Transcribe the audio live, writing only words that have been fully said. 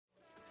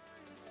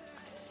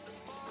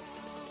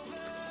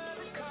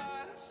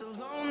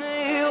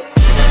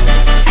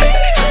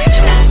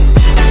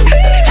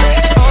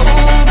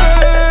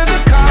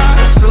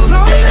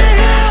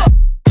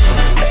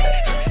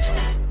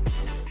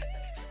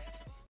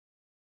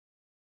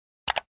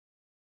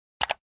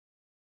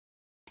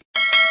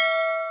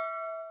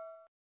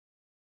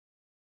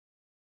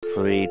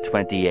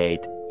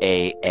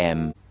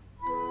a.m.)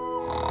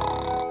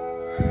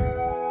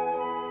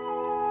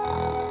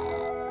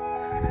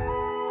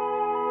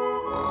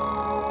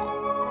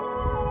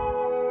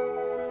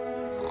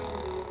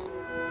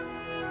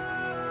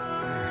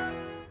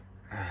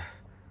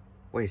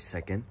 Wait a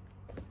second.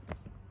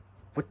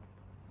 What?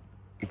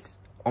 It's...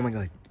 Oh my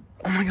god.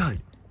 Oh my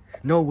god.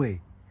 No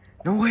way.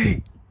 No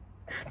way.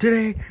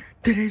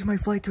 Today's my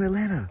flight to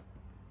Atlanta.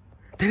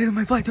 Today's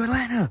my flight to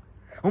Atlanta.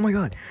 Oh my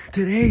god.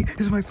 Today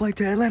is my flight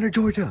to Atlanta,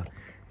 Georgia.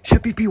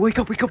 Chef PP, wake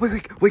up, wake up,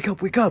 wake up, wake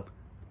up, wake up.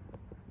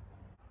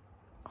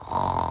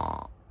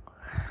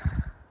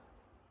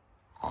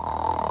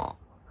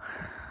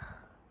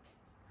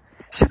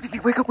 Chef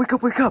PP, wake up, wake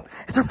up, wake up.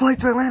 It's our flight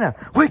to Atlanta.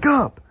 Wake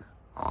up.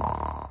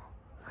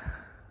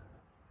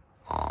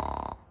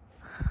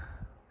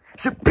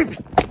 Chef PP,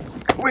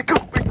 wake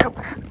up, wake up.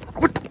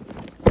 What the...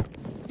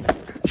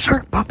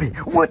 Shark Puppy,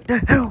 what the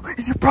hell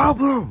is your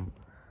problem?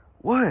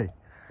 What?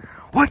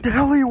 What the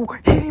hell are you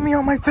hitting me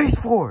on my face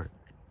for?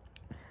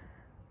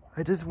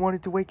 I just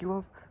wanted to wake you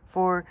up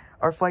for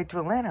our flight to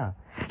Atlanta.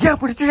 Yeah,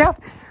 but you didn't.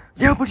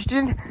 Yeah,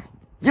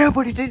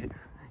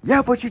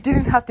 but you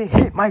didn't have to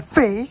hit my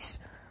face.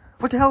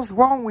 What the hell's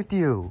wrong with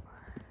you?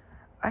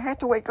 I had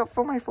to wake up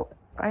for my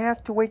I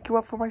have to wake you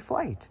up for my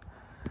flight.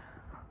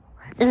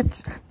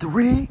 It's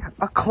 3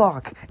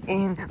 o'clock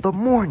in the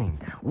morning.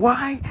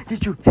 Why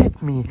did you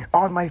hit me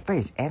on my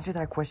face? Answer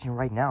that question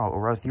right now,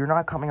 or else you're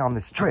not coming on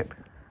this trip.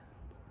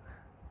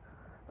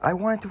 I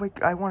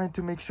wanted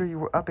to make sure you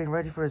were up and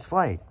ready for his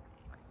flight.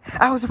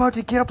 I was about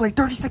to get up like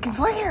 30 seconds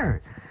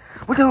later.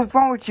 What the hell is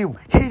wrong with you?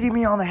 Hitting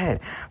me on the head.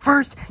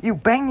 First, you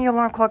banged the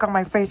alarm clock on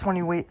my face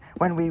when we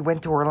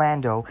went to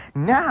Orlando.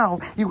 Now,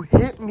 you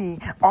hit me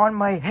on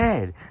my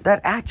head.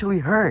 That actually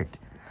hurt.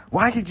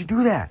 Why did you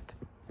do that?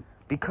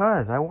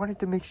 Because I wanted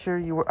to make sure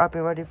you were up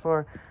and ready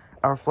for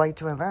our flight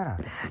to Atlanta.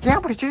 Yeah,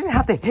 but you didn't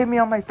have to hit me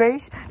on my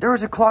face. There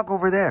was a clock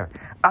over there.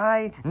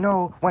 I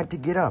know when to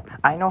get up.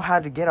 I know how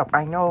to get up.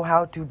 I know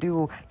how to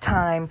do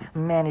time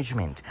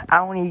management. I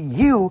don't need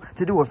you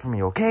to do it for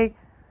me, okay?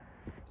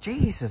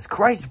 Jesus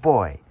Christ,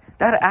 boy.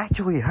 That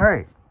actually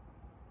hurt.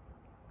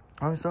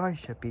 I'm sorry,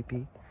 Chef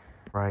PP.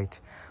 Right.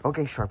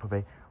 Okay, Shark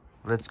Puppy.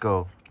 Let's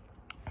go.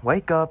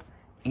 Wake up,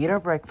 eat our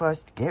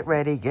breakfast, get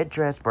ready, get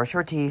dressed, brush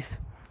your teeth,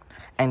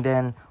 and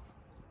then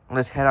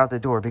let's head out the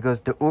door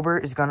because the Uber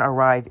is gonna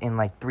arrive in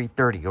like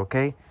 3:30,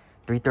 okay?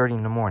 3:30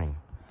 in the morning.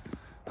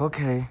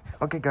 Okay,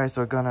 guys,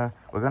 so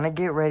we're gonna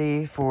get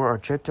ready for our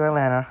trip to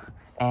Atlanta,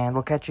 and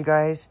we'll catch you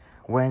guys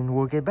when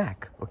we'll get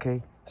back,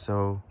 okay?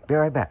 So be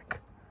right back.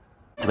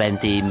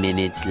 20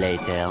 minutes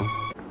later.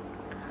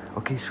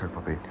 Okay, Shark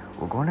Puppet,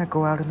 we're gonna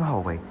go out in the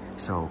hallway,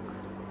 so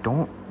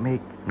don't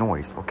make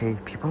noise, okay?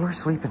 People are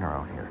sleeping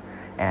around here,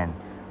 and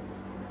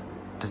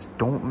just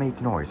don't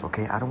make noise,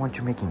 okay? I don't want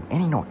you making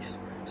any noise,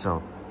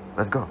 so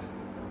let's go.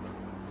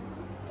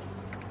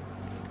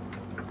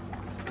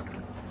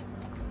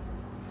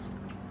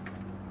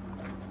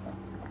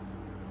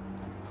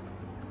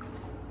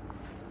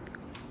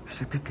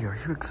 Chef PP, are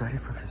you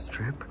excited for this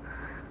trip?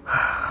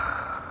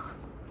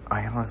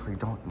 I honestly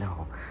don't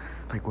know.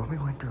 Like, when we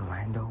went to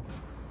Orlando,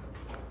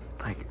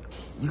 like,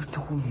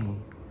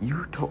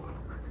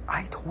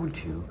 I told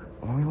you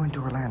when we went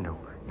to Orlando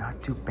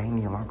not to bang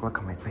the alarm clock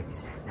on my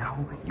face. Now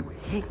you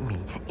hit me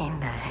in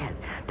the head.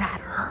 That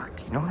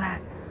hurt. You know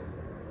that?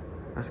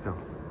 Let's go.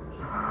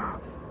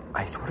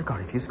 I swear to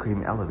God, if you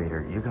scream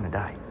elevator, you're gonna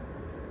die.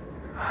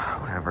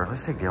 Whatever,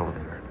 let's take the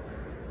elevator.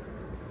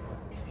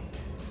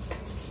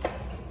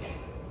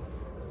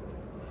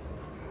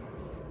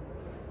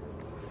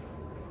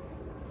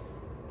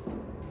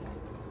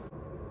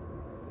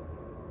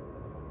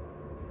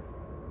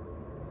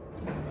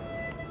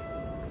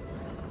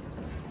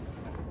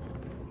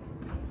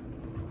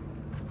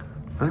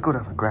 Let's go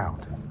down the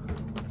ground.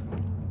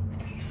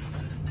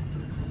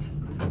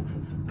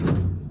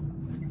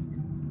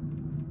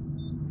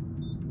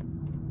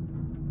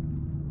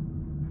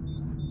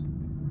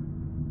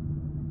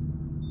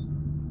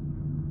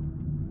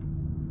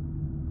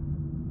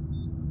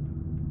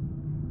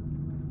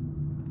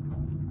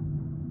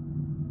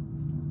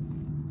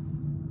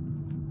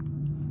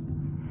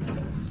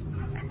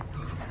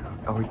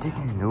 Are we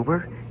taking an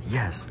Uber?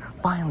 Yes.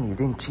 Finally, you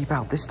didn't cheap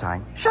out this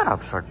time. Shut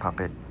up, Shark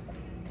Puppet.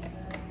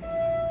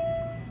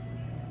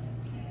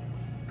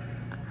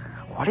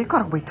 Why do you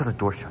gotta wait till the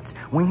door shuts?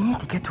 We need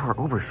to get to our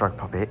Uber, Shark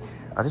Puppet.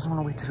 I just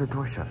wanna wait till the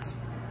door shuts.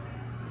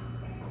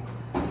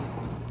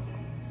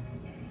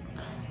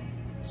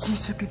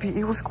 See, PP,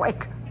 it was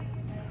quick.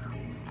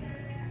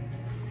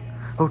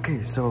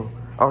 Okay, so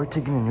are we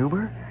taking an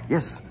Uber?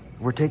 Yes,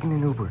 we're taking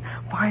an Uber.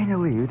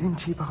 Finally, you didn't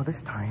cheap out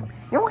this time.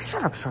 You know what?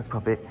 Shut up, Shark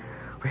Puppet.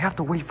 We have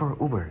to wait for our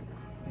Uber.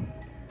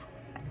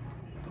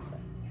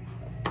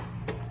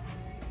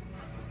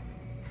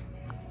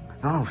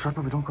 No, Shark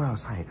Puppy, don't go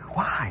outside.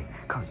 Why?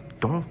 Cause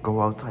don't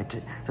go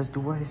outside. Just do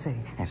what I say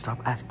and stop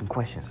asking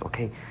questions,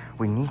 okay?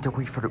 We need to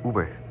wait for the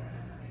Uber.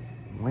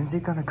 When's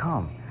it gonna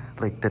come?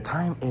 Like, the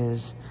time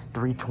is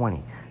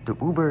 3:20. The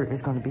Uber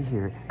is gonna be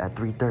here at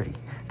 3:30.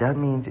 That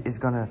means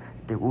the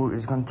Uber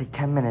is gonna take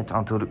 10 minutes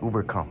until the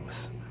Uber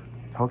comes.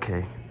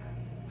 Okay.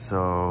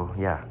 So,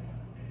 yeah.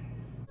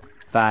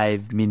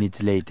 5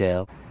 minutes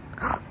later.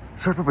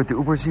 Shark Puppy, the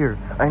Uber's here.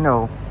 I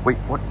know. Wait,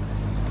 what?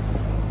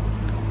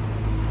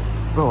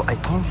 Bro, I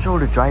can't show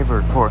the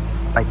driver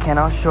I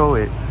cannot show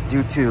it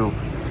due to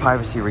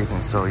privacy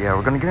reasons. So yeah,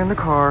 we're gonna get in the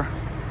car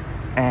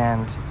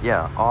and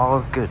yeah, all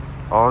is good.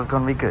 All is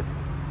gonna be good.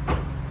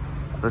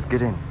 Let's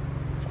get in.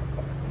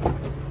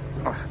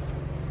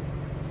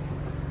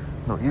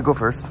 No, you go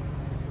first.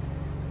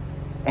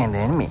 And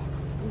then me.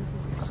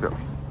 Let's go.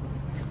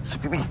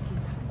 Shippy.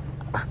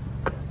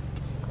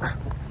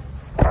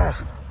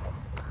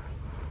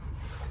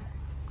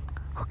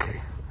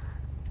 Okay.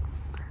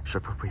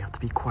 Shark Puppy, you have to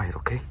be quiet,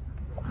 okay?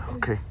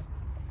 Okay.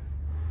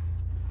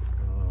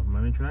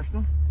 Miami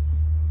International?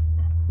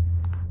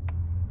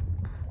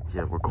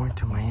 Yeah, we're going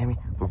to Miami.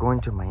 We're going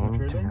to Miami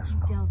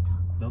International.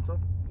 Delta?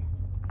 Yes.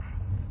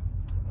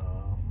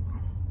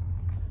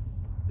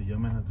 The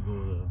young man has to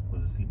go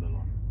with a seatbelt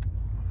on.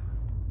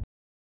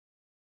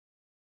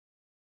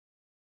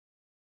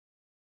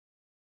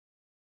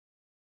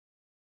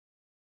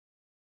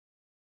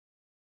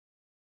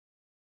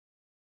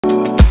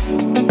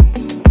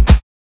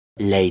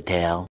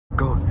 Later.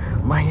 Go.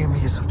 Miami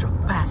is such a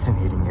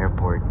fascinating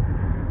airport.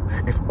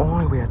 If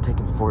only we had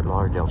taken Fort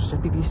Lauderdale.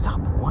 Shippy, stop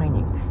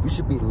whining. You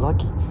should be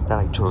lucky that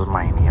I chose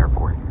Miami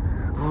Airport.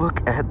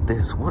 Look at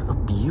this. What a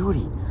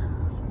beauty.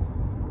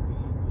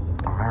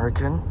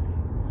 American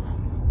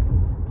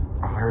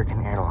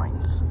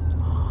Airlines.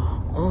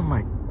 Oh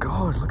my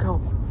God, look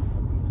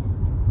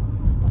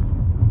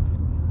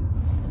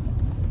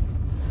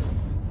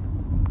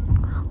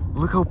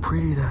how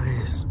pretty that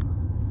is.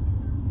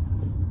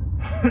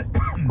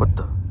 What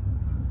the?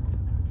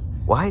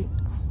 Why?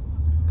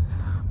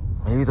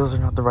 Maybe those are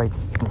not the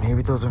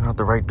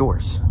right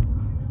doors.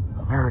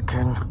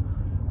 American,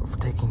 we're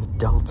taking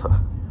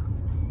Delta.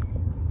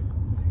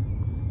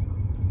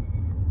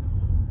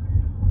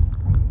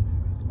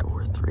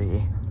 Door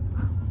 3.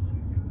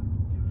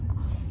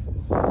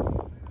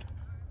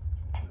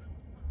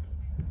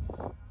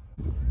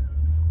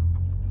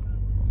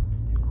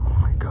 Oh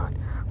my God.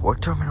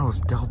 What terminal is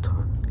Delta?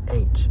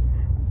 H.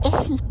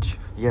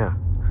 Yeah.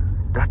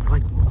 That's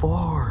like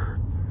 4.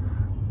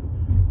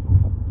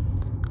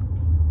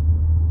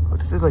 Oh,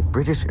 this is like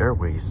British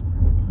Airways.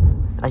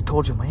 I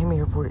told you, Miami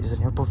Airport is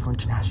an airport for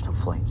international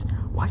flights.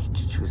 Why did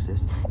you choose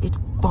this? It's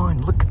fun.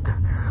 Look at that.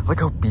 Look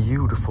how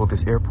beautiful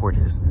this airport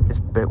is. It's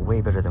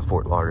way better than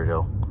Fort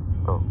Lauderdale.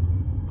 Oh,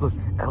 look,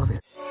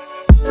 elevator.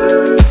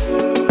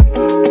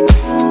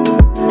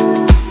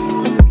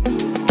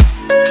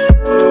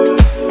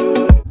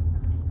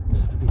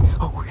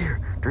 Oh, we're here.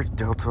 There's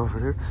Delta over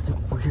there.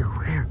 We're here.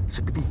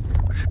 Should be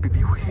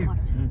here.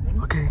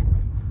 Okay.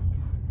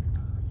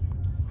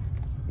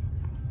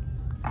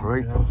 All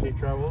right. Safe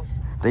travels.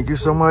 Thank you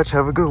so much.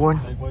 Have a good one.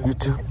 You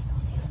too.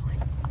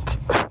 Okay.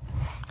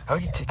 How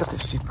do you take out the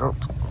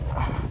seatbelt?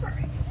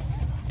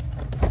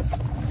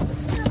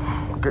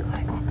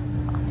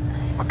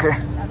 Okay.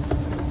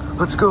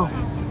 Let's go.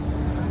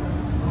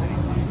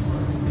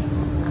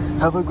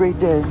 Have a great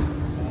day.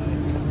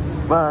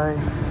 Bye.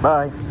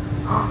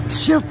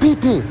 Chef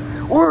Pee-Pee,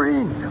 we're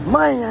in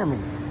Miami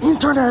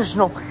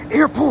International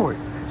Airport.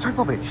 Sorry,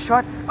 Puppy,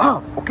 shut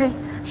up, okay?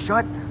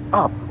 Shut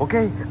up,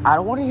 okay? I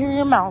don't want to hear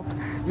your mouth.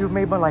 You've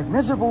made my life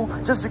miserable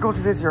just to go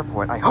to this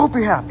airport. I hope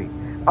you're happy.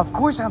 Of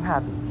course I'm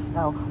happy.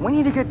 Now, we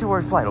need to get to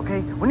our flight,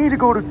 okay? We need to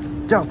go to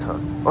Delta.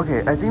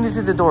 Okay, I think this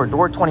is the door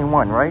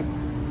 21, right?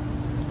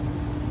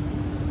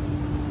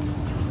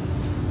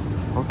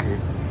 Okay.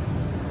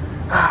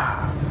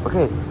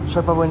 Okay,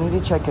 Shark Puppy, we need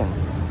to check in.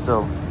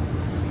 So,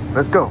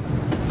 let's go.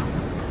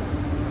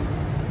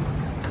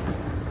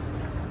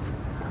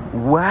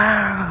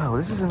 Wow,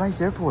 this is a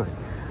nice airport.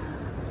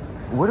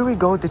 Where do we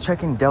go to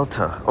check in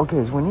Delta?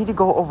 Okay, so we need to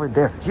go over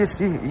there. You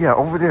see? Yeah,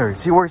 over there.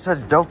 See where it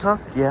says Delta?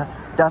 Yeah,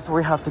 that's where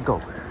we have to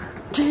go.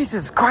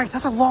 Jesus Christ,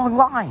 that's a long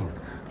line.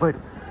 But,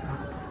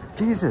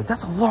 Jesus,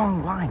 that's a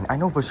long line. I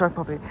know, but Shark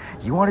Puppy,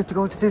 you wanted to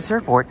go to this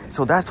airport,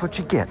 so that's what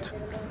you get.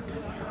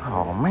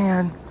 Oh,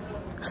 man.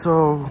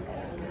 So,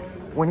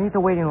 we need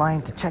to wait in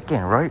line to check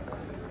in, right?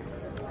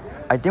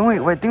 I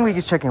think we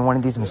can check in one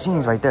of these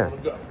machines right there.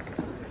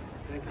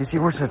 You see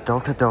where it says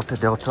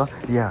Delta?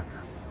 Yeah.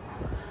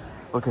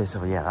 Okay,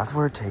 so yeah, that's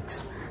where it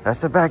takes.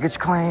 That's the baggage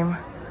claim.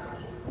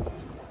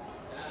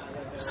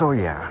 So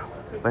yeah,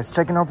 let's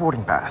check in our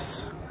boarding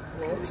pass.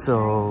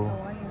 So,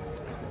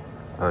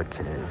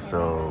 okay,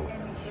 so.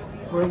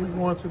 Where are we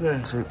going today?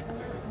 To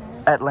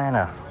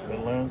Atlanta.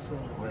 Atlanta?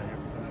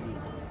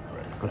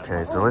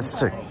 Okay, so let's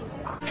check.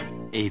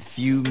 A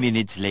few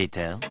minutes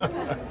later.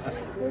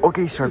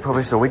 Okay, Shark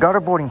Puppy, so we got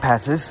our boarding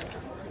passes.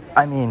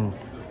 I mean,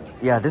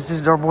 yeah, this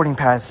is our boarding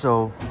pass,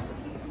 so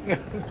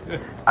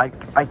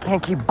I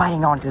can't keep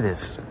biting onto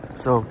this.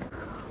 So,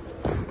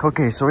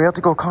 okay, so we have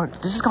to go,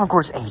 this is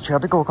concourse H. We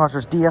have to go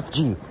concourse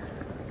DFG.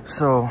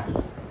 So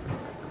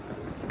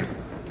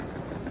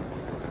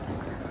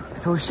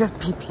Chef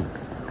PP,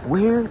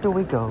 where do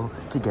we go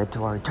to get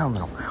to our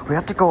terminal? We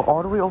have to go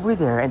all the way over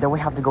there, and then we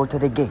have to go to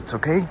the gates,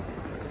 okay?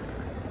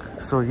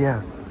 So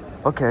yeah,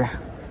 okay.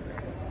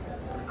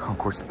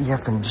 Concourse E,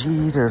 F, and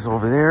G, there's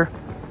over there.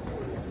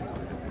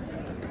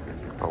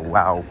 Oh,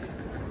 wow.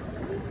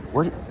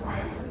 What?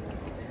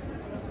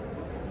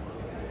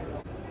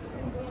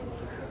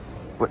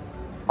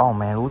 Oh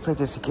man, it looks like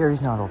the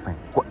security's not open.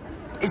 What?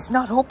 It's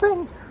not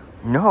open?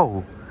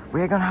 No,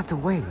 we're gonna have to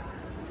wait.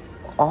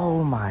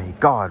 Oh my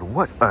god,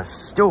 what a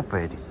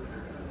stupid.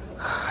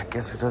 I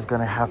guess we're just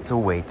gonna have to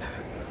wait.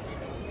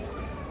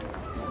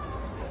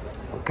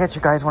 I'll catch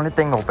you guys when the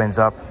thing opens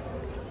up.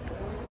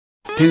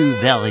 2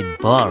 very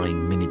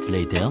boring minutes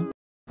later.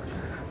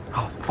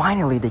 Oh,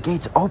 finally, the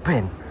gate's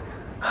open.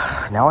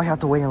 Now I have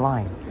to wait in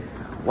line.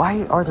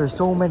 Why are there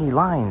so many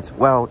lines?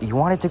 Well, you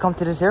wanted to come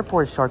to this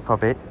airport, Shark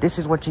Puppet. This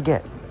is what you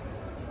get.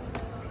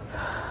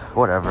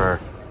 Whatever.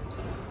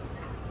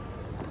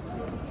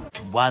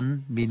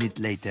 1 minute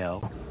later.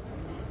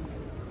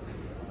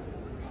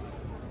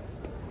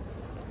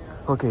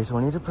 Okay, so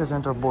we need to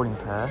present our boarding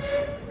pass.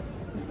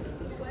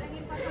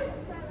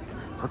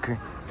 Okay,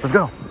 let's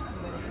go.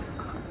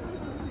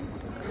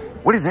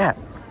 What is that?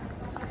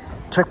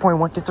 Checkpoint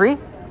 1 to 3?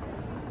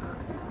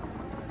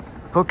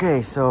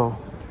 Okay, so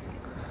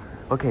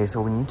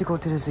we need to go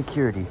to the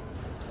security.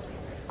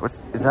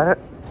 Is that it?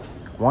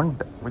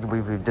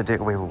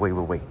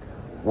 Wait.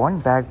 1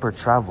 bag per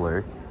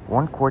traveler,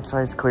 1 quart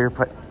size clear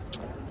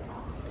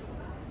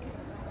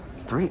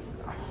 3.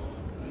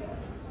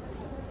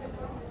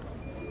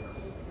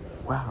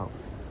 Wow.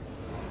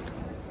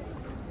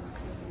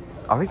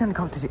 Are we gonna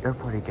come to the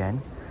airport again?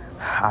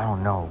 I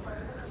don't know.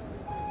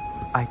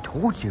 I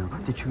told you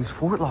to choose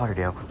Fort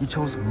Lauderdale. You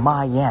chose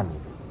Miami.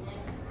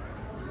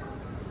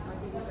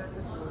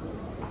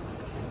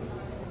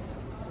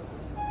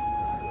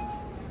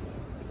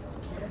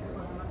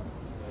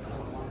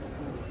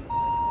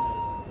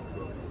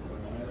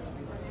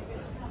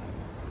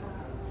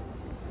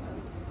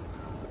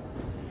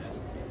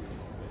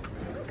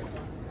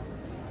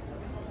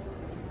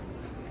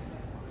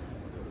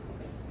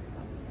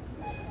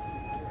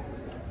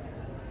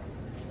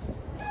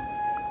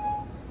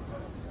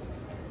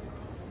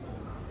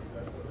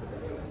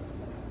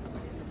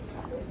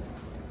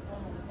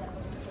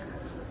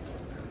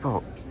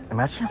 Bro,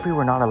 imagine if we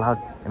were not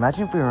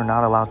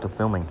allowed to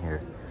film in here.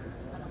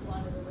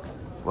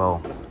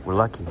 Well, we're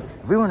lucky.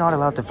 If we were not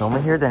allowed to film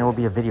in here, then it would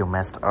be a video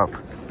messed up.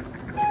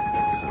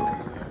 So.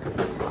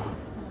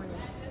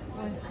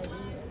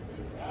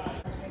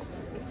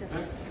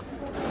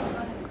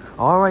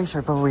 Alright,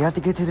 sure, but we have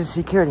to get to the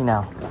security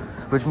now.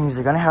 Which means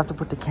they're gonna have to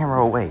put the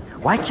camera away.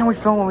 Why can't we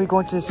film when we go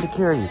into the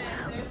security?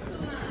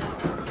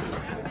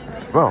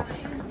 Bro.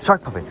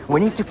 Shark Puppet,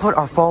 we need to put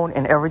our phone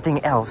and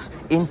everything else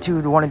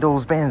into one of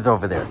those bins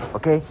over there,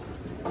 okay?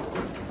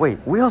 Wait,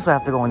 we also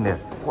have to go in there.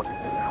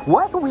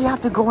 Why do we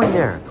have to go in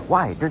there?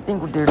 Why? They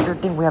think we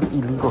have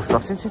illegal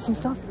substances and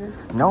stuff?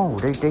 No,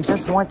 they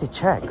just want to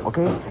check,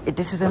 okay?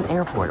 This is an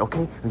airport,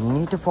 okay? We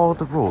need to follow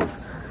the rules.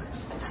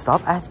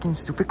 Stop asking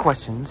stupid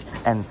questions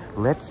and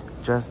let's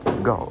just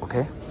go,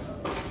 okay?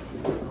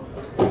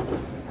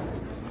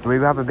 Do we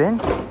grab a bin?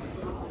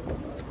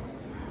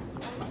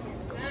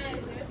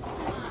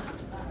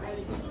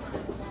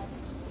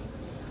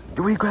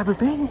 Do we grab a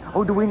bin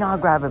or do we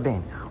not grab a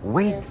bin?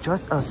 Wait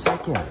just a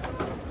second.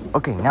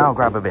 Okay, now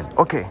grab a bin.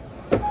 Okay.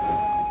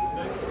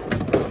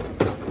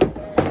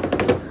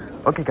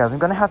 Okay, guys, I'm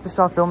gonna have to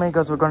stop filming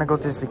because we're gonna go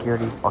to the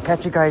security. I'll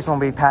catch you guys when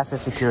we pass the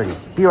security.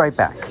 Be right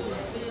back.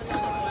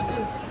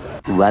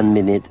 1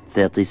 minute,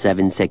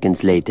 37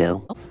 seconds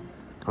later.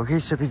 Okay,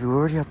 so people, we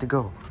already have to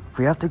go.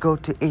 We have to go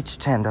to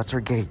H10. That's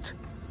our gate.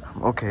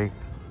 Okay.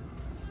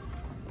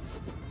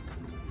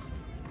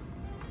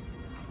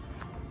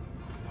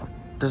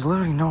 There's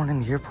literally no one in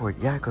the airport.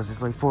 Yeah, because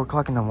it's like 4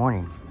 o'clock in the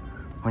morning.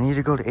 We need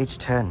to go to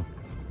H10.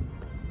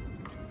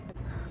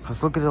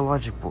 Let's look at the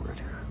logic board.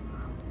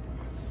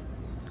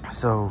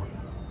 So,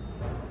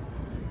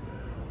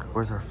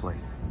 where's our flight?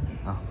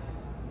 Oh.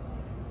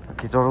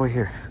 Okay, it's all the way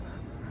here.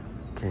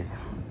 Okay.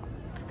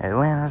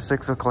 Atlanta,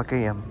 6 o'clock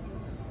a.m.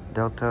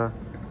 Delta,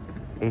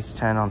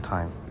 H10 on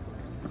time.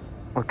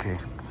 Okay.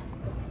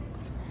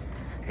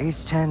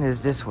 H10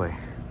 is this way.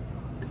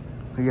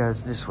 Yeah,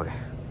 it's this way.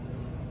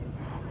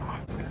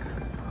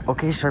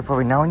 Okay, sure,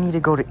 probably. Now I need to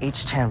go to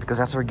H10 because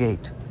that's our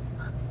gate.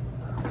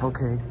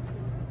 Okay.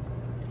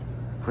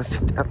 Let's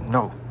take the...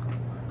 no.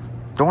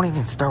 Don't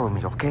even start with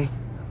me, okay?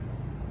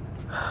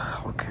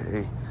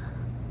 Okay.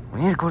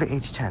 We need to go to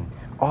H10.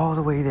 All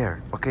the way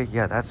there. Okay,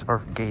 yeah, that's our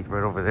gate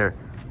right over there.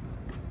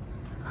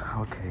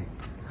 Okay.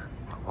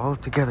 All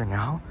together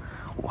now.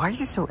 Why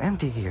is it so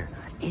empty here?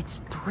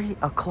 It's 3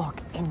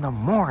 o'clock in the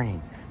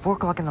morning. 4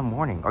 o'clock in the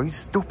morning. Are you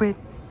stupid?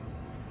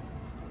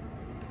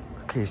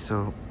 Okay,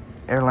 so...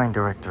 airline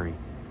directory,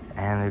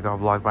 and it got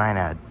blocked by an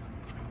ad.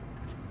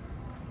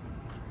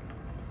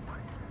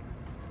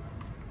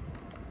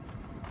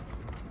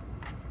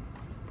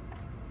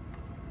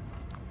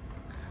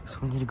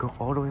 we need to go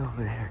all the way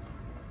over there.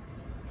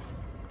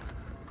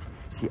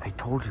 See, I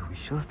told you, we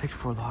should have picked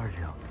Fort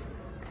Lauderdale.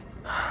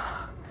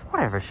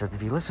 Whatever, Sugar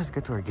Bee, let's just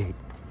get to our gate.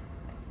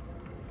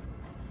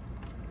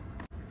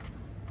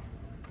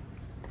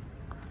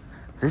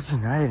 There's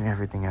United and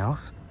everything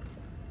else.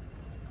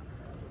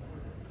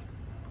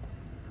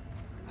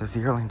 There's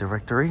the airline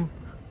directory.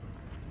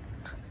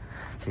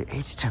 Okay,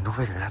 H10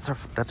 over there, that's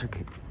our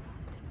gate.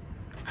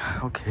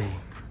 Okay.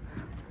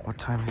 What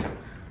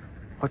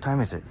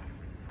time is it?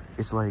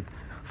 It's like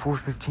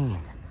 4:15.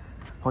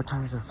 What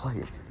time is our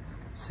flight?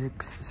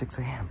 6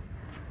 a.m.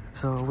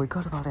 So we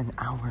got about an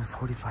hour and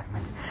 45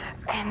 minutes.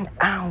 An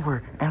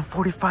hour and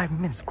 45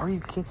 minutes. Are you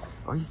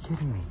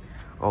kidding me?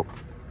 Oh,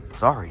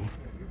 sorry.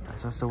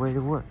 That's just the way it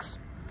works.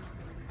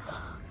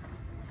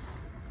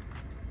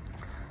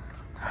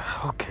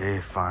 Okay,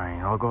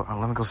 fine.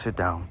 Let me go sit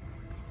down.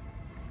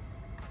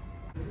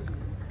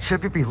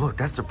 Chevy B, look,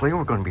 that's the plane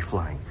we're going to be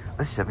flying.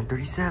 A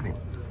 737.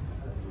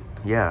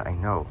 Yeah, I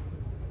know.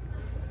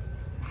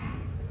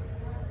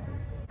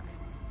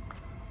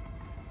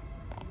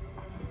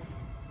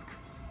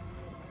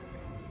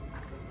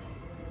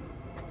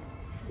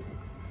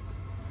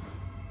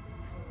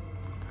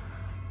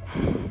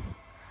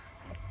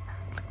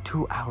 Like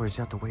 2 hours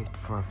you have to wait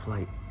for our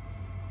flight.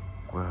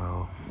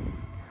 Well,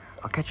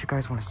 I'll catch you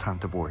guys when it's time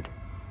to board.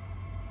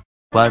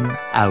 1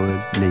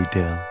 hour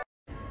later.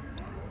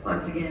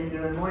 Once again,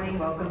 good morning.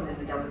 Welcome. This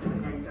is Delta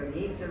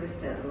 2938 service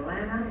to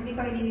Atlanta.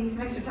 Anybody needing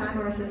some extra time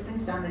or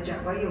assistance down the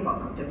jetway, you're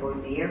welcome to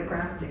board the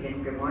aircraft.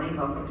 Again, good morning.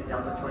 Welcome to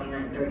Delta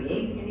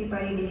 2938.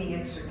 Anybody needing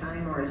extra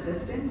time or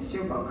assistance,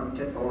 you're welcome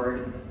to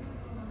board.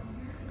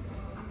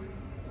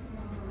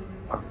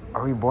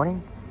 Are we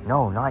boarding?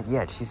 No, not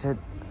yet. She said,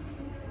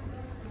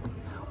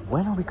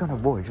 when are we gonna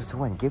board? Just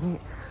when?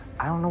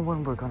 I don't know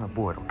when we're gonna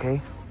board,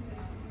 okay?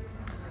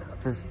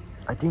 Because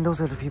I think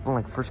those are the people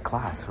in like first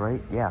class,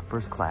 right? Yeah,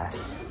 first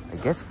class. I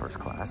guess first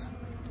class.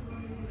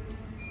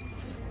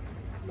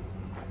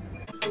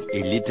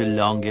 A little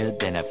longer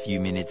than a few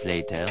minutes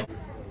later.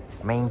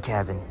 Main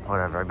cabin,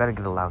 whatever. I better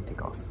get a loud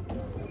takeoff.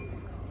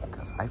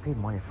 Because I paid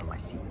money for my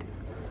seat.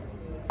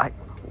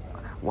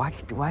 Why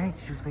did you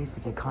choose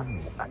basic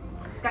economy? Got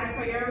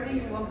priority,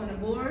 you're welcome to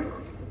board.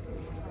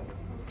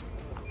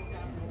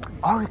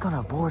 Are we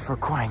gonna board for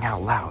crying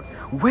out loud?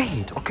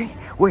 Wait, okay?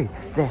 Wait,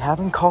 they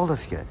haven't called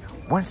us yet.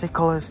 Once they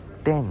call us,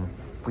 then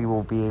we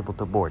will be able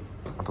to board.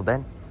 Until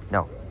then,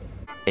 no.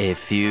 A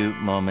few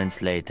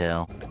moments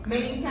later.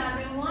 Main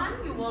cabin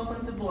 1, you're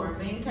welcome to board.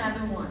 Main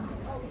cabin 1.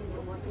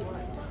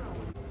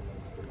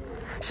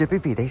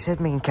 Shippy B, they said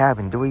main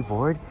cabin. Do we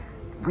board?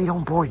 We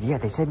don't board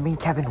yet. They said main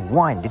cabin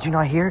 1. Did you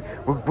not hear?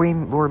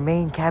 We're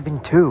main cabin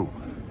 2.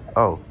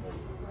 Oh.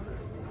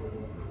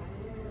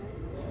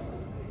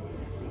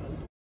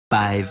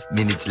 5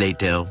 minutes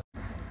later.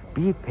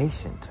 Be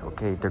patient,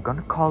 okay? They're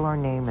gonna call our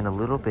name in a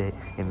little bit.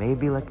 It may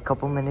be like a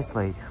couple minutes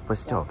late, but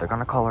still, they're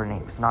gonna call our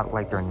name. It's not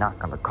like they're not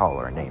gonna call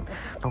our name.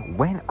 But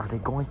when are they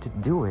going to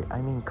do it? I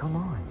mean, come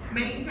on.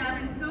 Main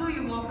cabin 2,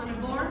 you're welcome to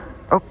board.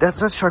 Oh,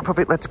 that's us, Shark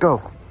Puppet. Let's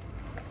go.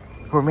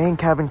 We're main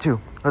cabin 2.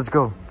 Let's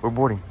go. We're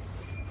boarding.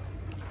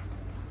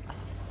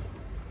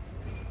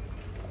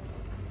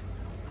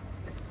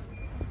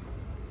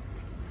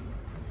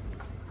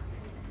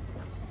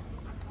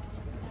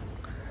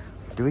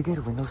 Do we get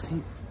a window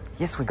seat?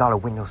 Yes, we got a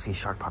window seat,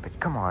 Shark Puppet.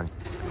 Come on.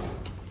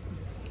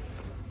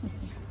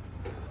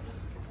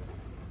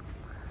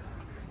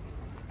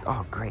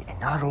 Oh, great. And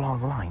not a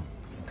long line.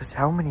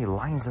 How many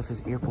lines does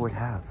this airport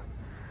have?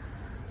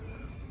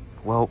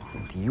 Well,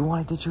 you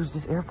wanted to choose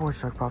this airport,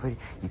 Shark Puppet.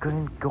 You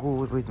couldn't go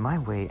with my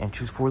way and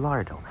choose Fort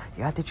Lauderdale.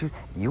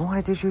 You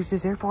wanted to choose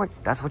this airport?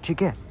 That's what you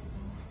get.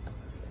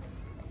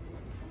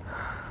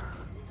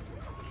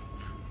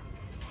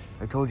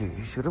 I told you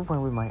should have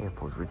went with my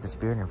airport with the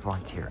Spirit and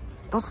Frontier.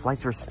 Those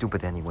flights are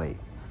stupid anyway.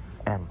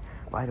 And,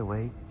 by the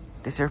way,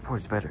 this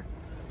airport is better.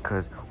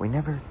 Because we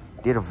never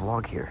did a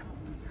vlog here.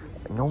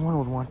 No one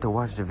would want to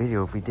watch the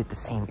video if we did the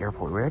same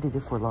airport. We already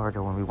did Fort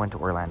Lauderdale when we went to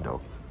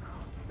Orlando.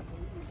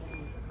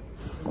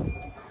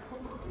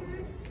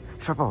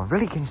 Sharp, I'm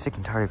really getting sick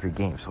and tired of your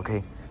games,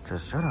 okay?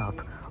 Just shut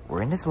up.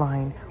 We're in this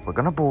line. We're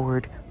gonna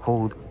board.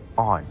 Hold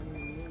on.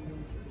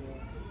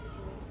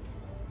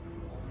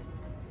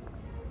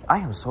 I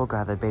am so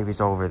glad that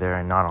baby's over there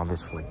and not on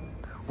this flight.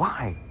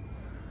 Why?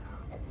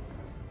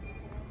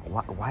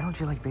 Why don't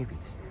you like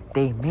babies?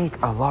 They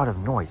make a lot of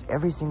noise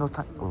every single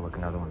time. Oh, look,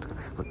 another one's good.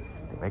 Look,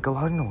 they make a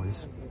lot of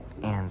noise,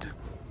 and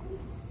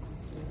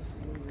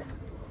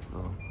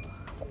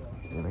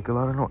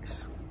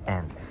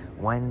And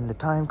when the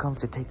time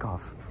comes to take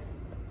off,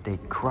 they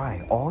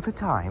cry all the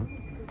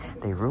time.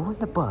 They ruin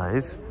the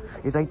buzz.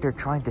 It's like they're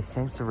trying to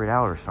censor it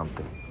out or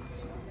something.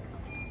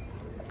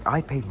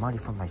 I paid money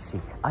for my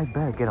seat. I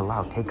better get a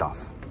loud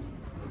takeoff.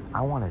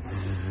 I want a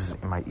zzz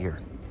in my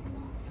ear.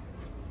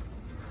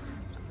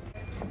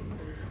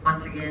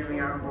 Once again, we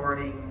are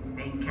boarding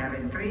main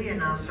cabin 3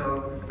 and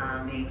also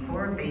main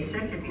 4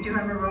 basic. If you do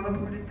have a roll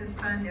aboard at this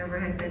time, the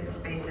overhead bin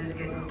space is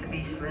getting to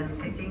be slim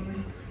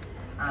pickings.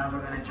 We're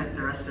going to check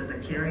the rest of the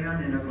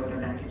carry-on and we'll go to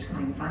baggage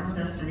claim final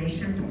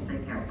destination. We'll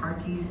take out car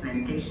keys,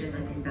 medication,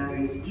 lithium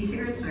batteries,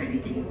 e-cigarettes, or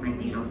anything you might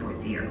need on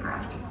board the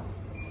aircraft.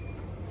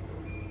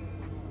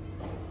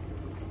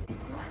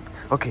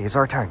 Okay, it's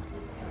our time.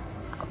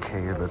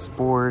 Okay, let's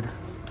board.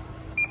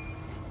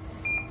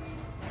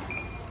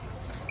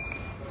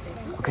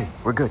 Okay,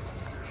 we're good.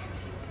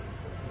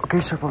 Okay,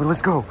 Sharpie,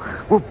 let's go.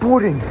 We're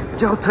boarding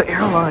Delta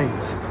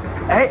Airlines.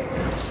 Hey,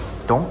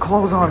 don't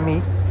close on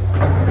me.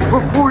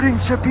 We're boarding,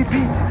 Sharpie.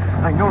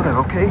 I know that,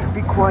 okay?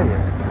 Be quiet.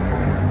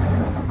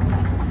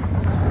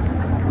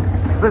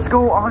 Let's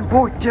go on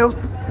board Delta.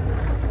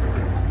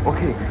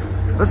 Okay,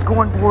 let's go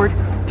on board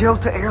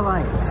Delta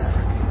Airlines.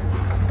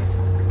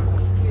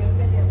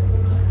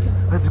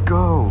 Let's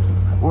go.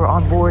 We're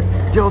on board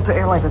Delta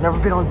Airlines. I've never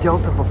been on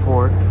Delta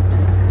before.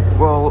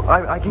 Well,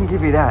 I can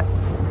give you that.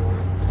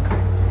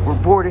 We're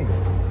boarding.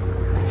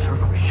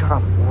 Shut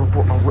up.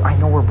 I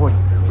know we're boarding.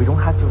 We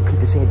don't have to repeat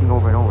the same thing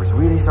over and over. It's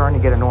really starting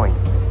to get annoying.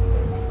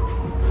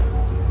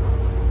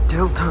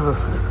 Delta.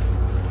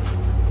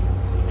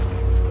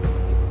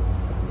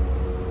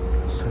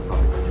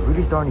 It's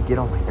really starting to get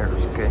on my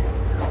nerves, okay?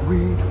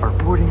 We are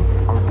boarding.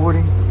 We're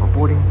boarding.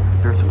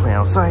 There's a plane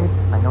outside.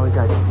 I know you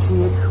guys can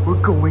see it. We're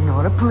going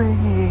on a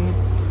plane.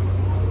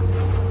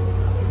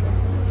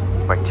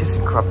 By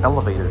ThyssenKrupp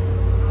elevator.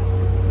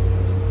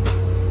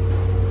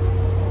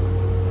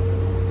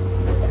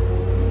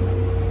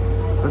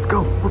 Let's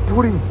go. We're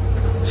boarding.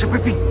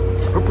 Shapipi.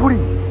 We're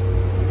boarding.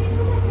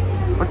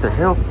 What the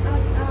hell?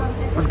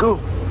 Let's go.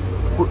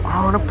 We're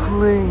on a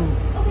plane.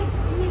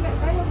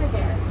 Right over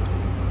there.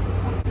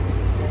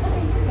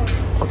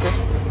 Okay.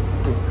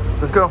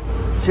 Let's go.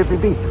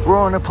 Shapipi. We're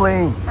on a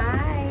plane.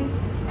 Hi.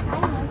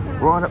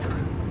 We're on a...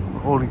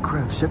 Holy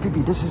crap.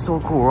 Shapipi, this is so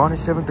cool. We're on a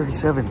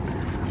 737.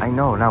 I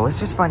know. Now let's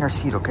just find our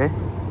seat, okay?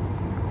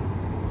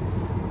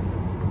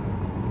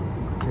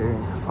 Okay,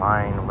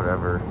 fine,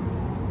 whatever.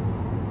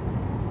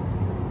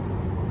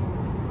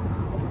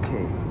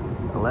 Okay,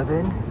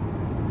 11,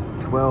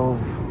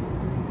 12.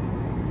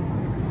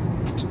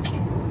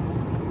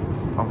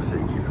 I'm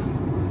sitting here.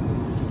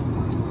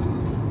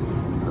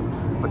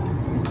 But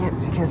you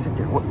can't sit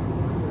there. What?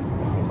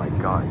 Oh my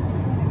god.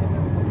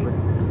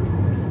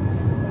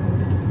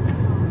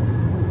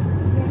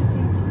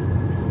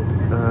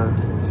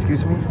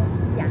 Excuse me?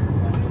 Yeah.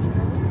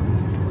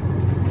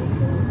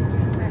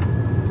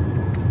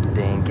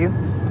 Thank you.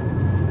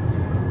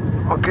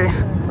 Okay,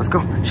 let's go.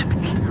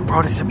 We're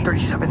on a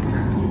 737.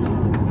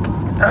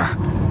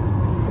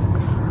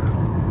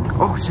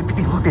 Oh,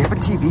 Shapipi, look, they have a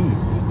TV.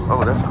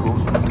 Oh, that's cool.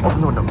 Oh,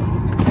 no.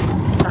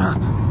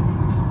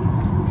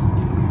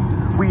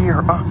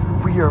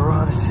 We are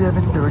on a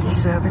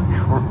 737.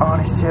 We're on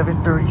a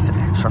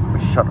 737.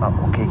 Shut up,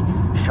 okay?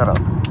 Shut up.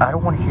 I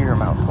don't want to hear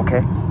him out,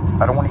 okay?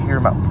 I don't want to hear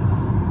him out.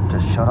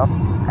 Just shut up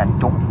and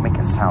don't make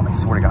a sound. I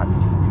swear to God.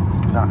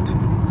 Do not.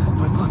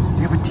 Look,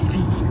 they have a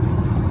TV.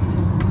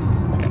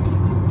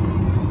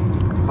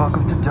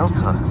 Welcome to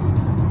Delta.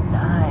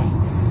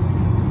 Nice.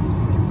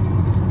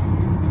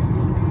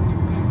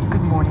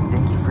 Good morning.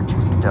 Thank you for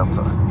choosing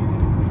Delta.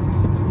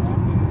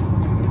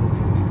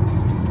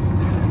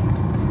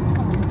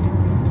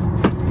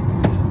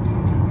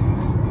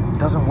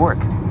 Doesn't work.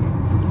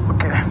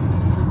 Okay.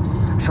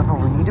 Shopper,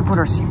 we need to put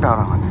our seatbelt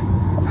on.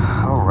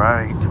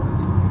 Alright.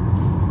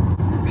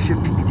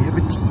 Shippy, they have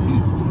a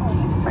TV.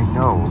 I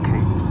know,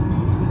 okay.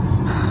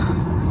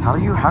 How do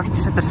you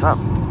set this up?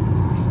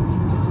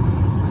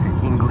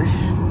 English?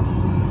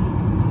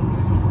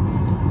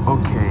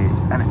 Okay,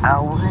 an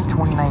hour and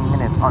 29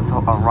 minutes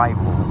until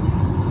arrival.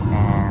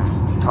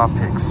 And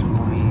topics,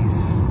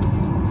 movies.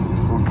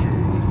 Okay.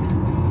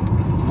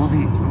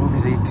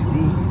 Movies A to Z.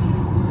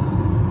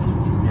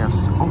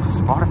 Yes. Oh,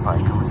 Spotify. I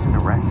can listen to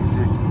rap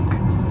music.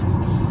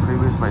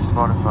 Playlist by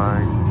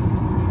Spotify.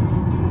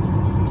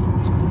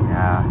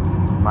 Yeah,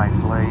 my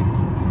flight.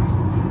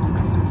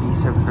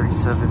 It's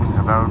B737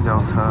 about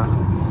Delta.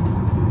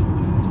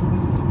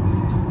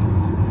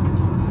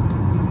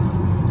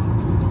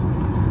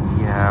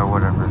 Yeah,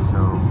 whatever.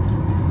 So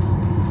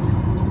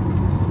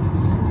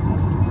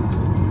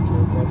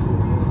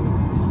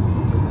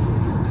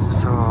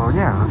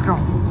yeah, let's go.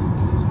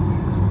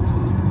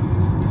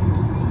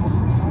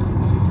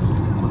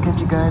 We'll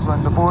catch you guys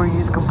when the boarding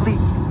is complete.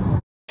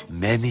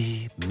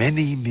 Many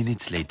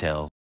minutes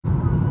later.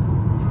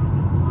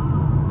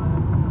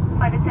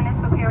 Flight attendants,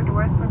 prepare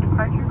doors for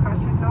departure.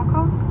 Cross your fill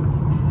call.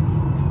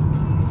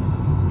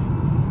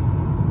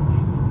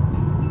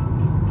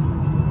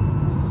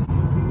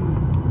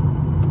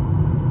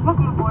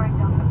 Welcome aboard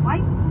Delta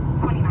Flight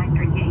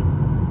 2938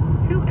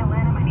 to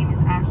Atlanta. My name is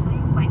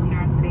Ashley, flight leader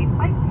on today's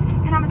flight,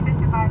 and I'm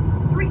assisted by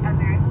 3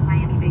 other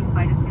Miami-based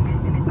flight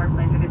attendants, and it's our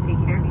pleasure to take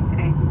care of you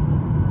today.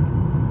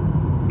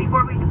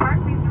 Before we depart,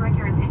 please direct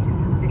your attention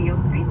to the video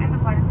screen and the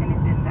flight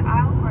attendants in the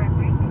aisle for a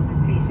brief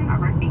presentation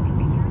of our safety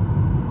features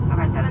of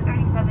our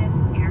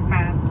 737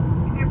 aircraft.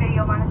 If your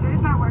video monitor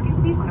is not working,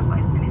 please let a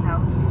flight attendant know.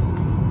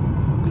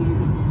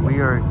 We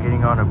are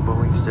getting on a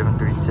Boeing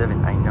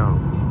 737. I know.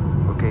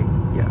 Okay,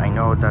 yeah, I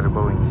know that a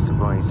Boeing is a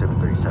Boeing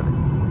 737.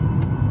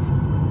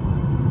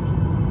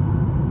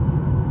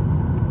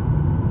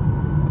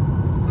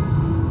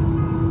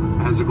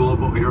 a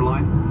global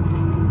airline,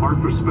 our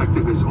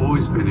perspective has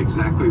always been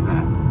exactly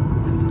that.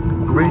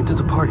 Ready to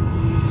depart.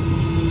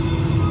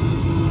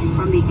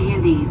 From the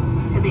Andes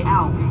to the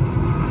Alps.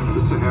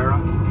 The Sahara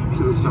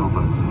to the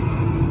Selva.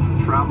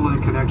 Travel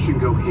and connection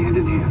go hand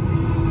in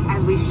hand.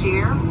 As we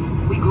share,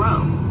 we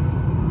grow.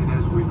 And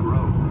as we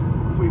grow,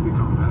 we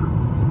become better,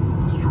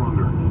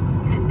 stronger.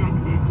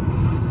 Connected.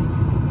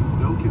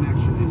 No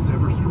connection is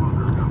ever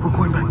stronger. We're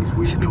going back.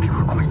 Shippy,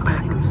 we're going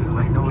back.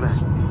 I know that.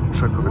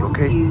 Shark Puppet,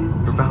 okay?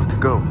 We're about to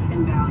go.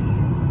 And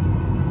values.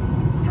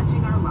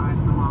 Touching our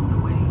lives along the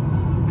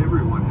way.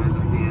 Everyone has a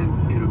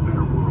hand in a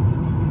better world.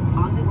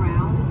 On the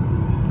ground.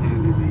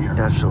 And in the air.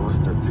 That shows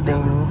the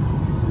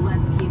thing.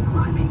 Let's keep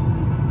climbing.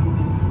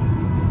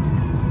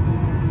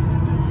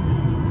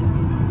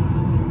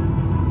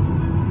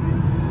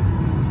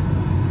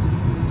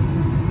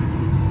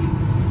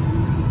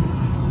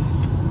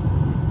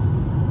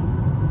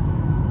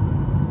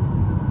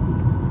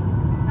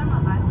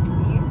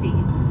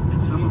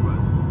 Some of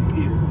us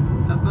here.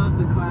 Above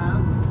the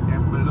clouds.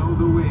 And below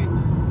the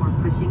wings. Or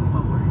pushing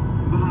forward.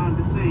 Behind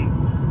the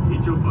scenes.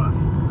 Each of us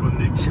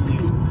connecting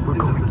Shippy, you we're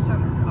is at going. the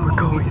center of We're all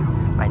going. we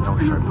do. I know,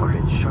 Shark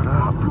Puppet. Shut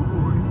up.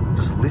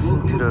 Just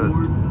listen to the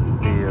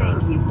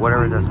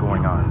whatever that's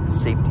going on.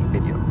 Safety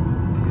video.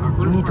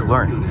 Our You need to first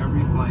priority learn. on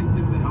every flight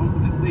is the health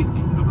and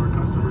safety of our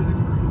customers'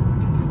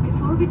 experience. So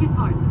before we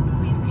depart,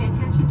 please pay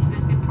attention to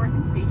this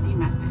important safety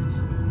message.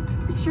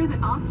 Be sure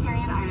that all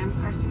carry-on items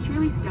are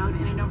securely stowed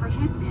in an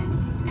overhead bin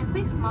and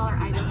place smaller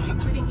items,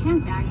 including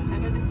handbags,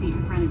 under the seat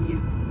in front of you.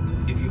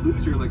 If you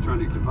lose your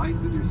electronic device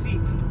in your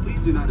seat,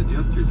 please do not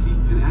adjust your seat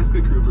and ask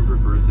a crew member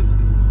for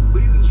assistance.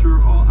 Please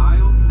ensure all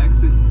aisles,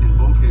 exits, and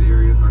bulkhead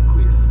areas are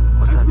clear.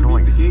 What's As that we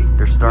leave noise? the gate,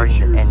 They're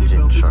starting make sure the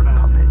your engine, seatbelt is Shark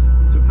fastened.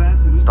 Puppet. To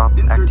fasten, Stop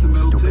insert acting the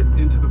metal stupid. tip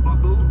into the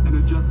buckle and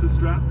adjust the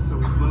strap so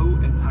it's low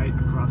and tight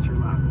across your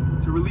lap.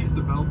 To release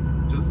the belt,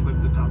 just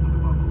lift the top of the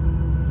buckle.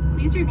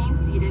 Please remain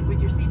seated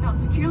with your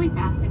seatbelt securely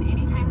fastened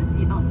anytime the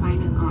seatbelt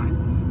sign is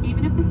on.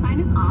 Even if the sign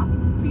is off,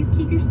 please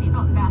keep your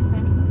seatbelt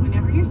fastened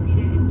whenever you're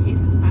seated in case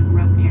of sudden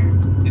rough air.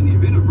 In the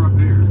event of rough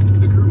air,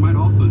 the crew might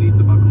also need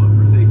to buckle up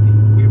for safety.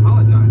 We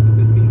apologize if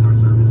this means our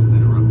service is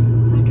interrupted.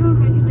 Federal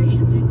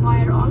regulations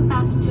require all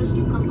passengers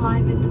to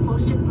comply with the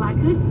posted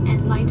placards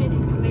and lighted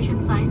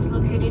information signs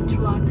located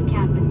throughout the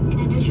cabin, in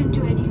addition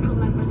to any crew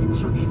member's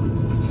instructions.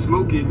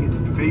 Smoking,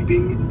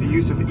 vaping, the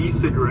use of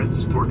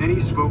e-cigarettes, or any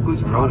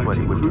smokeless product,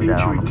 Nobody would do including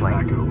that on chewing a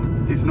plane.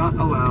 tobacco, is not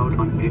allowed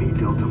on any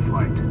Delta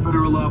flight.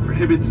 Federal law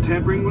prohibits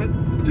tampering with,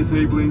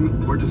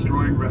 disabling, or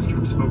destroying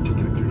restroom smoke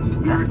detectors.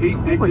 There are 8 Who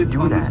would exits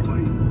do on this that?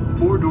 plane.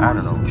 4 doors, I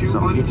don't know, 2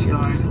 some on each idiots.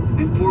 side,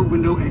 and 4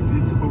 window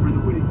exits over the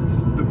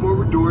wings. The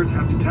forward doors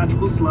have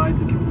detachable slides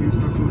that can be used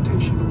for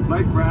flotation.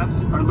 Life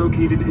rafts are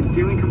located in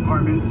ceiling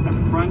compartments at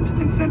the front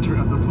and center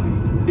of the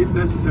plane. If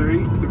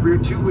necessary, the rear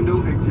 2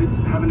 window exits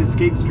have an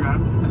escape strap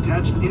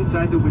attached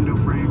inside the window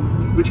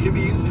frame, which can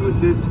be used to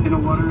assist in a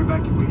water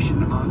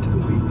evacuation onto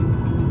the wing.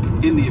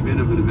 In the event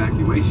of an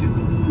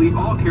evacuation, leave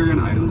all carry-on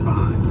items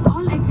behind.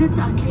 All exits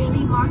are clearly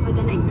marked with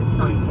an exit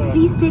sign.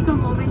 Please take a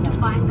moment to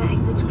find the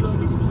exits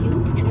closest to you,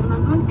 and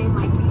remember, they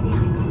might be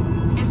behind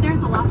you. If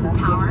there's a loss of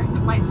power,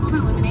 lights will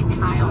illuminate the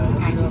aisle to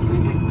guide you to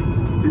an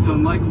exit. It's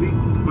unlikely,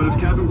 but if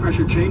cabin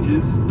pressure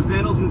changes, the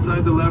panels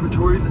inside the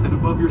lavatories and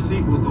above your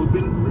seat will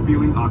open,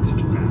 revealing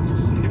oxygen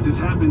masks. If this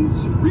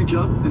happens, reach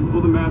up and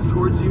pull the mask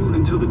towards you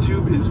until the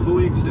tube is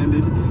fully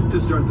extended to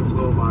start the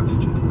flow of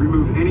oxygen.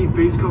 Remove any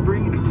face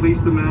covering and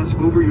place the mask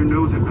over your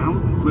nose and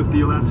mouth. Slip the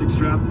elastic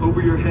strap over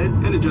your head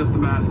and adjust the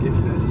mask if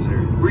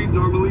necessary. Breathe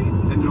normally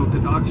and note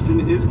that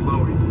oxygen is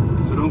flowing,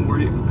 so don't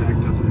worry if the bag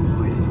doesn't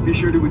inflate. Be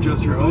sure to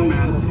adjust your own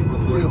mask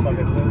before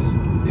helping others.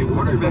 A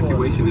water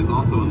evacuation is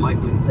also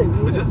unlikely,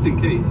 but just in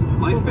case,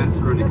 life vests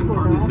are in a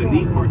compartment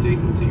beneath or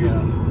adjacent to your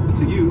seat.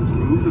 To use,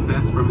 remove the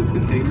vest from its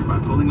container by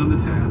pulling on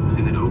the tab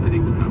and then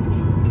opening the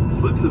pouch.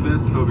 Slip the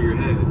vest over your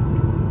head.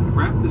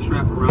 Wrap the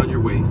strap around your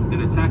waist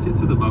and attach it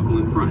to the buckle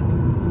in front,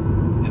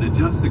 and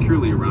adjust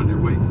securely around your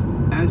waist.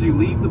 As you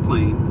leave the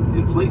plane,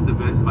 inflate the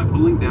vest by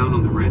pulling down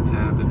on the red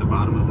tab at the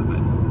bottom of the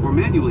vest, or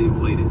manually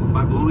inflate it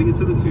by blowing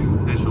into the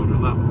tube at shoulder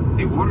level.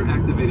 A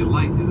water-activated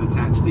light is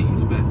attached to each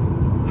vest.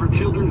 For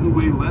children who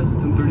weigh less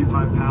than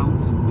 35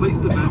 pounds, place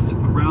the vest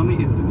around the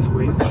infant's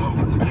waist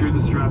and secure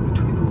the strap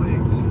between the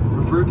legs.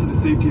 Refer to the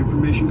safety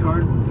information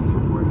card for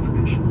more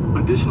information.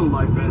 Additional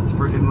life vests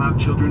for in-lab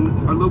children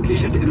are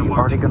located in a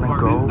marked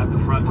compartment at the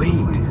front of the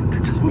plane. They're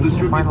just We'll making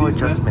distribute final these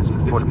vests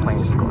adjustments before the if plane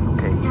is going,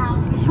 okay? Now,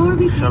 before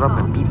we take Shut up off,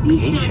 and be be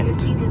sure your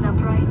patient. seat is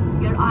upright,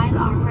 your aisle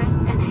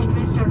armrests and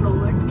headrests are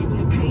lowered, and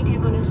your tray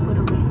table is put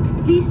away.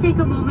 Please take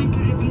a moment to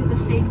review the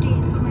safety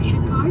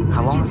information card.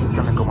 How long is this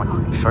gonna go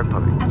on? Shark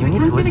Puppet, As you we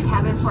need to come to the listen to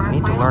cabin this. for You our need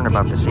to final learn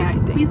about the safety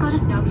safety check, please let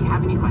things. us know if you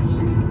have any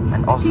questions.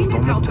 And also, Team don't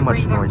make Delta too much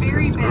brings our noise very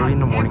because it's early in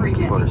the best morning every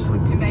when people day are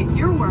sleeping. to make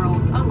your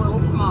world a little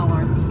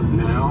smaller.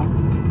 Now,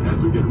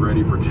 as we get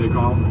ready for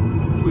takeoff,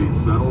 please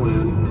settle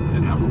in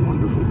and have a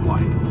wonderful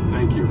flight.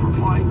 Thank you for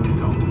flying with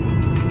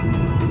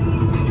Delta.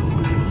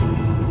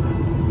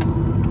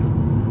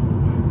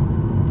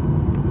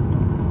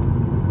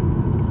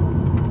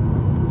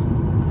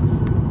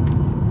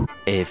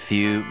 A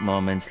few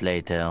moments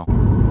later.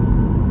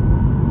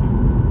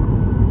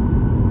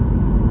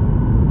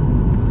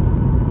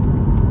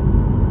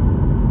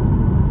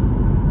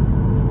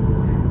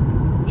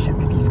 Shit,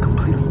 baby, it's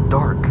completely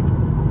dark.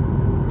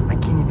 I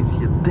can't even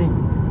see a thing.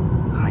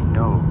 I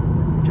know.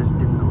 Just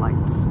dim the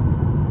lights.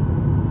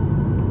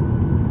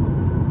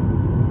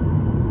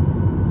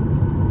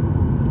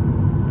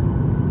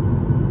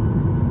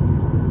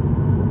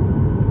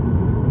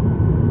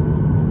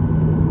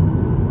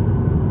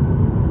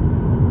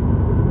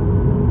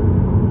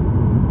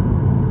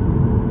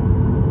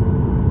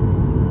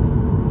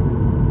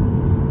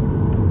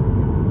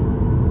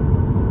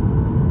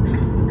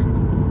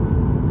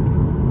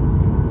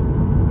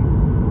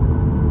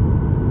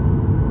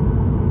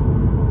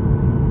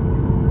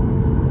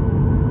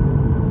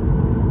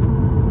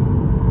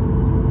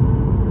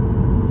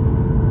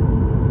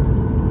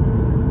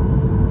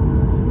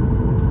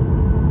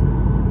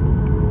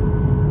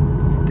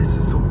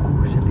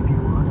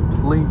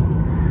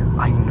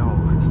 I know.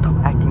 Stop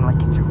acting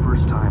like it's your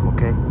first time,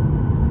 okay?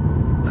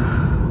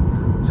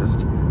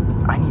 Just,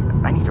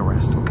 I need a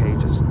rest, okay?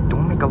 Just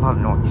don't make a lot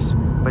of noise.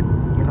 But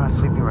you're not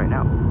sleeping right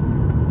now.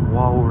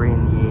 While we're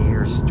in the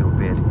air,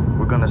 stupid.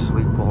 We're gonna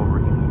sleep while we're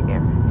in the air.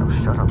 Now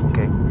shut up,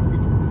 okay?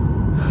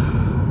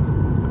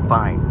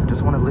 Fine. I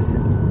just want to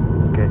listen,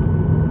 okay?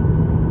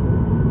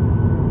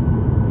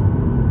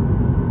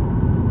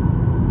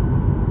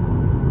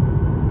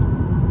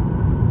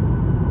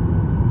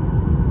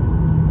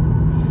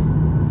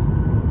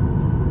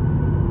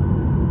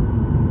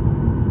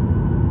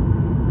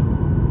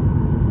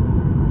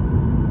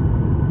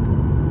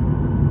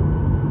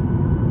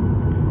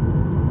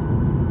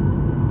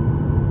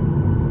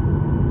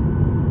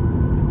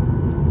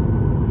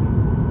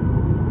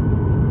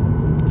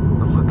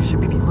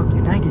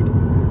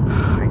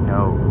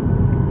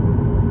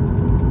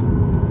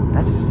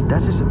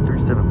 That's just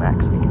 737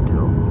 Max, I can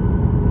tell.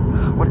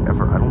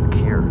 Whatever, I don't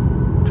care.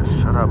 Just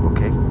shut up,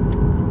 okay?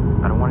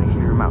 I don't want to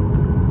hear your mouth.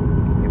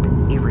 You've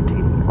been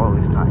irritating me all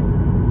this time.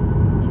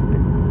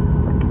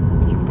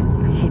 You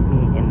hit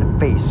me in the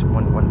face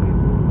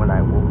when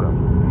I woke up.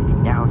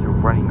 And now you're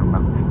running your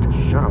mouth.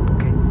 Just shut up,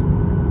 okay?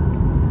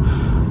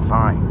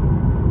 Fine.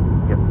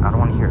 Yep, I don't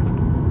want to hear it.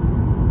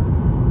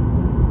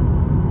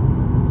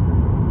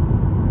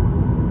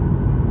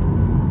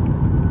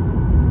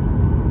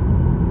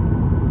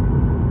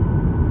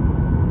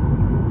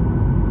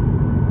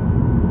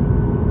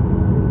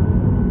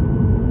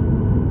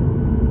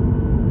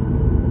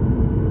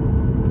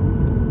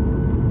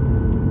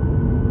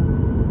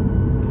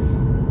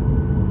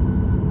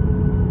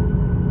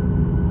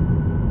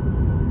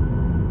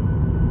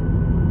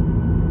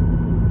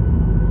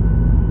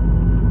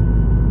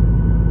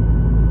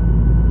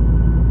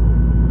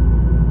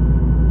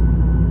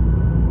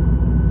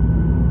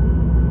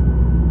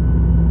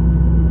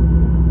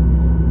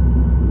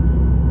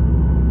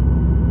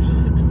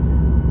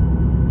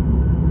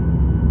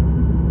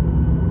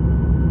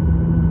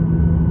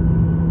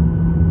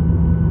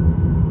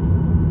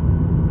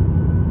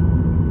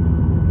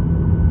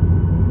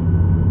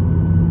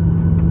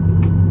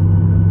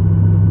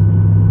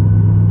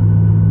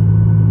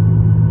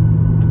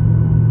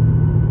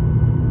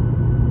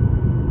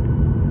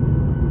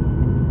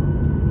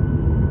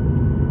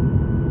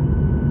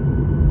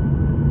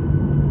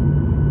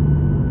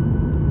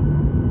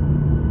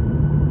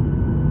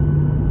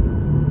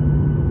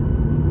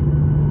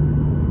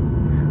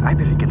 I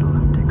better get a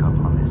loud takeoff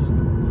on this.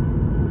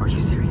 Are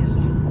you serious?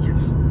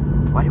 Yes.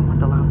 Why do you want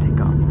the loud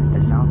takeoff?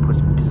 The sound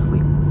puts me to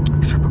sleep.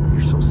 Shut up,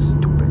 you're so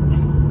stupid.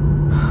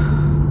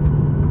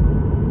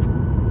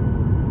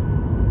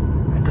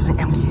 There's an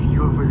MD-88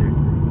 over there.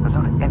 That's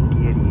not an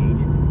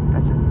MD-88.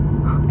 That's a...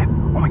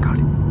 Oh my god.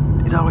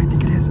 Is that what I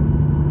think it is?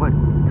 What?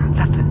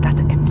 That's an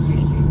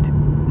MD-88.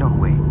 No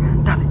way.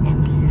 That's an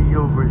MD-88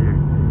 over there.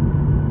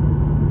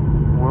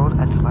 World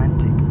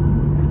Atlantic.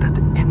 That's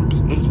an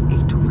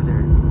MD-88 over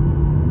there.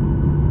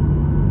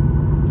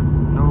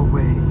 No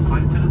way.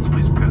 Flight attendants,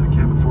 please prepare the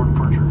cabin for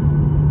departure.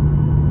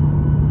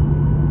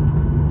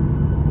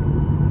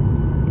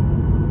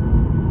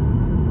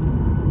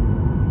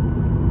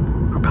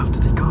 We're about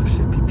to take off,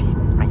 shit,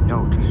 PP. I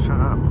know, just shut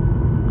up.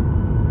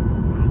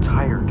 I'm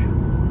tired.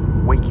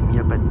 Waking me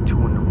up at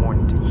 2 in the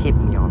morning to hit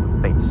me on the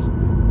face.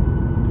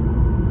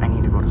 I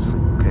need to go to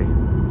sleep, okay?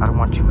 I don't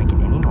want you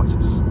making any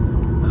noises.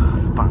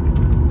 Fine.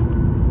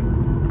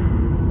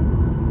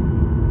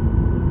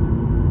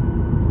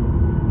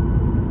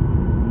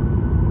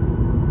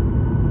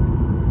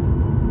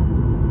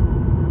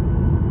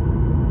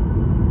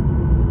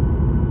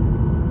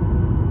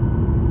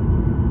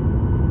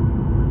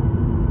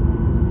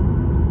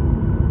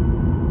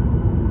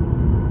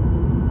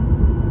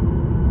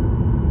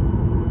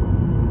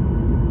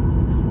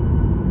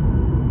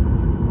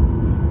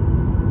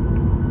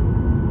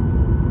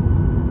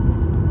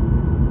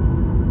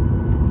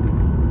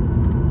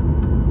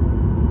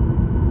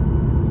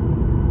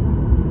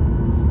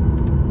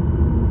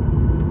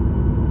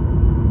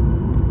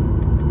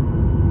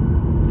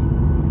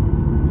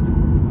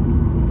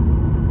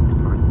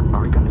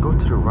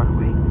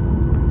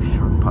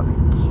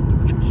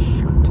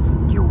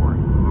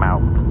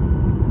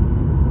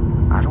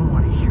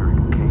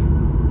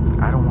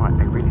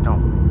 not. I really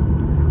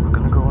don't. We're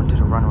gonna go into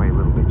the runway a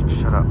little bit.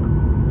 Just shut up.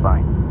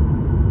 Fine.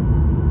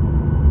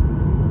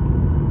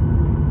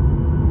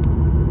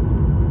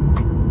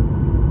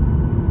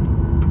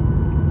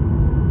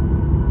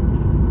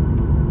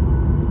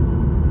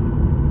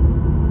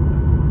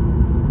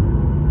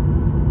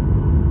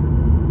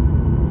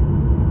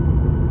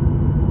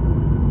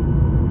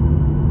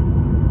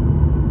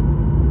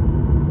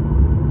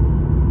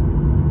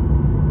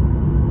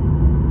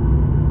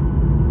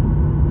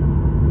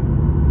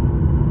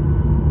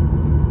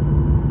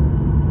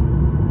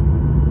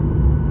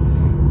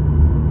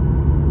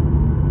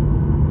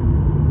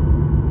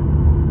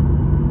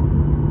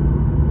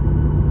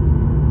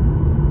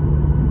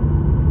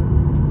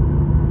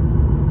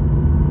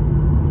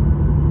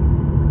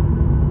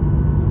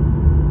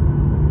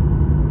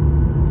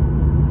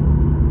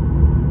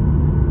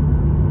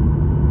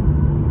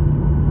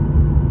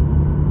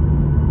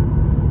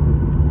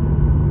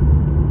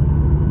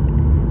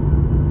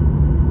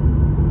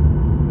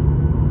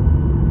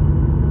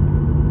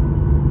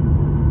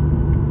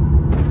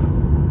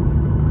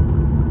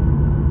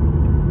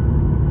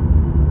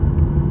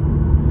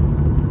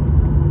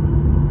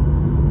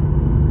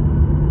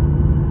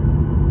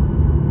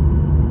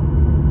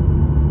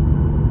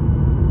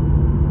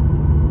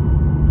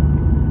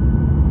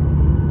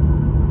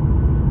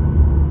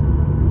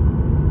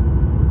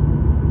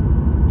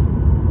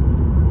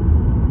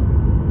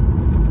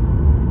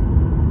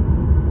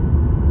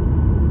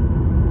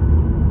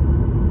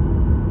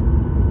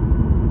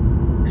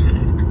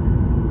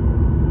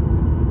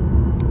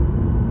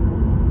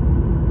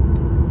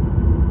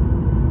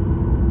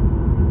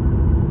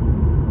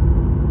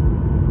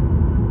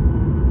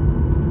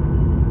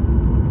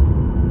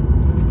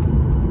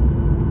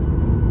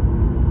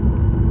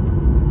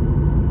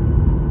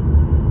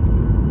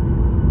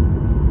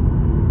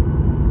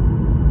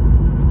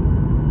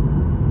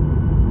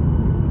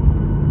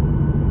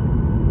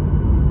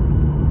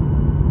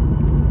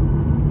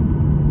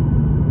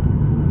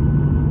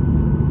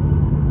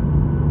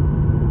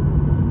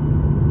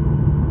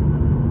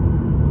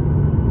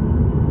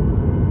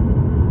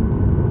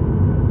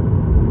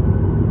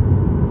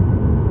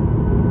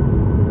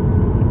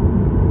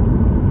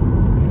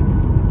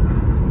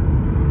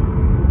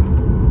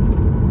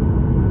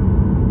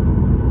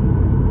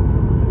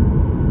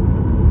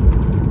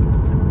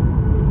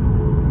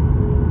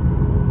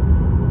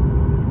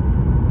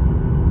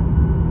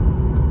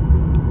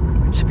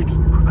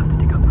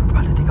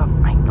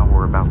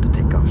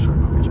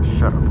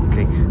 Shut up,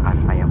 okay?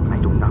 I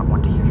do not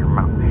want to hear your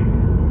mouth.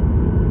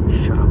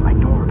 Shut up, I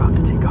know we're about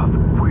to take off.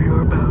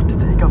 We're about to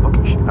take off.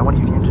 Okay, I want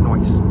to hear the engine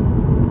noise.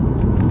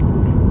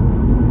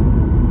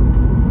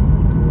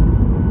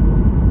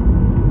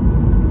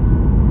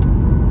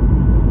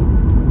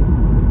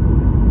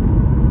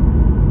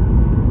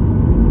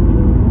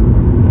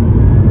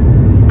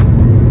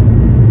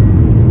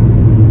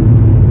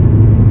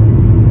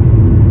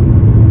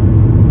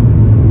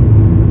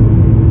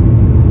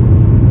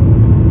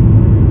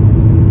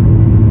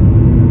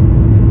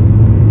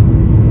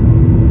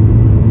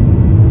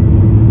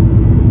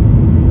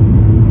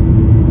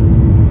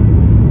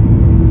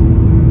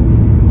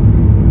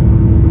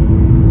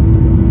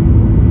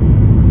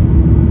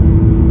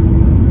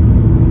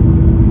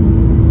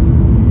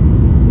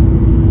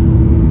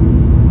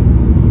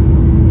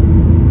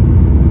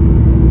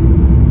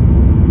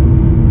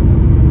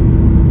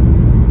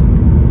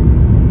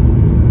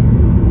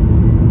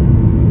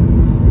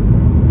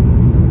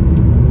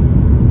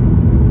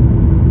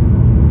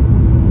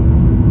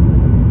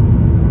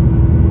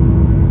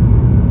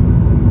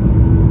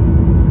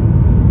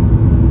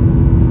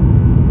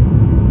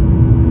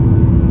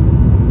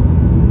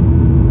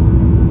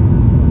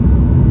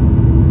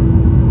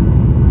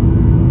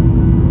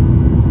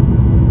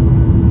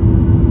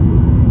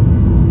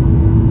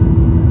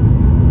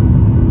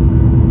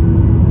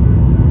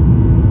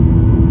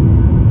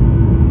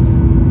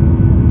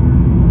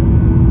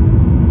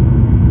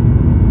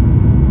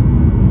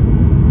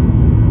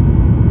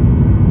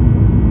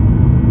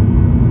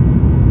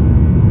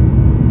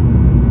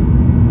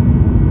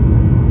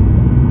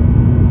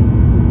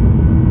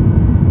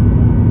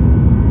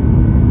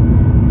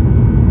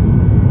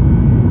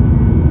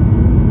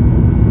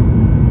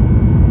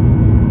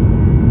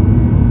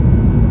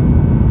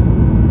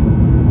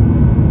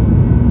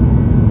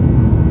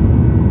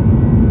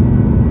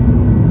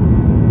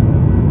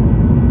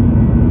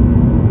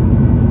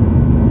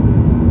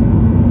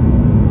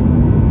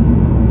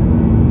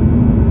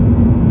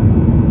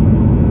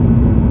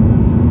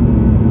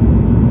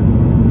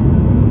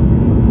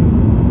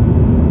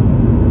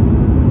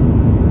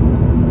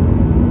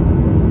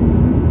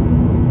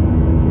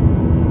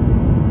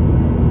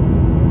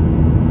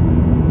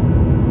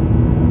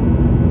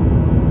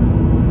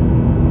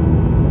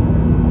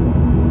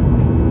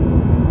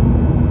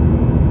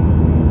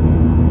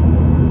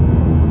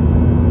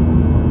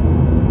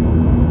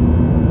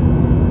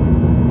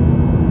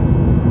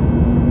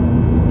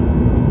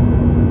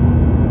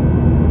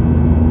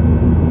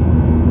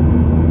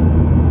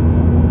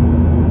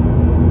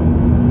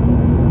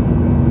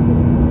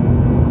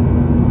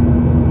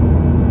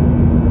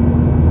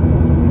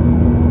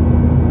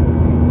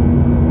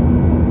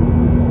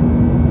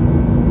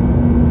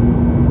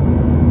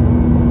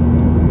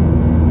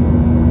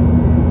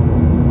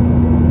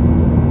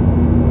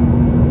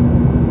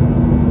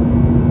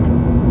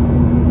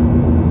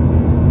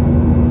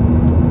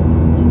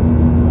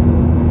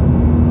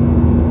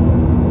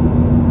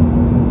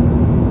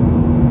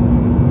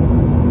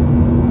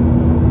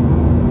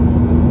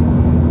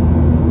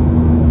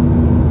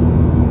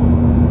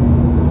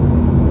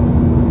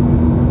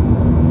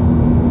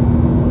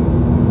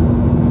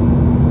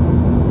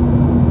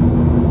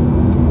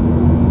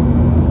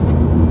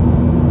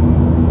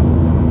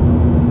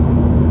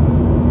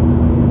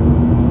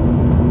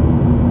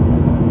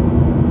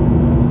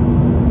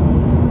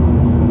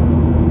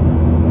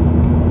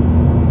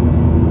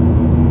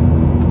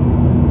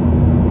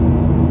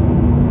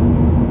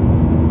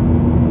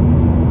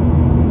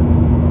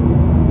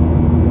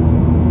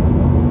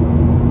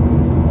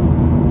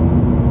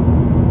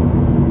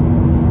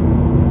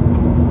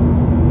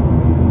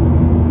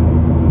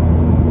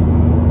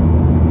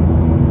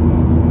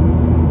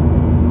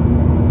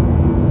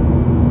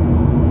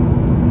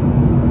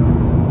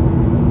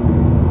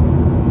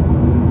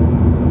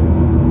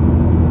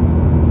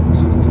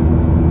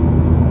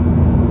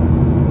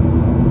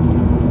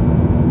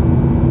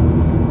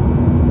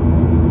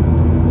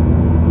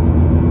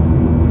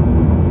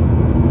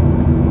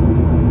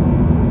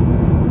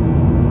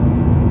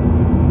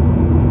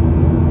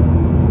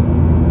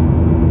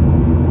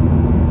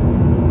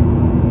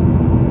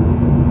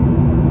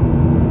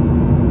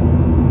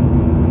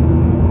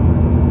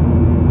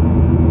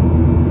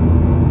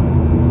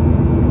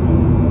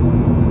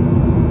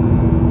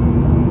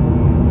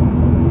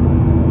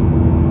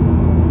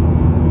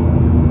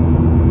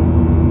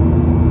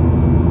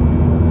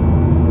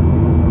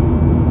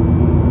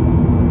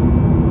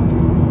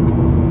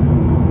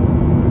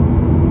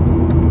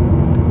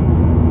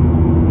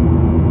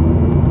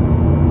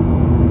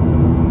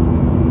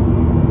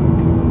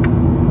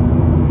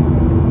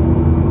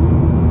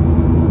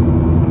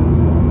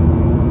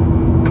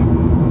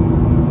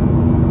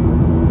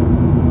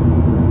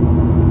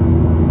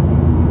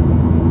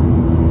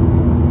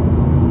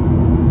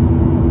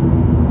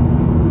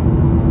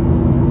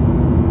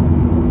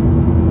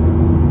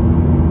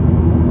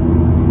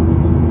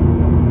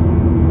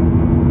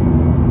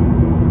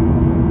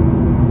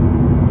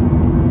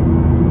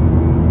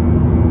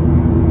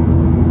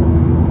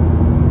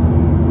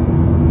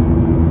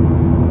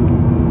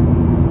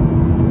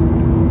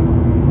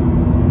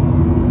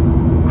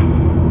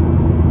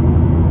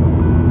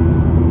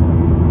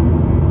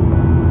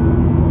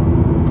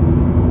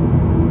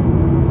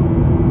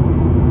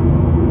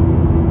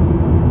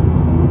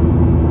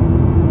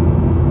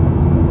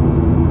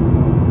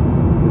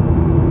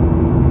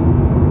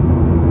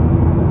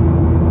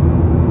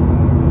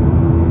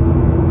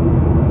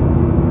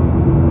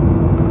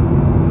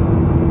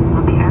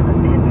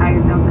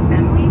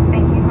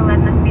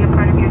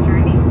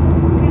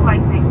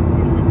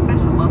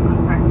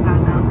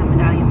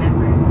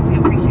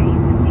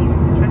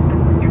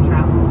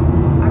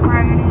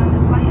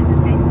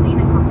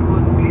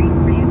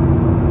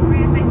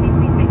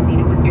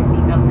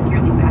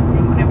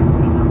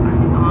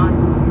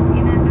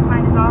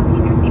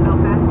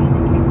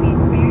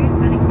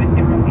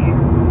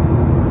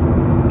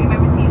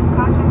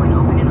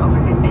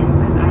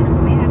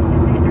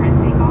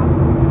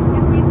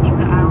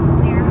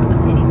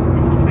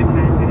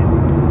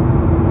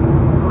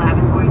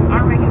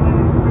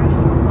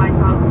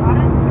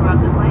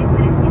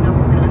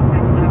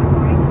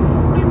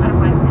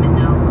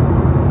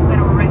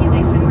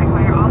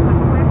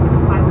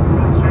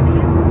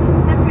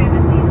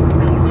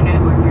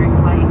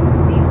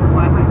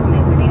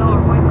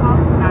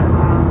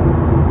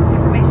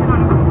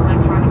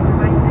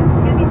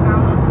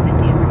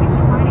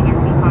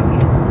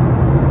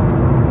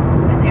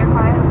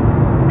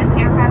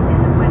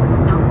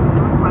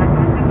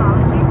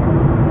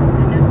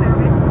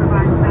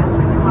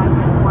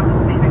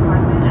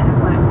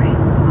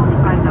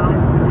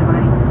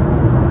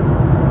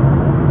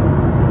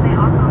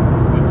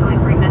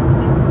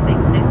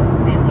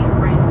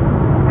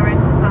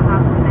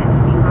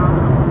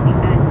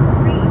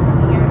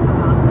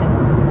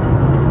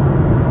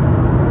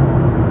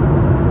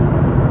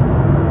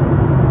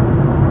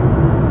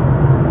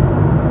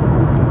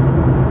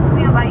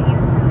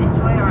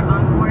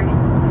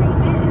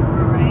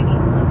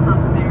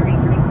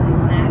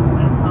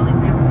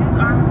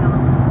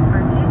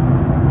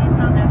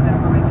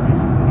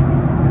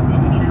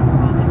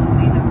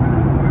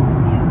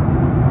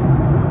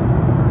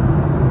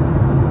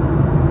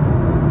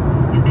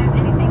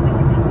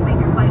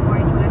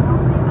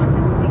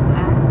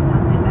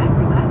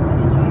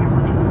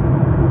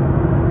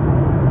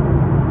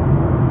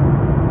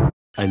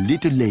 A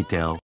little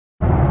later.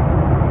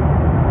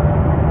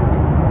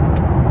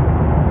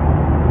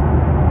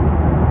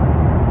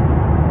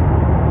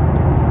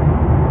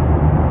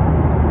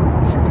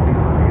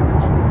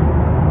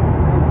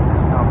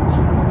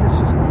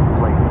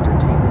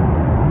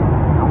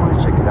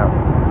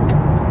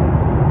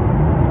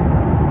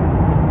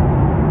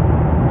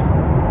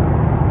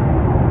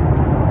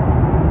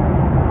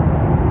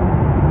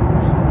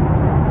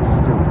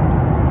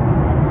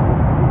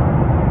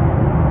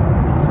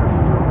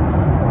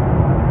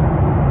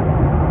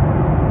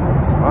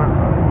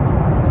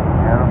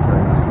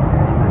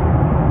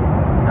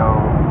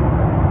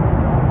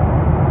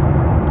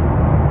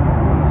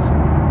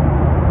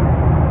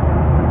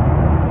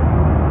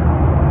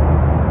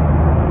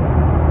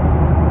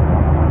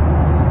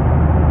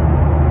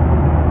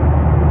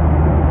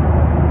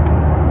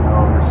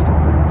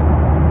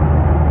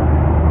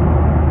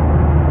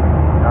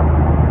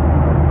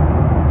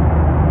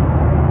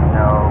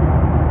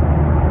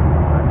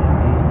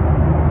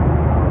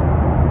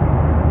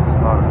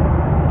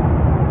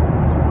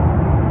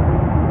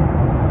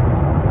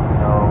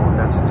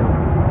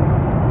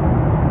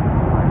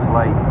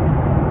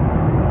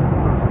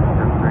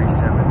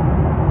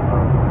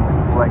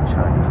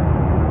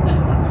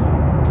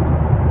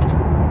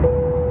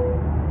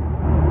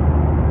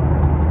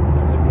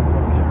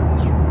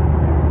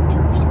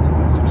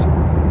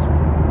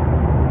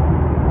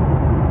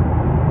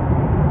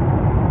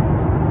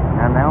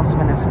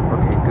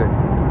 Okay, good.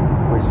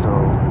 Wait, so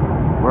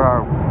where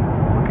are we?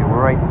 Okay,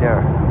 we're right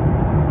there.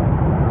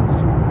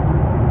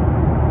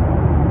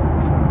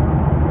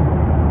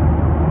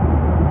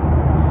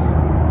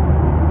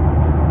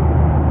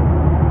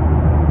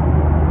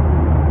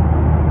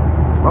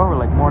 Oh, we're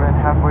like more than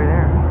halfway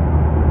there.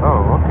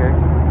 Oh, okay.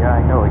 Yeah,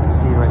 I know. I can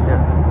see it right there.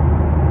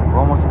 We're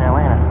almost in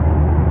Atlanta.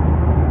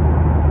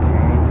 Okay,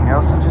 anything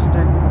else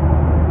interesting?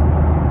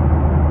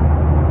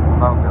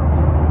 About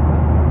Delta.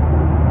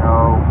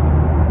 No.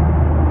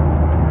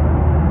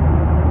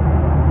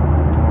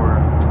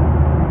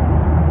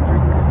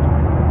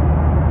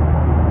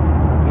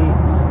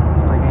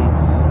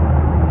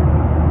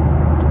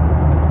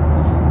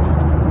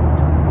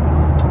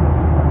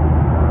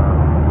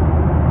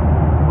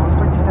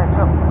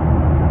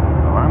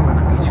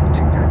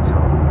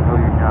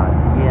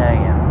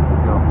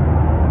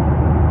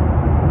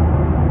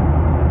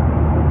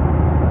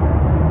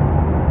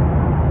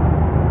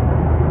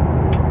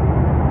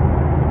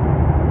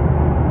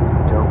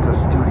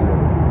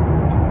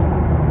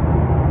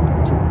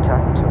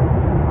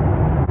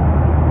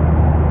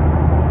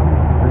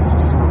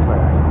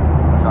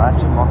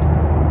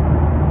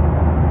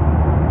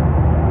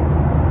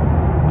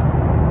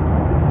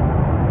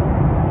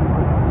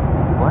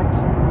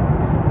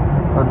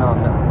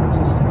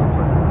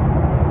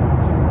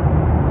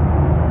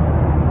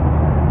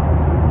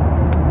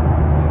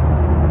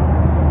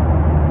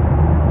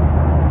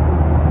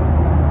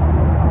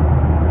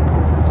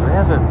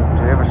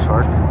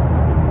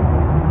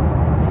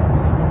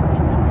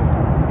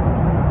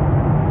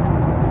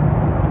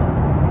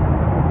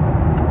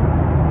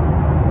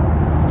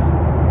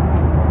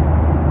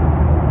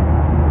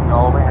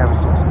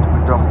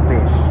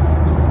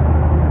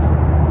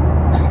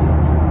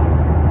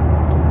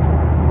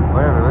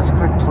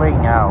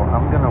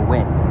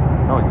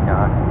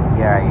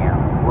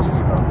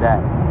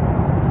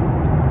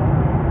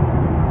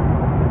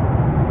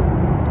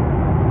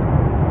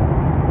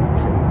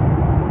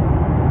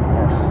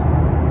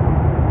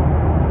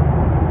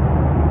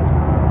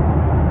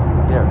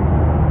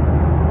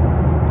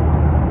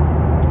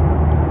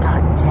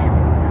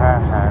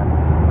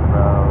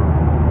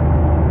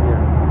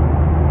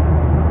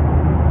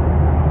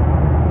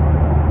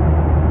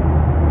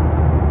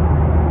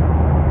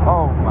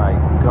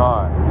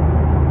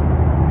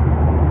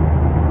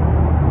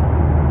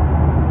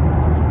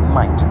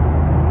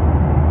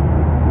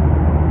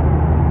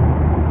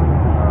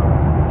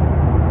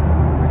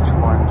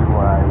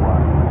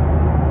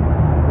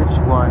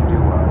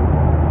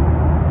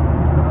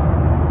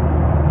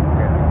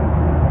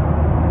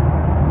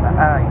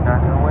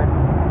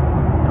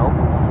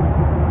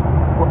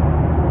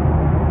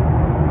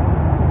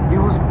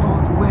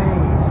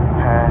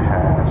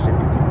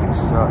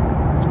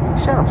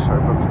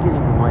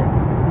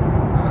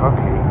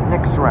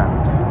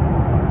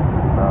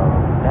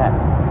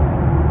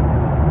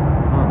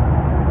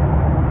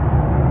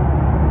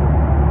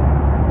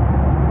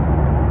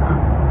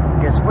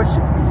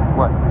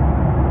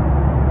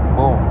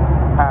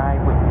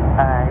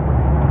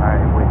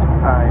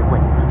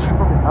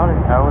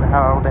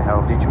 How the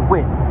hell did you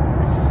win?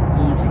 This is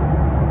easy.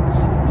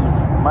 This is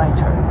easy. My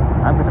turn.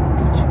 I'm gonna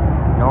beat you.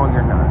 No,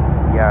 you're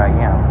not. Yeah, I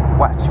am.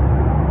 Watch me.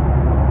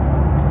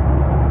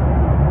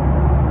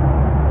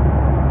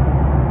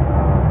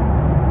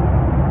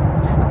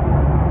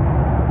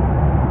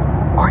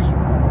 Are you?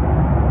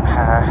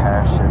 Ha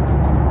ha, Shaggy.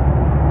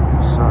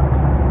 You suck.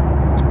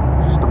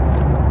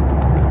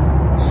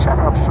 Shut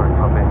up, short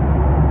puppet.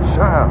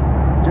 Shut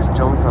up. Just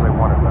jealous that I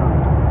won a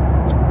round.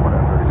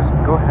 Whatever. Just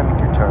go ahead and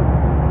make your turn.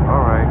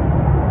 Alright.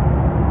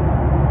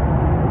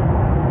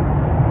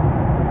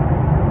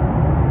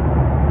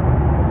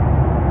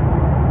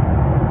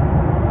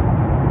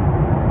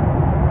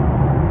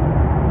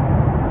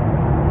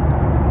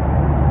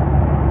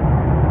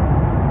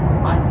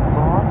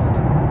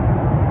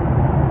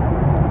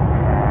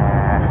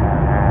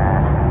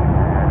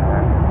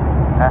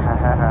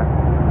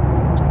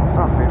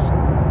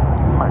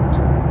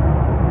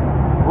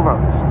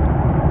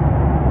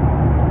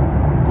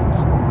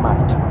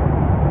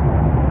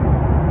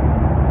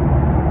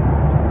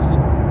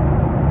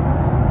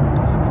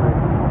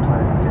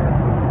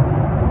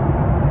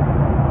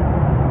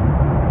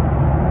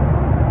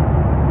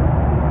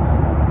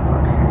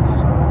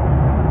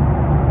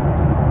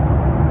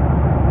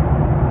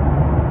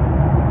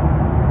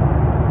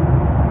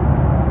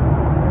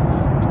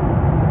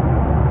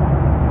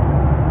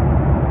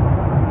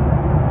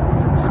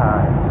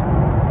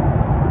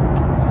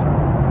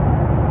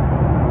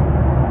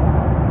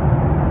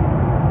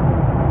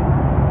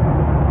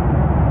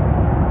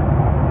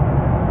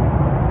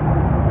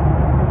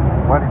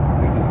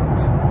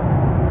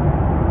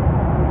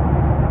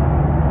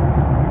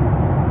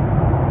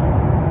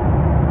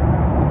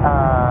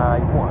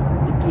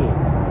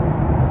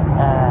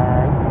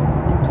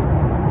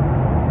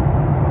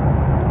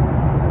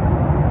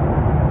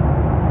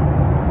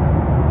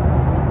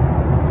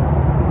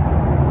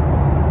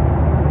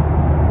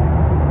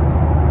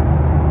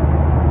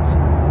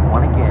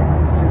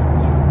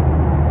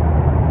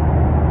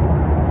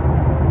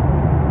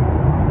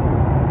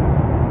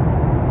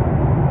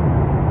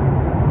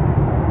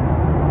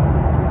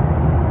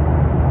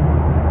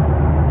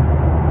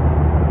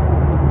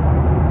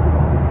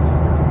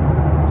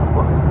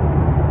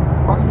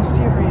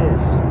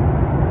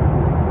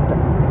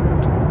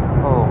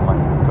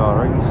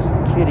 you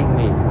kidding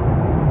me?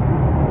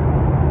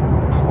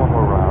 One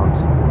more round.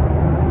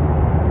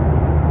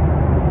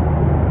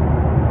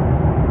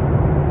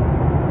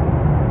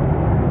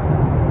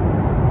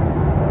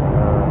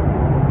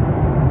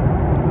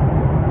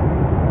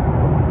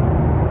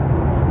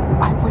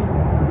 I win.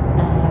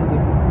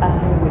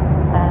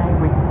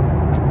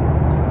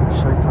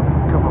 Sorry, puppy,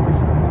 come over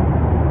here.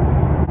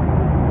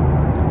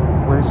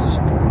 What is this?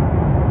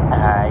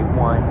 I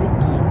won the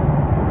game.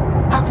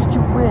 How did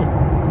you win?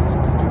 This is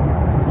getting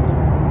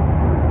easy.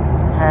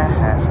 Ha,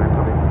 sorry,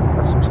 puppy.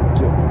 That's what you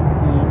get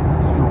in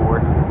your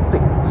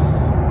face.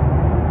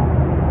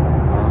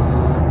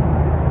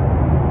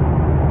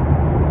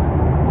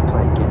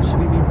 Play again. Should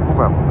we move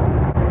up?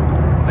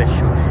 For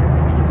sure, should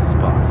be who's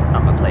boss.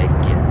 I'ma play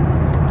again.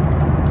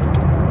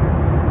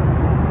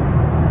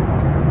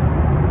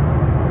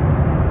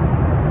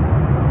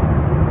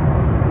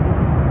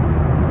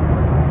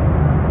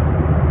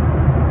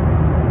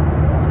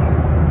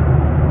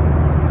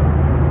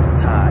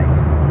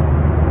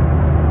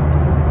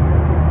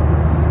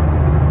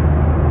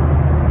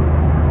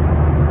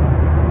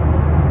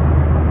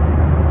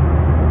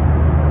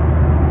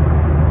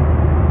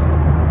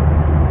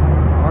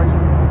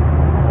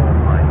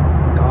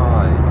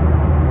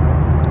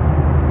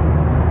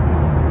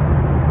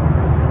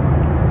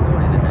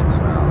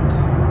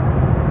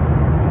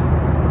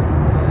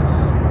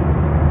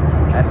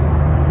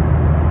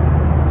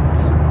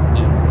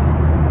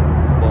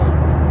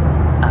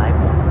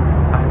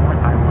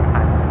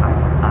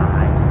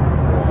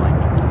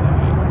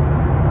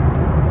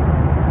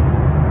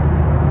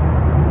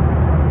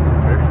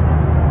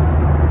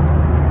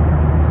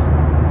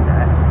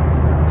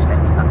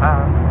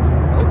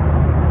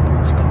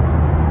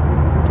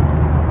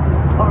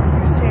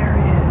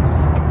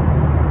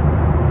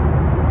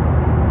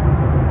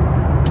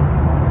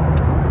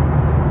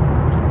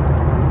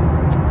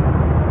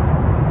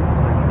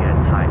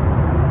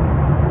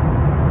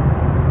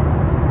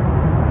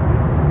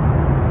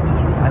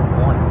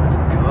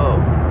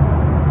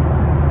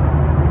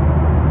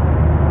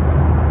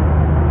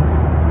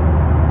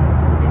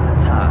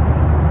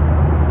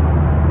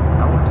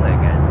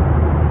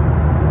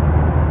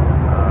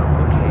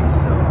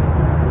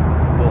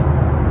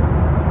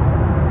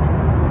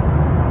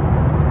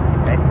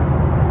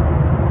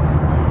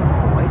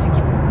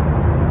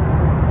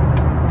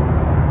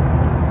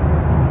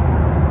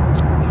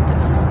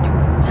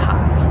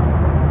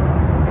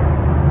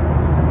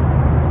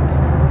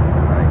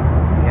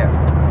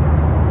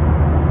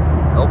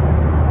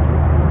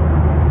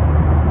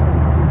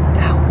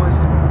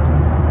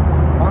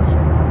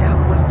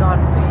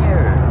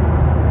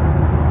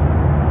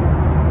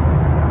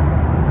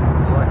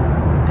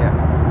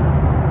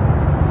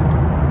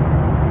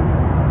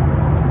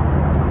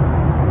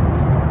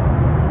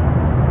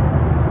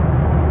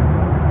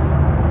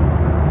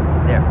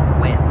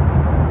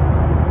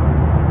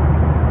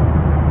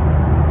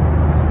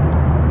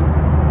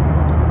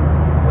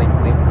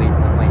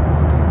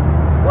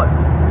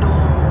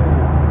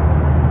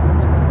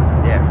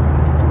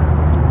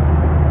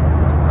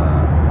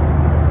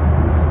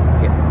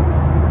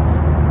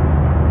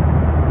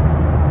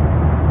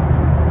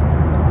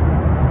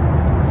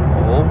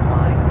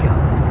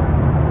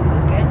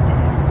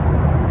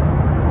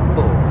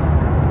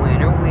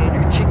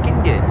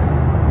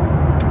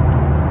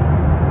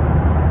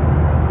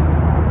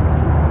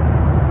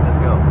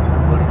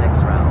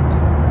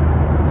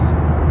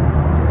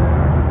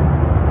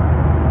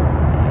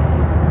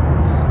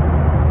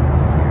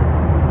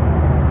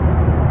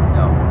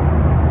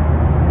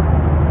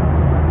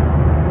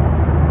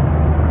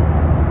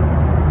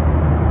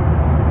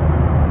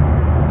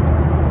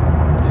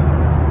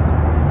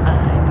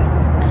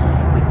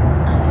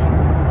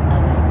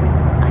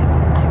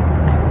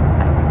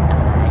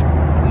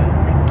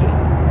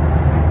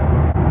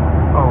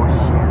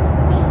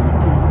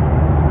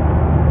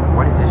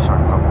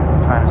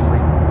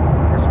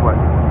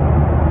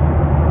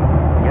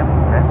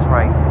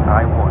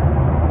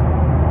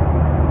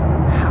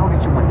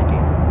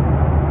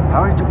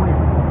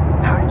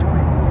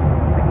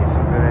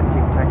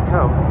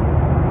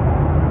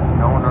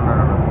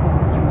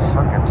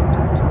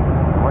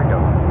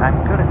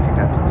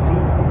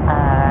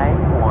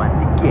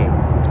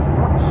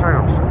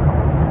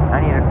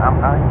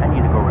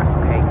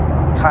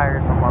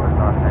 tired from all this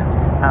nonsense.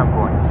 I'm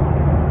going to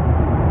sleep.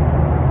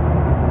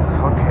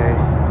 Okay,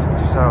 suit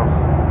yourself.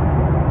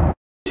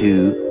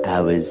 2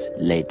 hours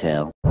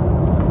later.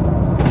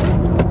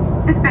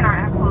 It's been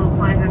our absolute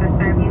pleasure to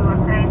serve you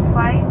on today's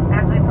flight.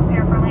 As we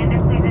prepare for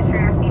landing, please ensure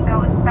your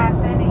seatbelt is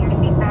fastened and your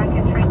seat back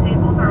and tray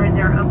tables are in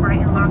their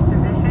upright and locked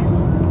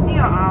position.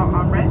 Your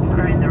armrests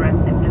are in the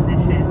rested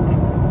position.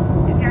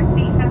 If your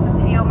seat has a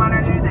video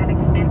monitor that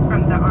extends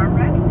from the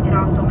armrest, it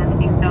also must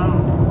be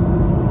stowed.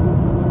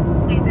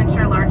 Please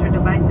ensure larger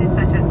devices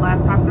such as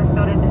laptops are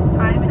stowed at this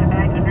time in a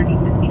bag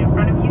underneath the seat in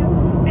front of you.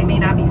 They may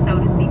not be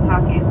stowed in seat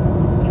pockets.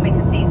 You may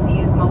continue to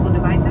use mobile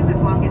devices as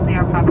long as they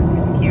are properly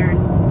secured.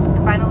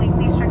 Finally,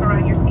 please check around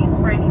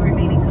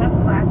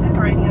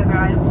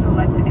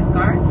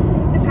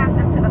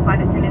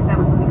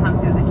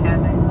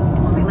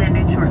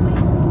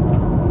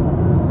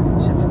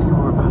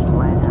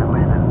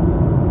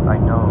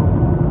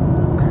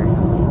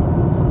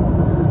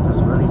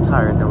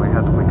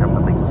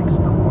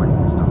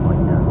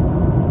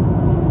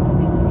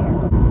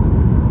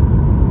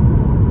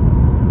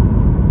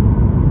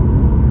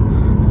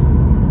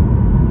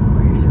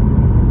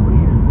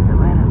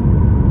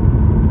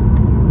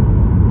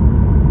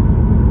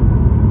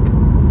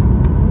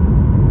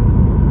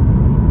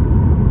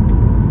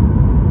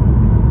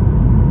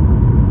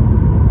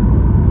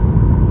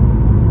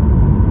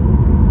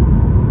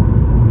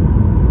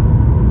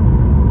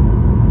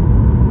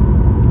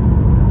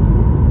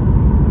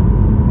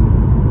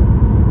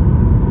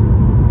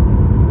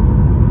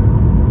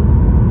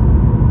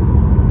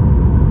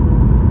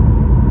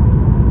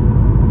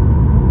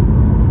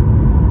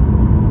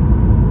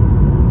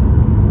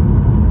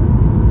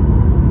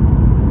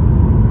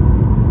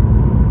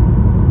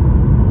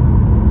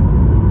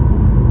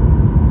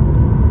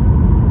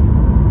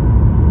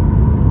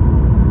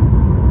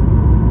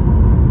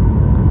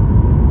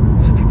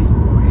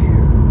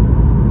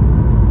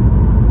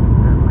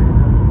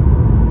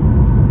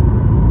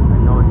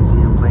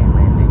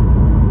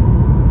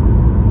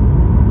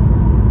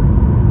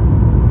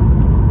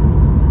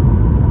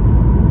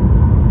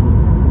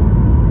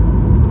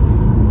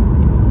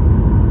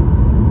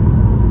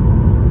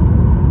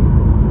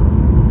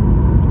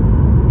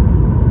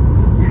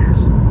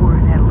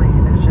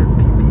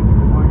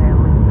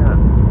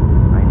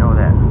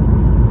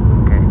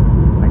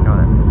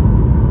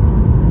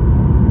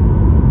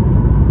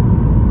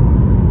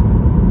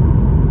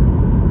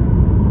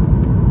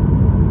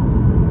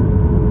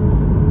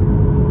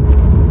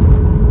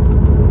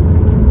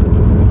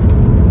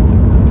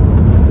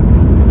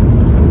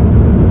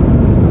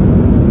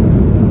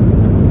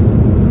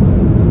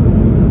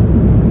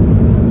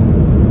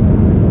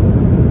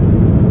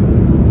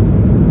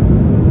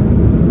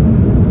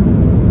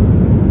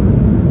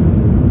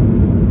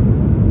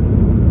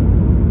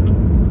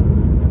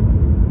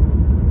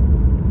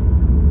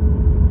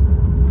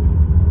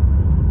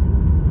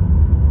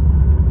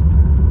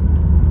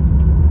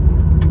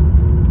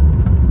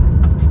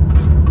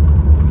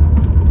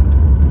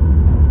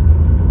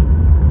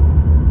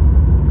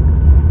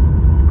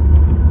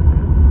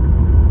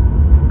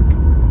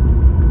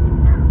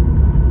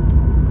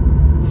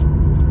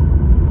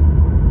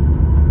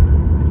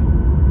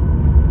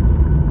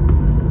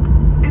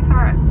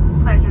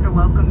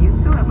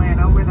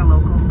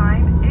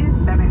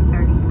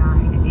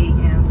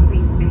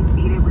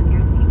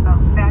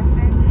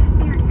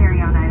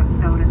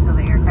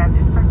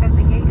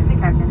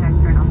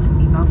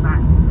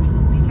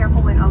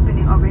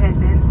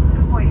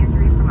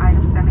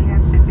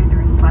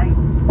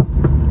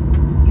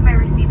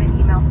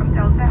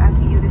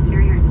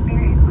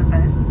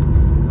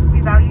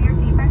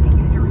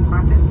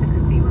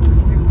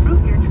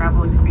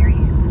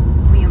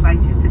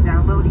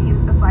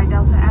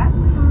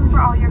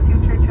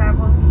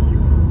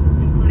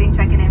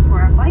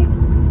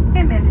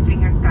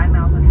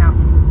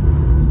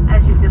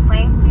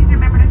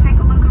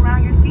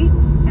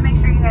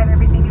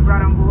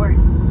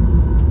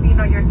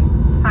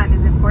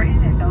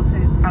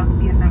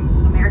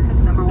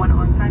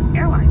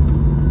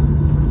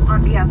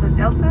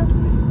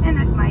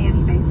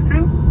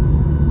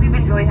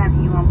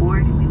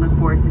aboard. We look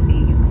forward to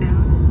seeing you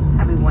soon.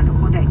 Have a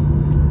wonderful day.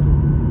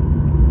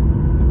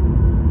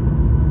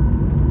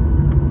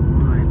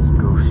 Let's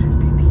go,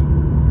 baby.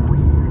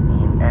 We're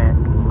in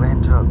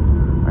Atlanta.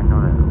 I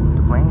know that.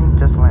 The plane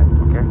just landed,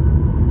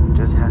 okay?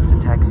 Just has to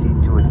taxi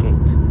to a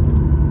gate.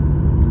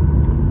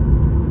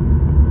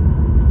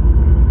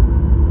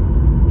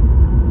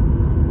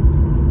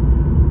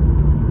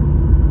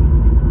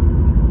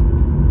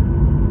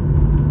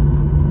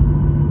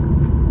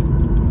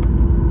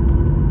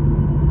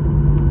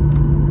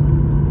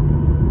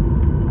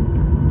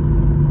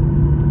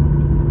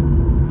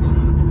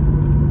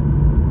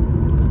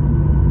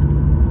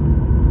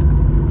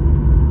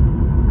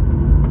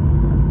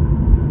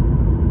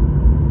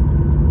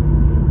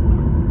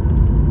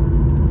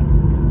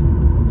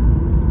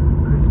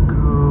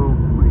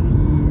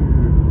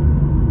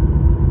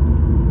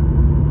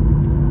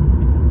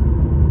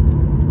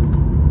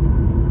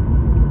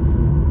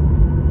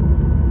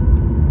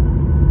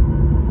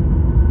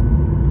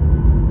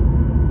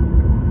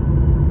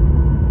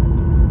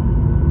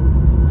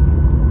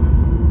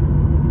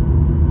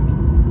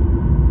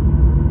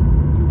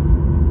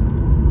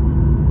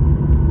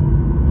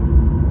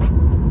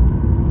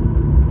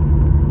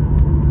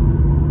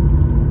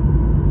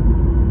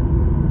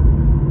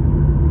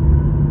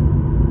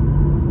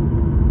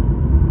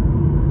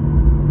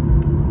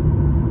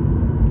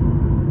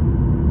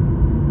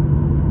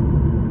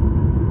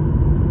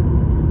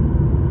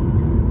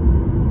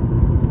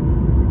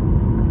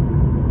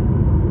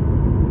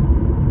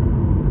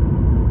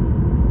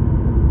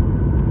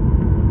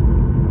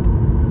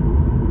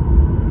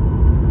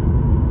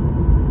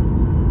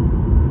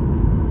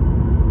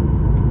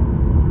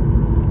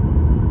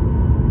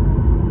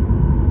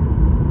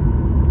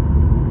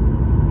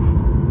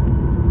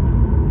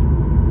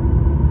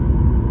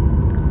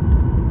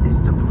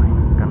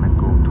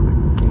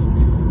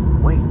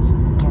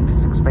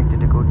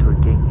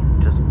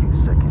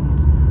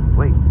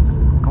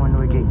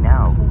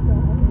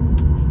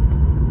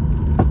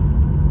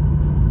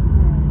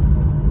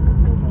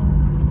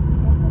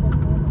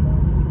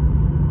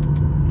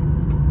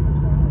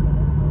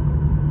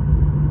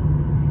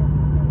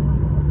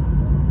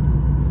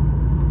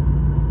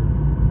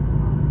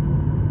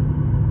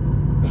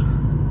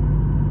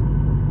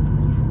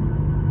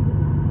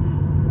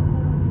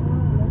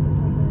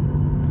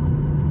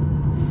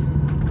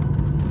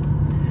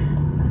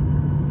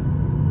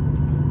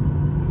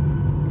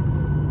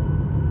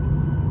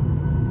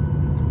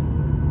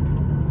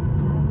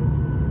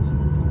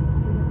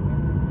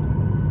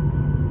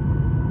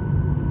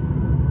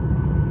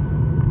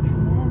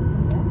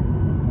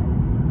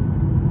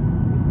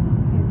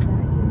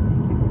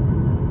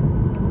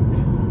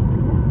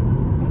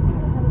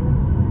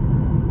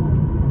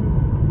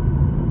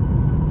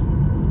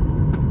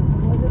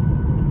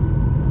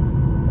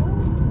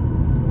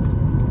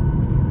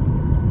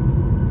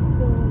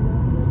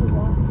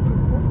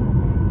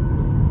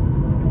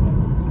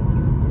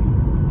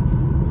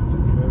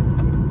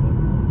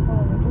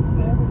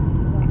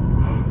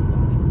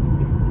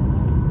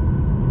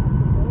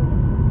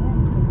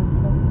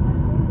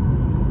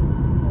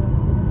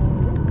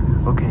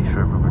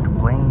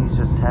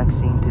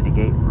 Taxiing to the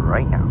gate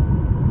right now.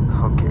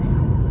 Okay.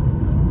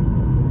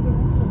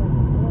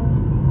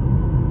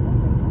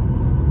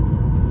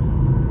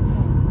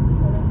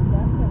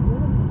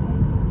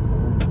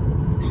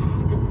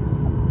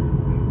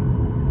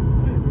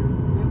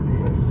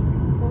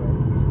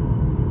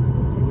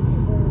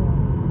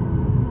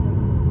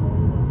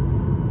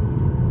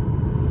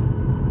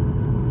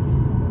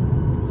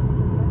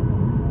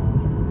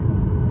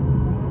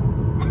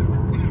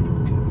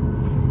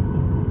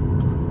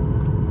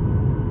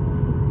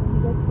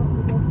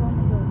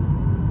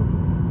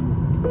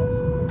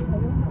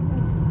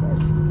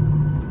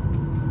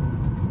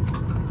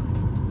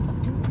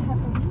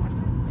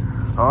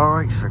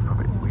 Alright, Shark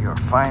Puppet, we are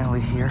finally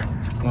here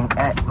in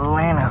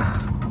Atlanta.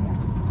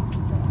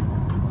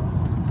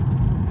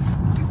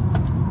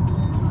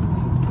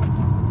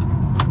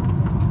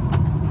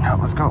 Now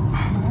let's go.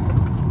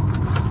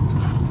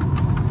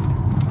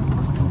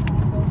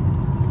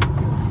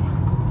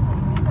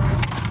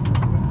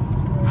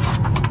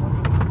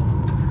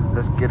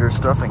 Let's get our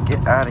stuff and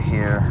get out of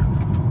here.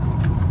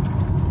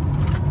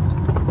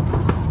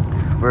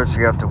 First,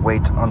 we have to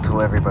wait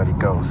until everybody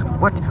goes.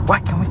 What? Why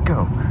can we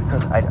go?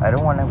 Because I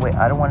don't want to wait.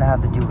 I don't want to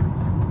have to deal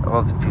with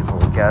all the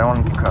people. Okay, I don't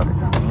want to get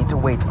crowded. We need to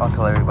wait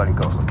until everybody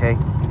goes. Okay?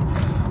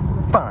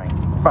 Fine.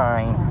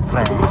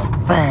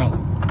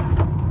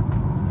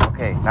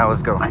 Okay, now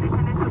let's go.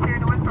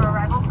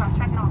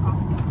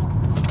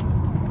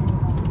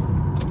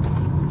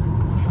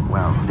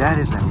 Wow, that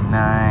is a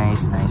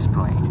nice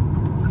plane.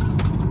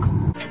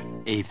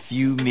 A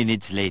few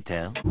minutes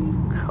later.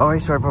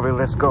 Alright, Shark Puppet,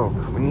 let's go.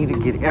 We need to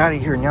get out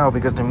of here now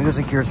because the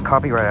music here is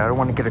copyright. I don't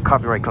want to get a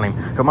copyright claim.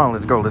 Come on,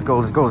 let's go. Let's get out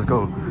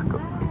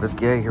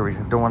of here. We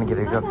don't want to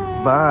get it.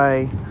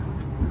 Bye.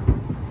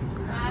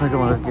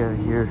 Come on, let's get out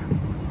of here.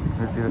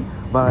 Let's get it.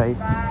 Bye.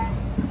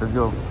 Let's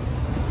go.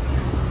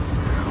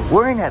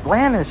 We're in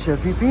Atlanta, Chef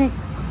PP.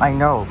 I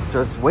know.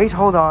 Just wait,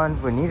 hold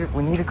on. We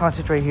need to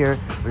concentrate here.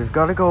 We just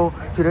gotta go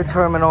to the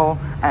terminal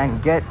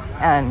and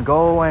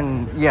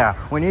yeah.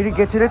 We need to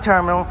get to the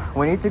terminal.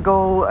 We need to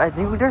go. I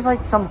think there's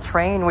like some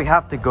train we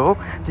have to go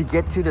to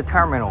get to the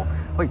terminal.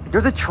 Wait,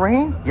 there's a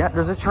train? Yeah,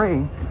 there's a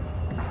train.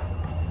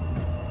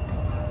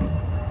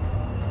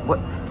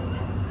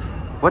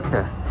 What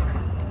the?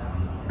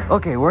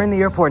 Okay, we're in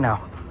the airport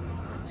now.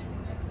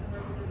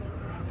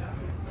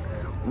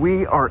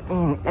 We are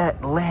in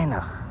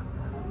Atlanta.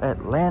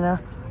 Atlanta.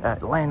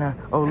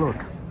 Oh, look.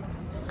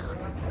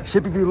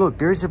 Shippy, look,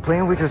 there's a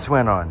plane we just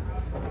went on.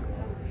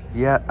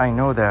 Yeah, I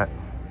know that.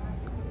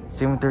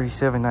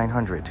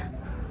 737-900.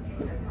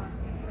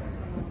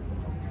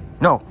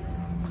 No.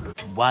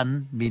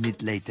 1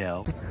 minute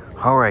later.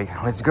 All right,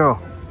 let's go.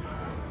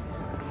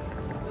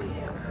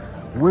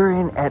 We're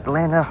in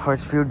Atlanta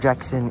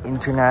Hartsfield-Jackson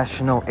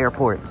International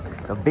Airport,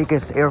 the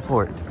biggest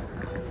airport.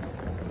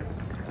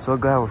 So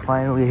glad we're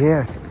finally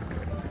here.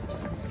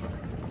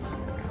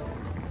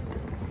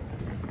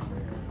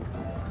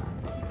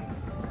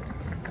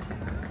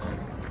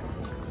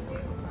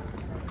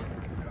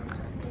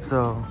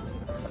 So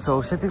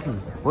Shippy,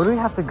 where do we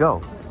have to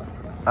go?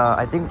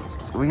 I think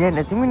we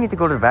need to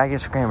go to the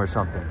baggage claim or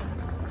something.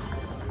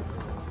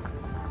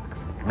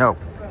 No.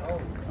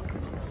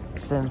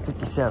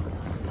 757.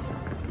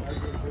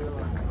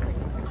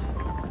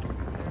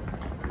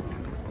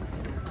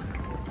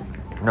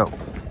 No.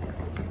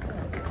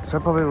 So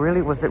probably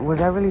really was that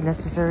really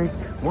necessary?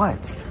 What?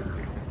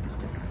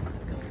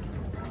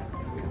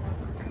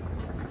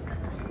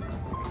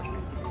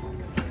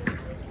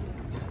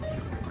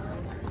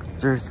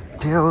 There's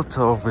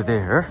Delta over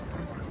there.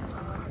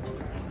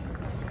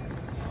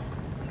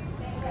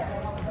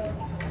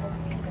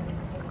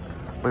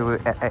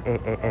 Wait,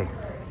 hey.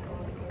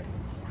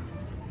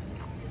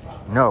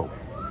 No.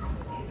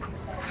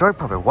 Sorry,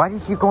 Puppet, why do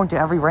you keep going to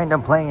every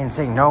random plane and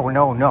saying no?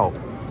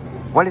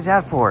 What is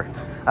that for?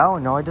 I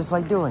don't know, I just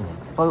like doing it.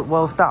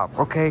 Well, stop,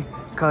 okay?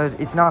 Because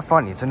it's not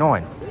funny, it's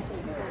annoying.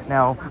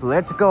 Now,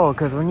 let's go,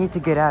 because we need to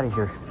get out of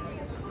here.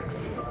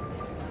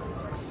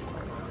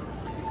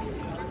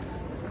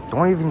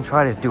 Don't even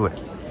try to do it.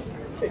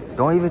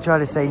 Don't even try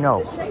to say no.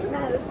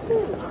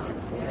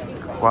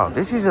 Wow,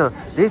 this is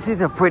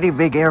a pretty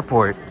big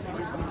airport.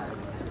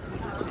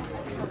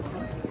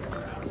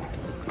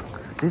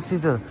 This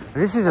is a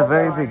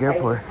very big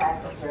airport.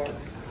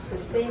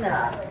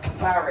 Christina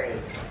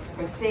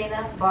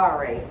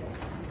Barry.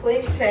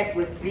 Please check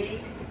with B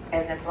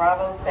as in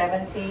Bravo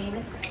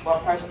 17 for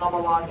personal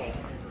belongings.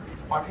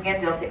 Once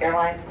again, Delta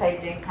Airlines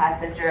paging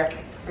passenger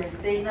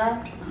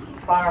Christina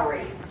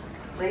Barry.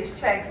 Please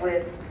check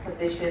with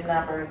position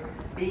number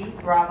B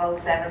Bravo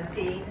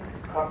 17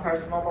 for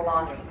personal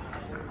belongings.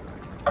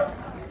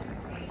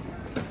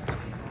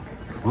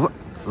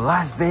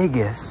 Las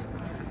Vegas.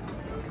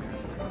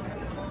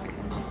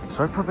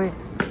 Sorry, Puppy.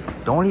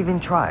 Don't even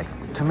try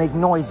to make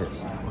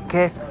noises,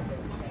 okay?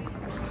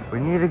 We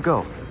need to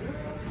go.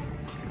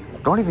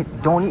 Don't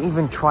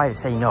even try to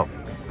say no.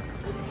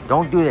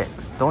 Don't do that.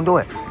 Don't do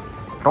it.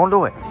 Don't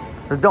do it.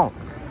 Don't.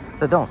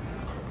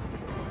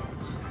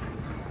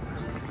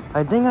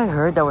 I think I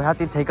heard that we have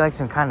to take like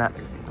some kind of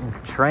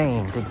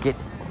train to get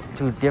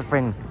to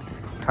different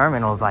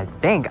terminals. I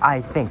think.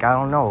 I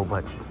don't know,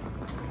 but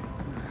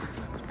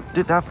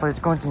dude, that flight's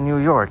going to New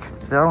York.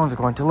 The other one's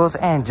going to Los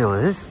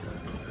Angeles.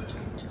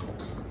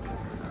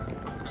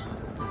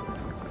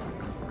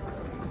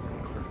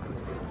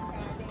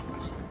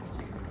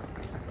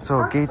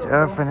 So Gates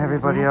F and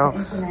everybody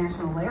else.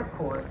 International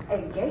Airport,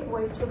 a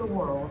gateway to the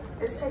world,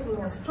 is taking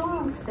a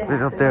strong stance in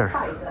the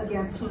fight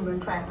against human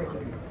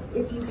trafficking.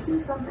 If you see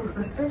something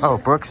suspicious,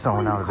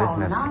 Brookstone out of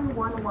business. Call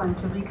 911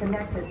 to be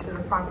connected to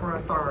the proper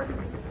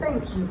authorities.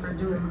 Thank you for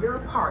doing your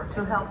part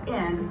to help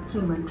end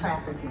human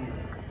trafficking.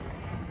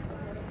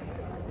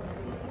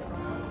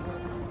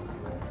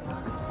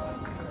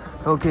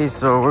 Okay,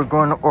 so we're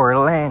going to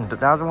Orlando.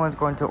 The other one's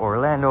going to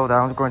Orlando. That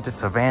one's going to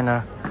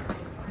Savannah.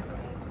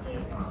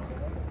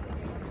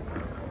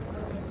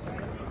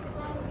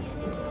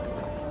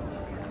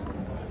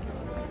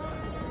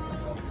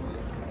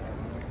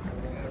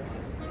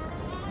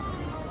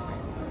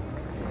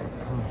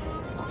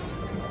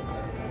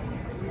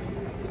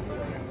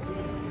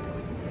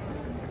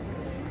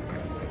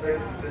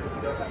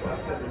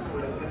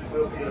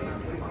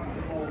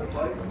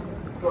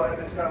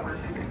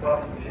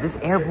 This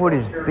airport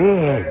is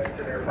big.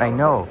 I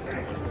know.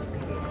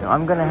 So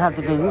I'm gonna have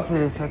to get used to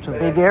this. Such a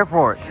big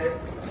airport.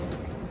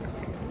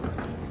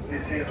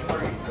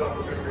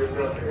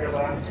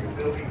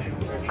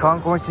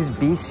 Concourse is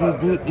B, C,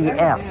 D, E,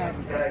 F.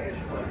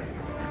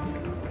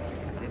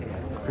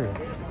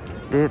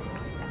 The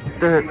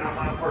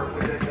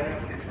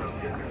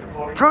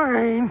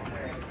train.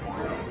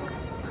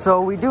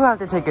 So we do have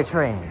to take a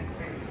train.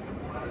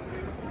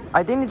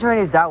 I think the train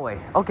is that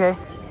way. Okay.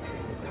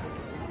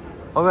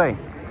 Okay.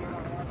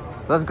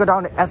 Let's go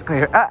down the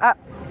escalator.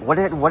 What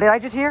did I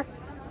just hear?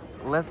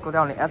 Let's go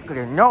down the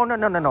escalator. No.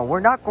 We're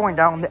not going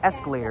down the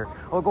escalator.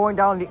 We're going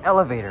down the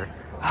elevator.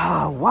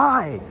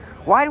 Why?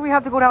 Why do we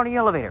have to go down the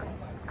elevator?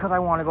 because I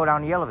want to go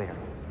down the elevator.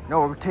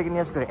 No, we're taking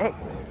the escalator. Hey,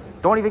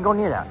 don't even go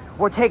near that.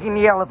 We're taking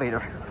the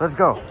elevator. Let's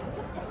go.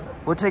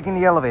 We're taking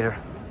the elevator.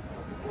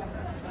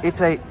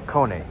 It's a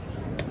Kone.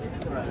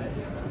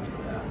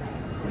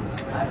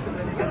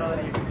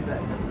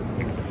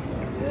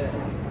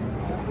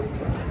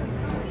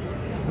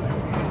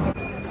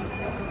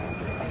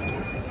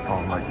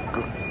 Oh my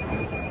god.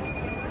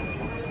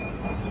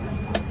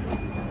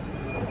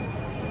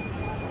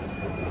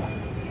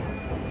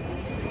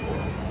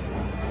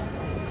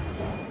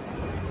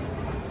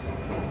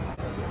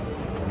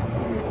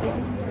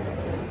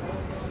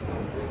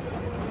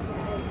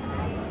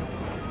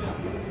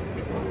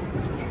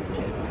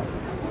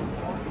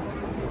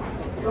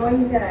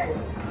 Going good.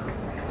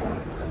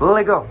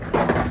 Let go.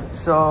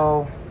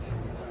 So,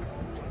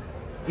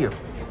 you,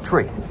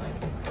 tree.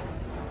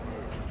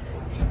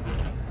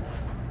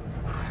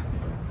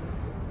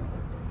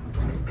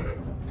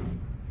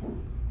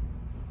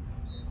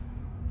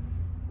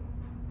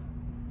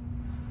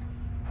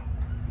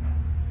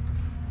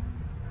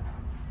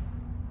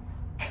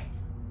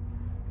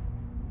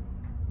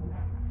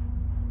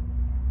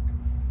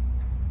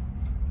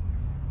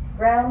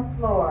 Ground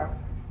floor.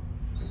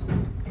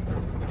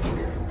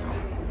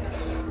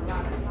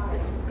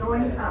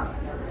 Going up.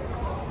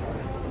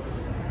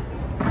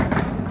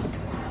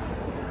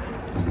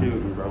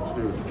 Excuse me, bro.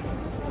 Excuse me.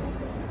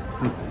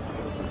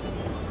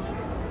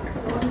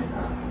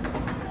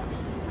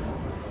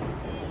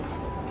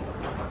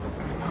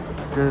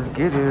 Just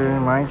get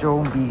in, mind your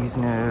own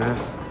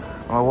business.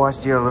 I'll watch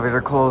the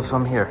elevator close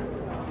from here.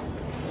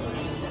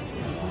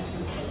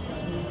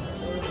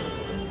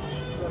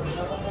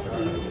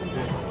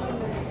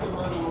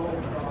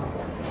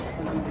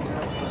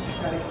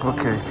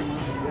 Okay.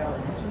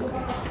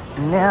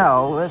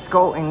 Now let's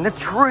go in the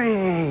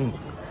train.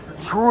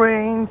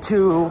 Train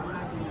to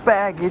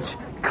baggage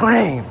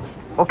claim.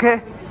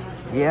 Okay?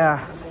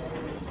 Yeah.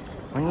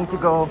 We need to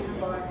go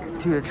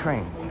to the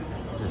train.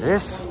 Is it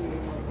this?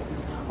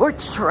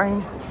 Which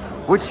train?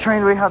 Which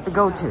train do we have to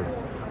go to?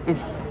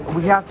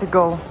 We have to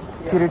go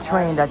to the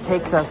train that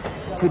takes us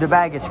to the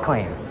baggage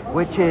claim,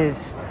 which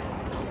is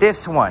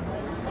this one.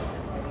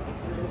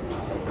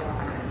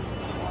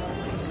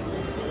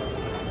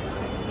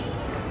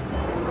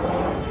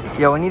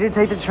 Yeah, we need to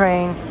take the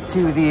train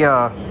to the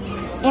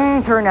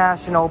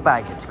international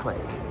baggage claim.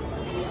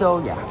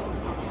 So yeah,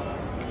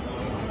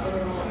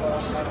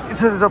 it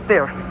says it up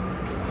there.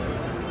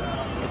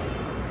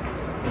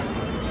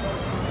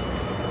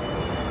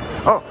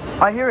 Oh,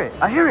 I hear it.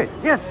 I hear it.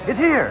 Yes, it's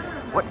here.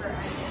 What?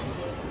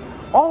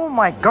 Oh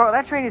my god,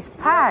 that train is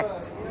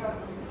packed.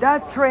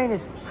 That train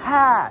is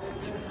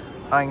packed.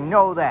 I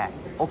know that.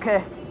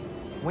 Okay,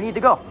 we need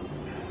to go.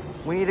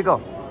 We need to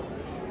go.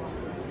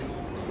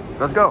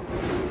 Let's go.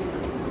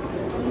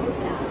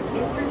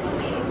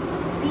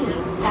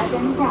 As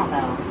in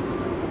Bravo.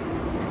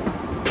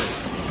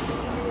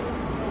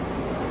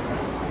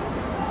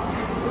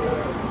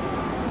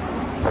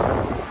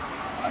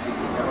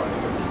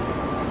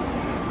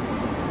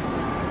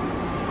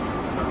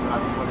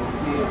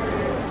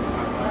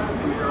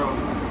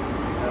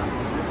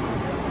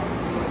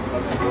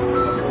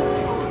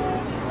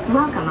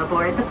 Welcome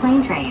aboard the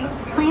plane train.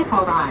 Please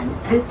hold on.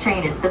 This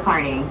train is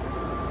departing.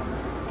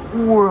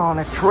 We're on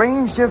a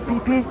train, Chef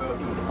PP.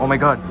 Oh my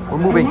god, we're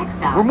moving. The next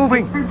stop We're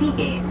moving. is for B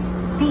gates.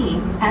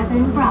 B as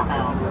in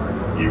Bravo.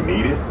 You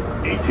need it?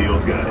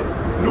 ATL's got it.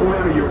 No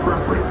matter your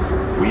preference,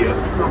 we have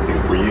something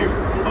for you.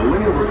 A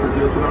layover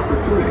presents an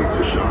opportunity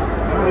to shop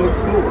and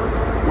explore.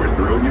 We're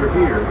thrilled you're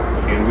here,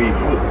 and we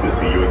hope to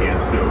see you again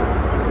soon.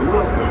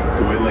 Welcome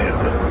to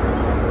Atlanta.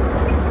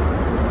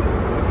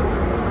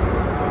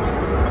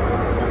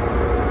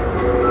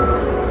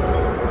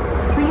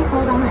 Please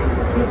hold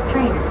on. This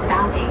train is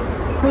stopping.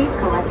 Please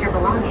collect your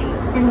belongings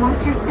and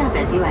watch your step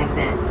as you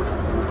exit.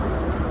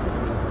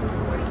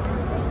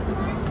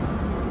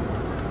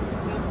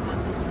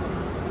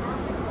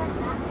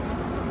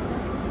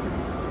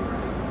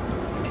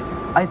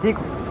 I think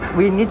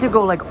we need to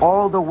go like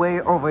all the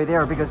way over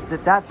there because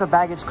that's the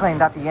baggage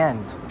claim at the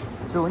end.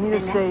 So we need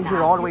to stay here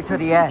all the way to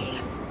the end.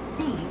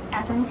 C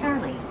as in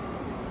Charlie.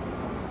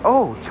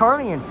 Oh,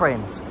 Charlie and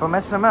Friends from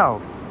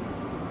SML.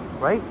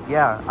 Right?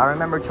 Yeah, I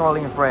remember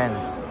Charlie and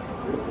Friends.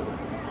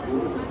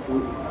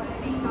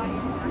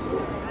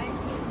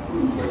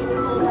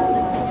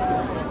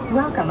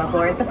 Welcome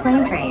aboard the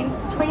plane train.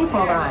 Please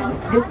hold on.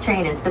 This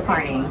train is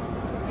departing.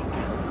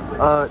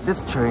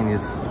 This train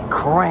is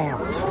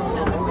cramped.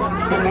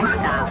 The next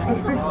stop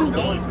is for C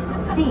gates.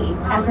 C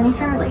as in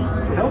Charlie.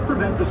 To help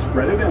prevent the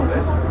spread of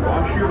illness,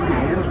 wash your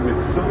hands with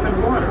soap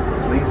and water.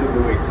 Please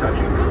avoid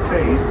touching your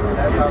face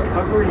and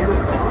cover your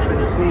cough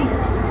and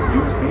sneeze.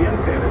 Use hand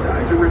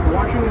sanitizer if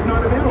washing is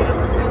not available.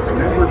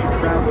 Remember to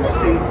travel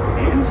safe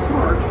and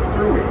smart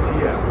through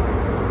ATL.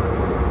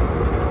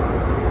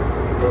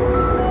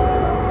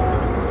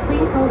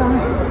 Please hold on.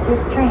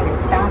 This train is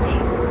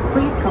stopping.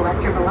 Please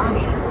collect your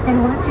belongings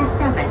and watch your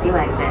step as you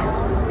exit.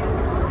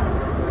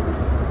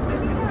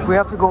 We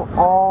have to go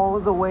all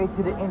the way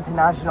to the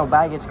international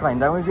baggage claim.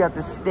 That means you have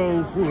to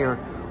stay here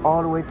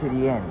all the way to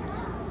the end.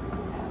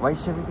 Right,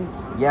 Chevy B?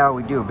 Yeah,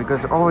 we do,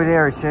 because over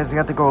there it says we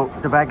have to go,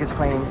 the baggage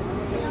claim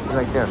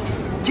right there.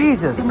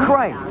 Jesus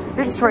Christ!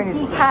 This train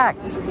is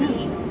packed!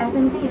 D as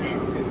in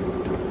David.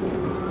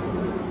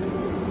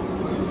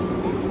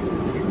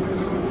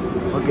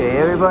 Okay,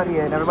 everybody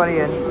in, everybody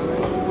in.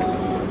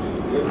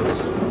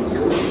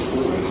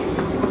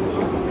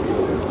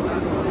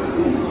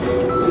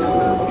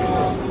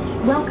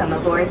 Welcome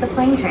aboard the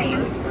plane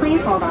train.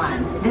 Please hold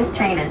on. This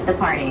train is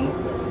departing.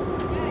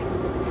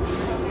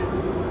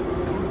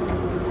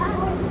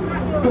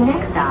 The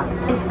next stop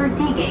is for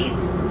D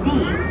gates. D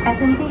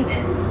as in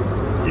David.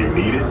 You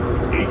need it?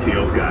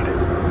 ATL's got it.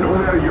 No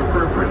matter your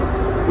preference,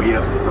 we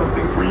have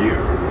something for you.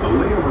 A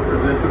layover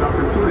presents an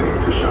opportunity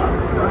to shop,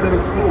 dine, and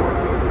explore.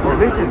 Well,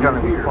 this is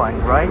gonna be fun,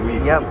 right?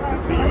 Yep. To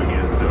see you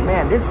again soon.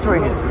 Man, this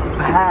train is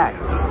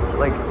packed.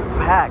 Like,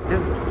 packed.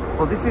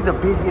 This is the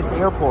busiest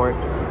airport.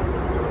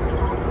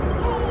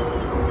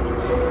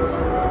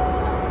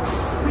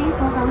 Please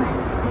hold on.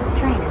 This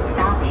train is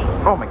stopping.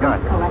 Oh my God.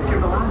 Please collect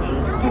your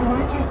belongings and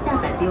watch your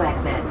step as you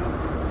exit.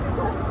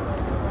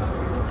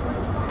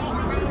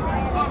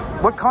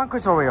 What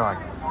concourse are we on?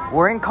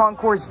 We're in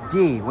concourse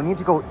D. We need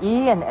to go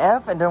E and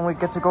F, and then we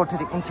get to go to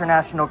the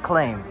international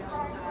claim.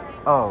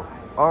 Oh,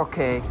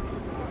 okay.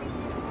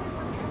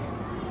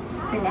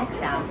 The next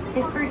stop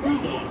is for E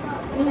gates.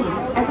 E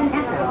as in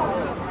Echo.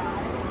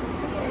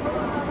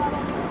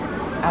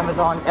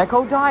 Amazon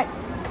Echo Dot?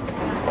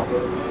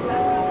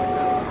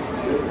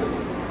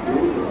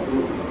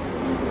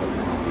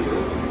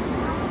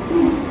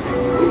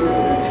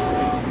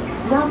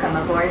 Welcome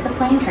aboard the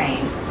plane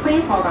train.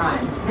 Please hold on.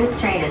 This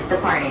train is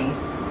departing.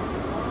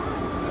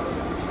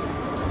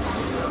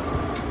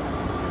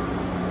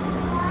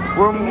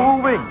 We're The next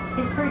moving. stop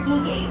is for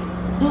E gates.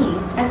 E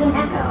as in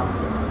Echo.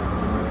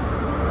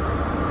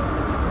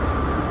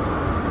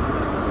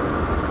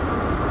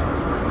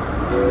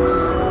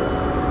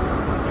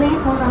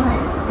 Please hold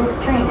on. This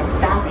train is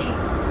stopping.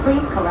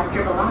 Please collect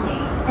your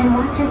belongings and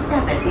watch your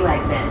step as you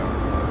exit.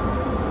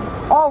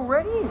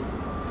 Already?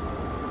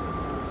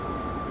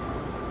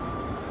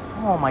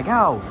 Oh my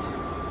God.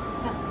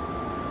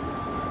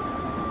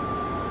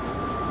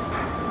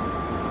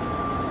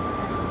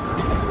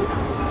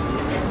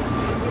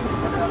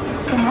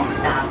 The next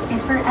stop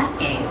is for F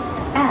gates.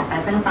 F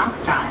as in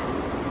Foxtrot.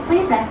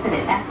 Please exit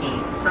at F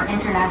gates for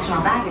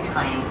international baggage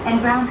claim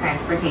and ground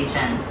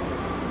transportation.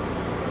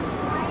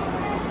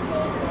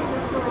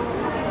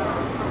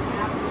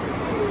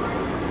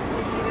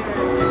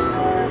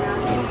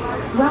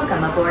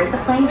 Welcome aboard the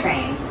plane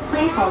train.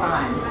 Please hold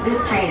on.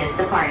 This train is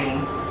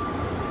departing.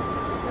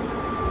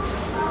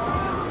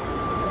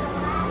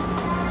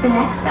 The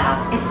next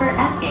stop is for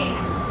F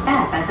gates.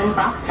 F as in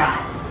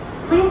Foxtrot.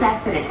 Please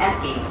exit at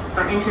F gates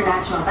for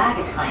international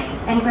baggage claim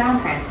and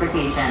ground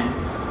transportation.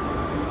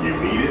 You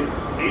need it?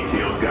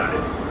 ATL's got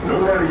it. No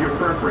matter your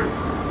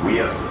preference, we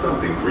have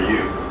something for you.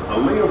 A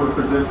layover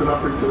presents an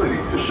opportunity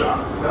to shop,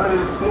 dine,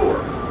 and explore.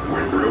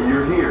 We're thrilled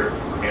you're here,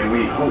 and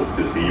we hope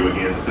to see you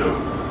again soon.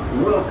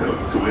 Welcome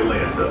to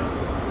Atlanta.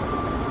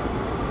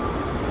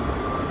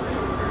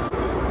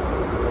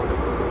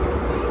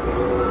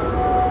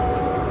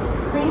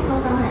 Please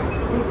hold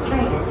on. This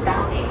train is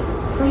stopping.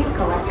 Please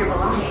collect your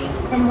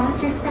belongings and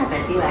watch your step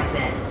as you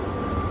exit.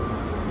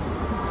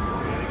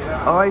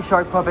 Alright,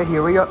 Shark Puppet,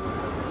 here we are.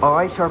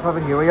 Alright, Shark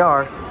Puppet, here we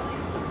are.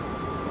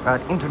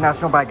 At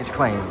international baggage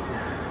claim.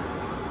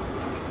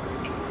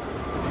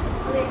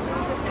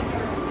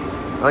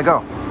 Let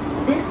go.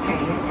 This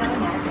train is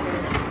going out of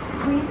service.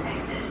 Please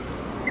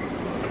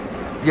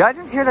exit. Did I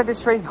just hear that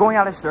this train's going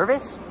out of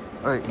service?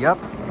 Yep.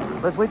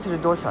 Let's wait till the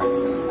door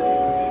shuts.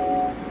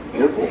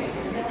 Careful.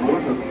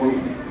 Doors are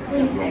closing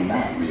and will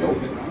not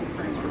reopen.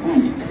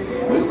 Please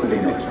wait for the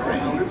next train.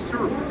 Out of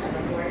service.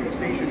 The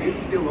station is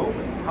still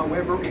open.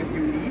 However, if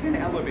you need an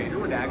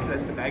elevator and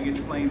access to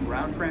baggage claim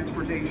ground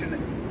transportation,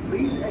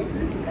 please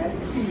exit at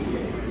T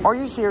gate. Are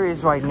you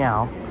serious right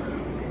now?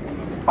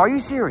 Are you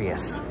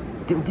serious?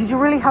 Did you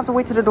really have to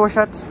wait till the door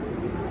shuts?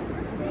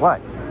 What?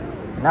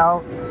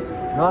 Now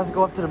let's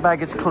go up to the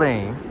baggage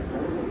claim.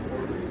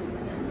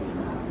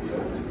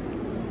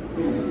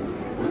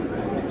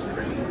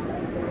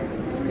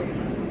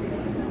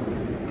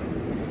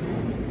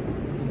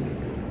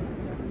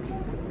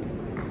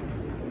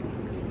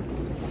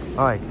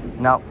 Alright,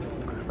 now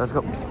let's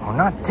go. We're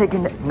not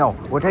taking the, no,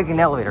 we're taking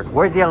the elevator.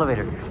 Where's the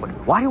elevator?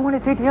 Why do you want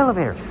to take the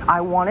elevator? I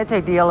want to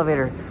take the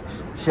elevator,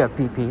 Chef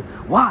PP.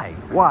 Why?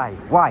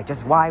 Why?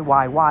 Just why?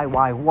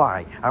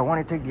 I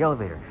want to take the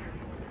elevator.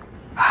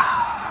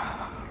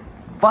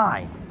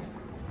 Fine.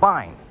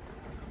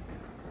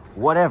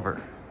 Whatever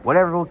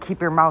will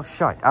keep your mouth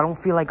shut. I don't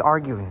feel like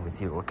arguing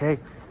with you, okay?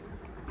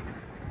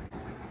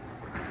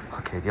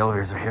 Okay, the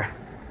elevators are here.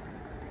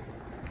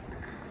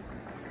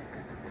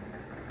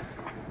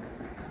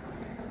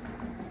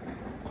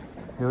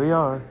 Here we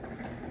are.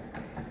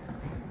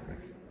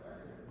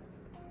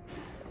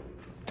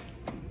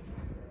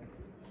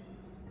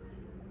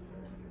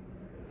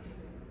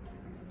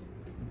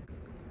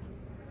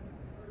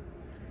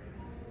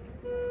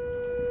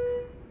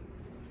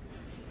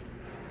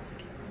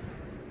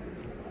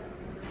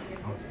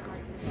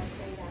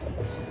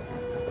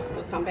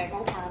 come back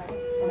on Friday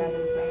whenever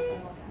it's ready.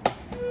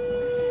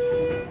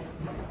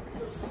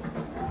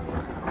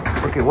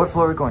 Okay, what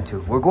floor are we going to?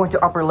 We're going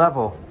to upper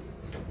level.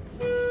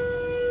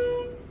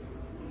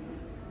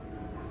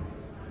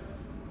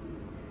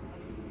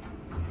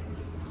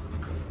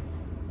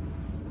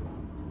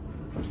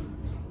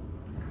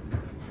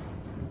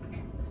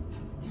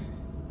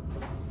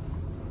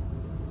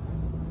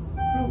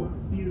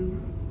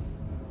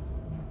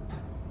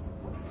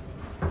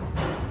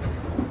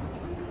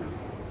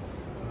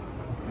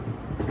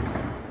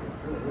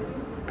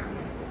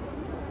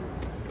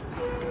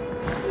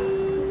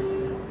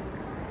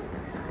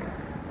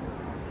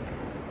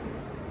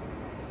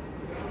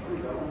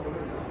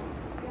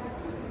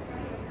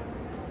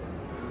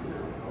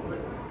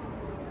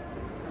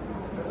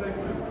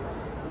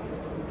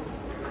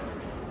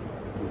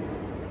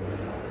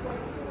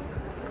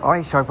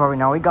 Alright, Shark Puppy,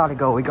 now we gotta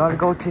go. We gotta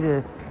go to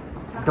the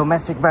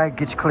domestic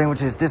baggage claim,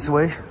 which is this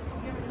way.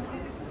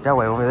 That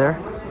way, over there.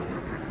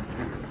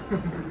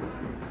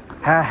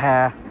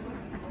 Ha.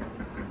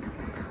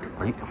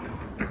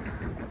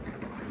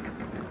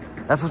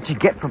 That's what you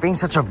get for being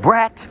such a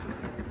brat.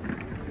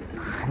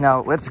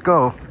 Now, let's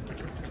go.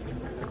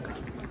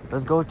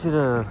 Let's go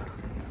to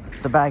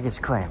the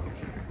baggage claim.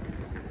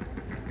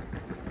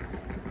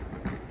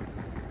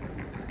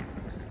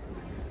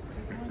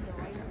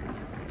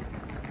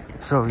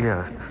 So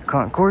yeah,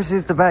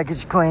 concourses, the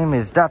baggage claim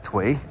is that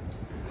way.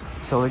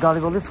 So we gotta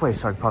go this way,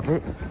 Shark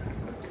Puppet.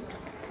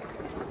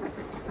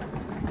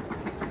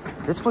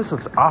 This place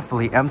looks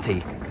awfully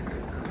empty.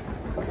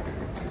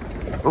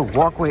 Oh,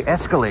 walkway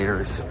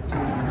escalators.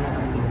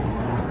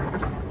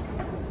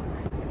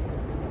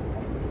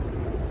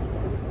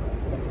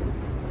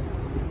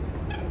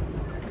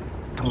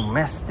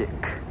 Domestic.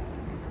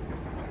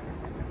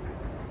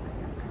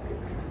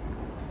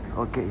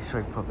 Okay,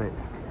 Shark Puppet.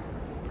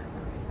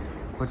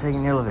 We're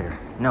taking the elevator.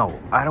 No,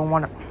 I don't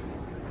want to.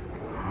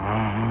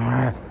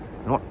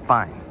 You know what?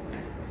 Fine.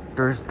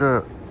 There's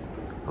the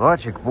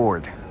logic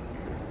board.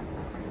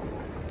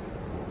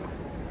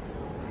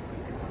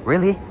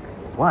 Really?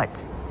 What?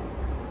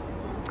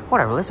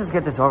 Whatever, let's just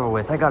get this over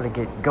with. I gotta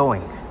get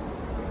going.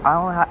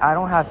 I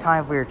don't have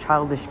time for your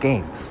childish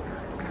games.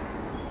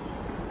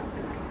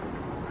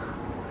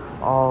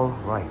 All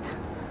right.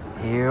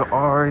 Here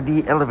are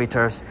the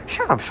elevators.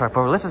 Shut up, Shark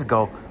Puppet. Let's just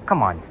go.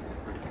 Come on.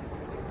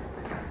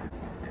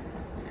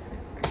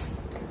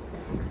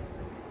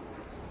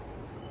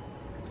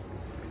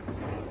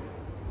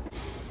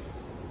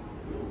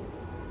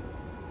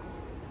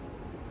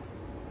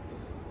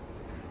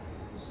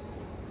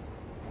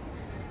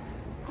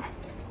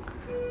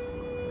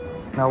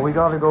 Now we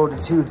gotta go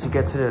to 2 to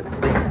get to the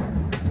thing.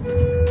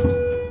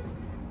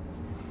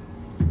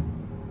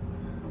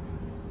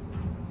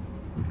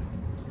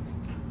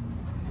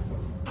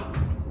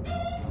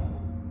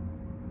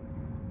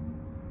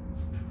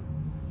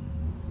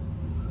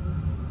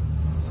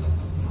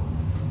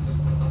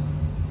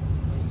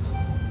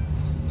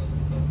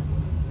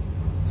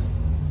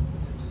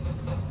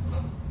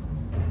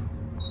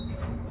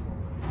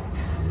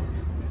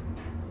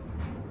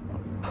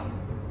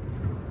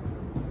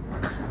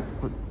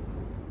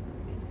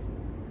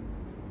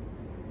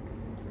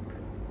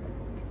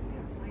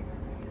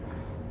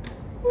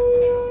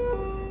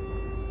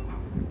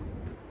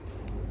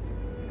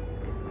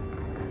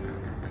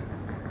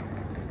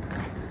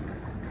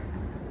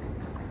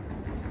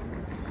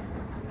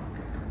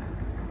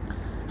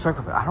 Shark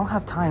Puppet, I don't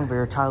have time for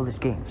your childish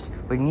games.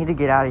 We need to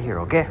get out of here,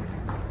 okay?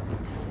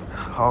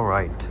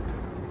 Alright.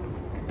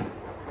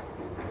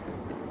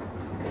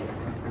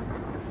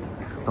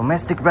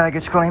 Domestic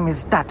baggage claim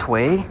is that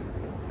way.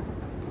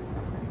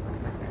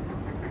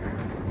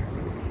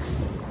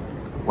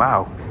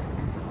 Wow.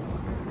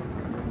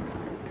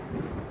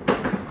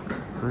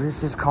 So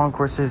this is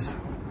concourses.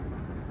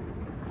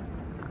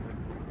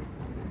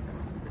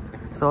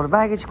 So the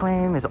baggage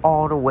claim is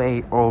all the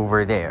way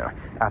over there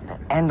at the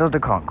end of the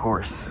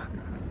concourse.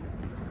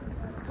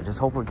 I just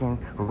hope we're going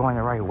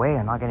the right way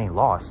and not getting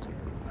lost.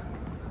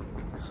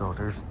 So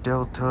there's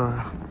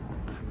Delta.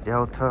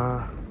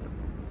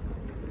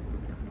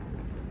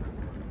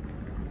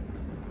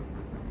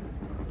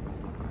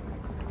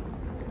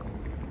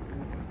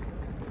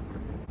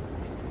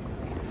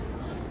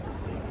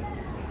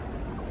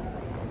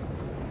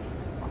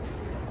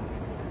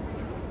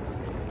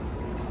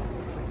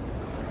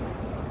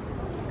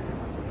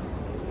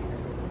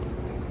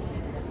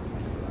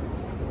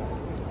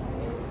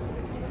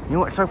 You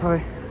know what, Shark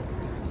Puppet?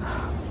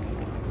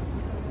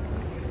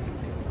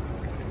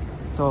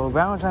 So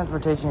ground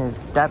transportation is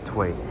that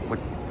way.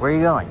 Where are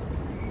you going?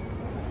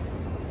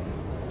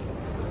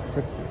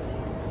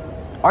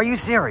 Are you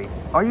serious?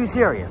 Are you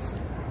serious?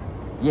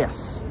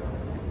 Yes.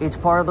 It's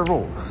part of the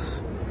rules.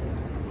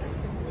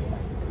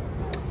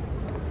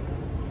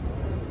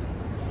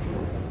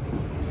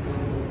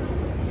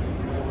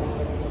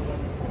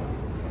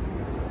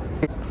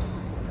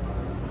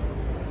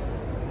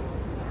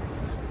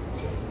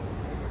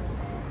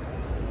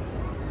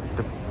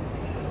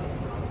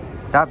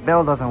 That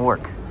bell doesn't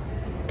work.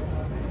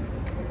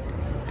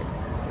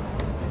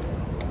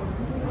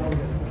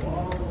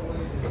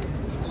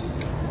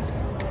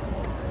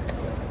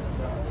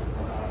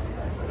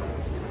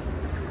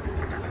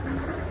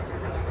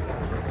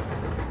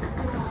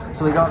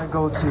 So we gotta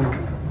go to...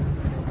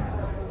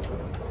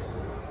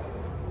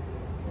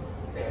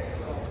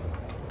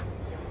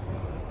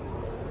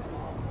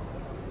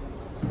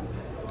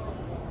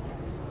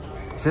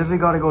 It says we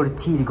gotta go to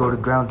T to go to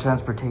ground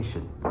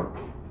transportation.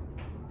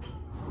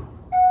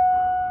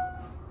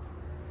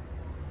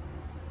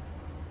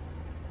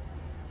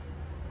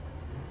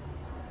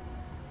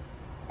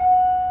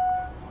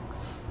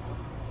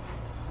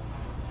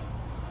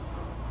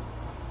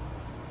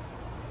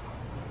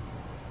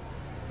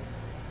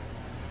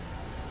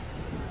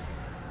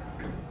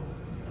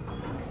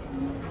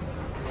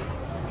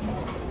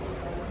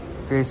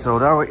 Okay, so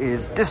that way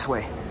is this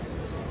way.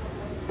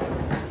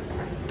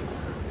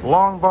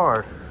 Long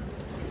bar.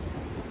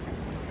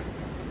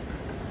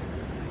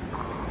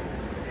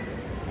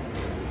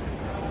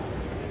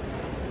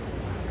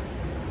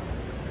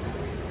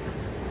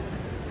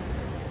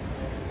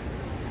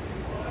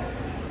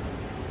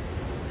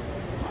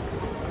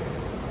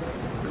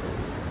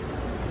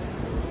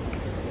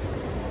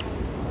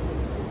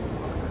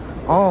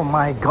 Oh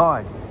my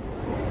God.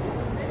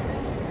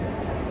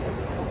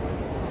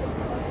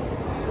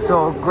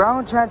 So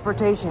ground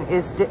transportation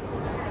is...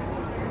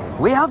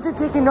 We have to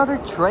take another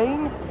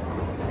train?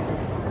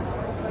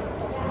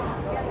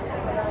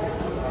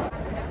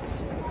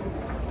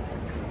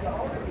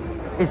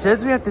 It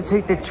says we have to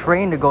take the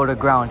train to go to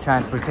ground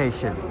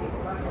transportation.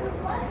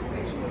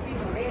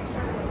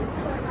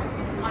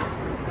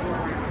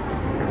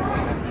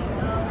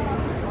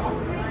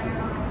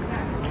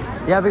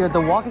 Yeah, because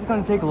the walk is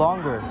going to take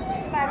longer.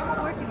 I don't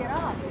know where to get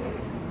off.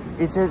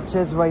 It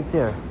says right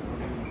there.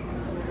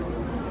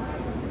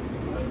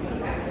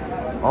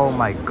 Oh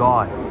my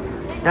God.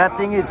 That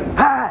thing is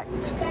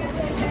packed.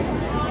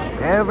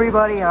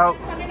 Everybody out.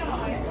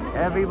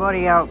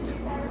 Everybody out.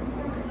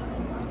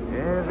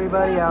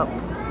 Everybody out.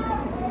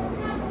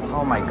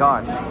 Oh my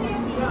gosh.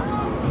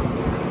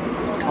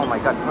 Oh my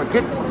God. Oh,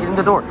 get in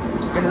the door.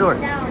 Get in the door.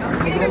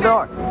 Get in the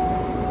door.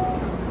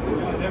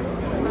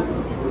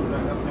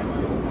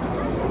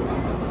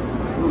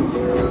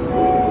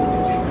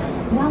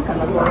 Welcome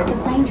aboard the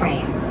plane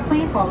train.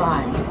 Please hold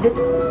on.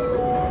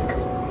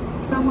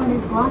 Someone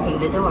is blocking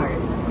the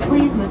doors.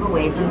 Please move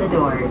away from the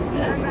doors.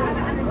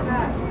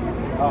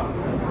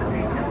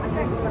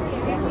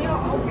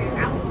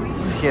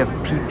 Shift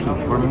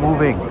PP. We're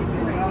moving.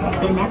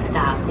 The next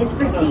stop is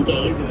for C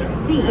gates.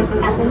 C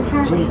as in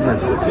Charlie.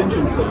 Jesus.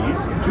 Attention please.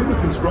 To the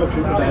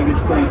construction of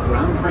baggage claim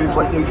ground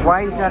transportation.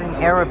 Why is that in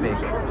Arabic?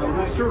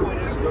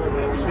 Service.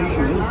 The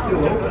station is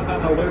still open.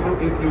 However,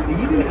 if you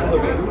need an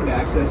elevator and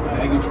access to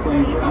baggage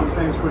claim ground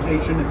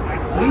transportation,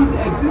 please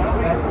exit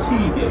at T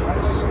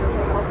gates.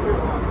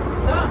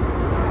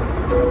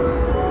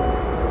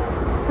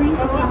 Please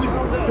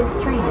hold. This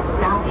train is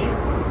stopping.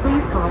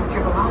 Please collect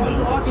your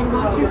belongings and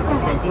lock your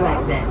stuff as you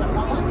exit.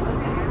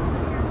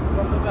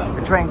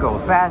 The train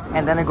goes fast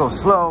and then it goes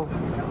slow.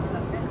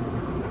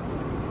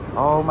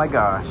 Oh my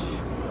gosh.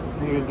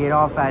 We need to get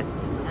off at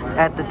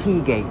the T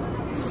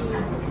gates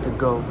to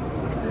go.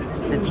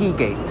 The T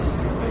gates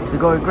to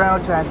go to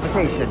ground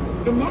transportation.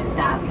 The next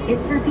stop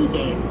is for B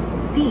gates.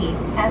 B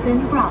as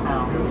in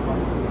Bravo.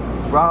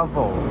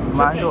 Bravo.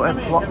 Mando and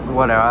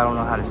whatever. I don't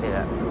know how to say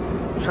that.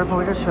 Shut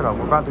up. Just shut up.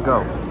 We're about to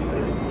go.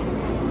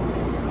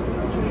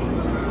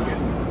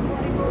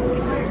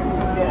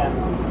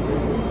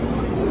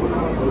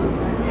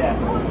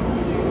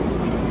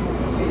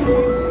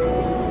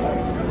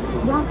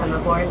 Welcome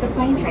aboard the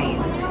plane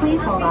train.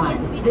 Please hold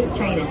on. This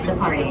train is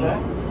departing.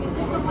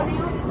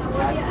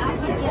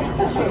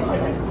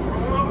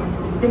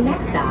 The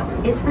next stop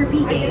is for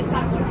B gates.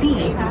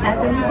 B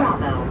as in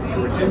Bravo.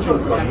 Attention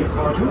please.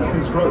 Due to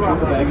construction,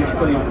 the baggage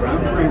claim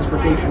ground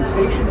transportation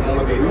station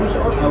elevators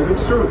are out of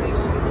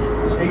service.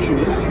 The station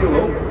is still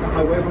open.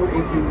 However,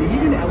 if you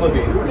need an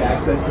elevator and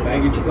access to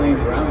baggage claim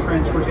ground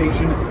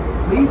transportation,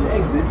 please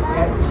exit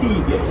at T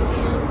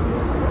gates.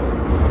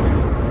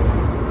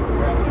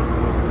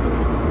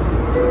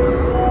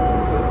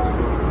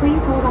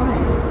 Please hold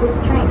on. This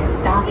train is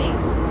stopping.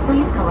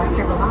 Please collect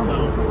your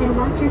belongings and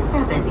watch your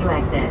step as you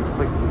exit.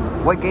 Wait,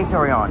 what gates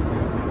are we on?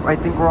 I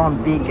think we're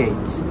on B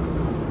gates.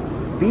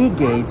 B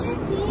gates?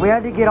 We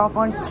had to get off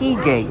on T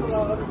gates.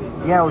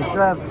 Yeah, we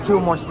still have 2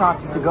 more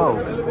stops to go.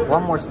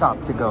 1 more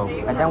stop to go.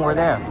 And then we're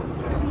there.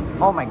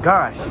 Oh my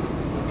gosh.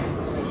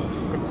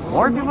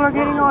 More people are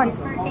getting on. A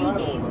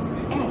gates.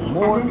 A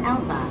More. as in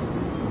Alpha.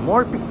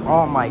 More people.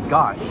 Oh my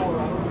gosh.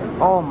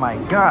 Oh my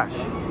gosh.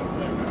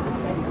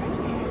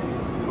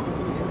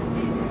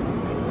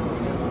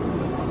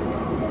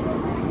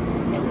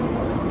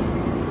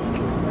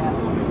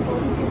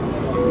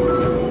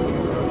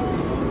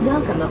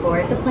 Welcome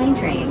aboard the plane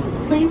train.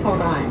 Please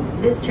hold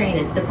on. This train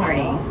is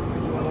departing.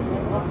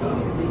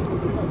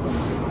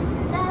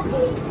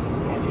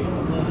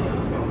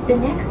 The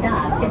next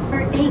stop is for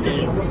A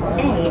gates.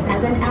 A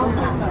as in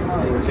Alpha.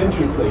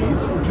 Attention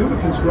please. Due to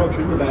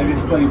construction, the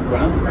baggage claim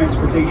ground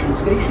transportation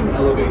station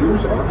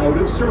elevators are out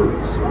of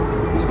service.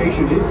 The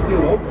station is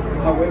still open.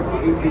 However,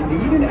 if you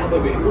need an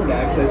elevator and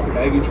access to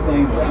baggage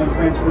claim ground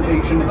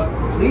transportation,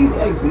 please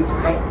exit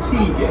at T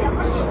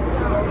gates.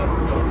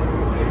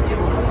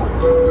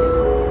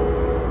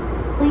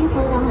 Please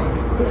hold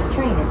on. This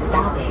train is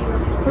stopping.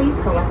 Please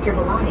collect your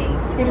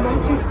belongings and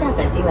watch your step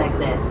as you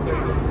exit.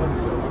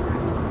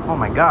 Oh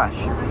my gosh.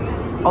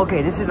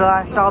 Okay, this is the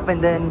last stop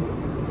and then...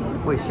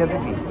 Wait, should it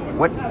be?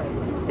 What?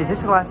 Is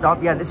this the last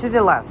stop? Yeah, this is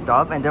the last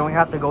stop and then we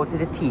have to go to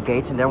the T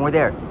gates and then we're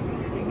there.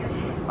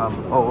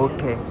 Oh,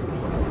 okay.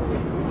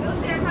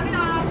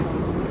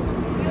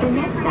 The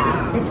next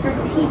stop is for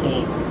T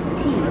gates.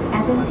 T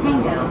as in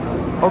Tango.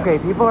 Okay,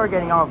 people are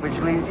getting off, which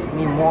leaves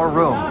me more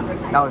room.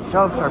 Now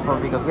shut up, Sharpo,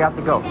 because we have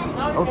to go.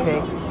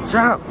 Okay,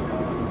 shut up.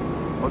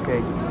 Okay.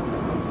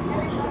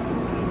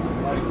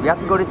 We have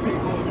to go to T.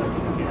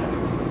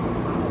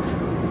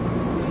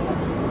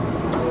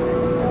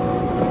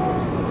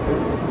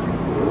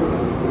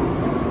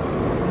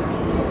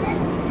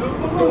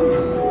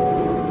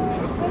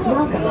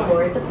 Welcome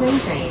aboard the plane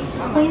train.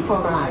 Please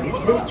hold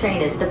on. This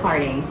train is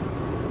departing.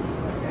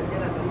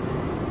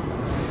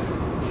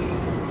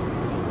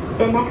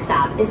 The next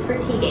stop is for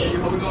T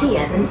gates. T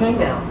as in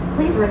Tango.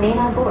 Please remain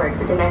on board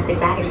for domestic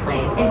baggage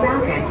claim and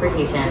ground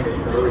transportation.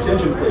 Your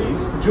attention,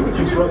 please. Due to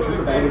construction,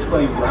 the baggage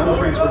claim ground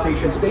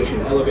transportation station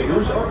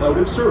elevators are out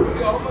of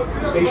service.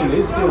 The station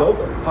is still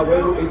open.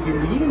 However, if you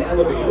need an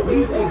elevator,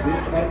 please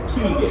exit at T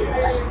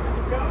gates.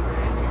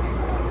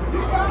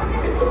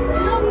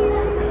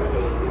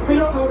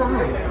 Please hold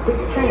on.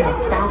 This train is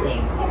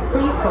stopping.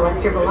 Please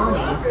collect your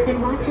belongings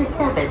and watch your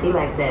step as you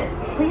exit.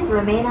 Please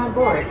remain on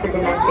board for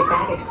domestic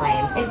baggage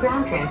claim and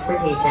ground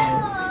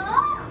transportation.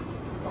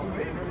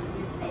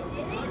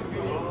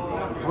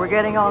 We're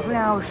getting off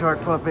now,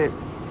 Shark Puppet.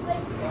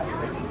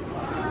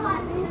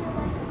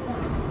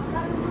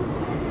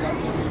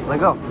 Let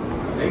go.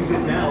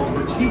 Exit now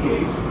for T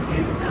gates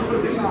and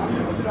elevators.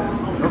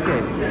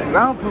 Okay,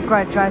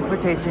 ground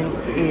transportation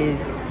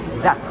is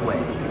that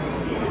way.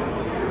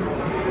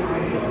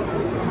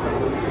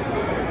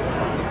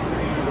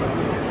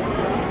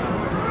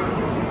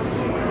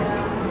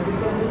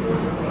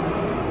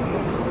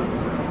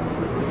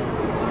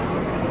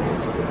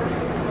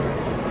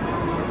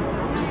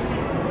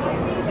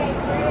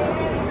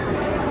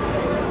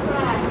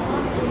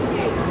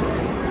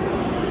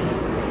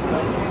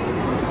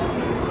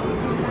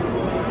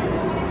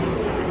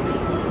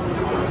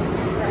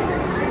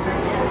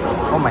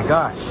 Oh my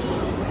gosh.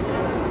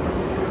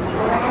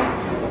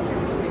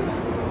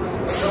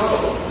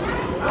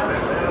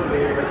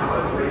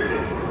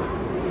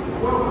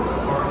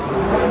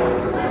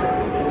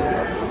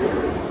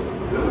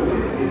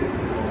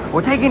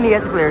 We're taking the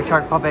escalator,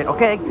 Shark Puppet,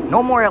 okay?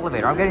 No more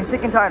elevator. I'm getting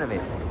sick and tired of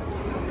it.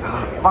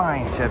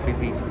 Fine, Chef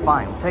Pee.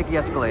 Fine, we'll take the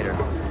escalator.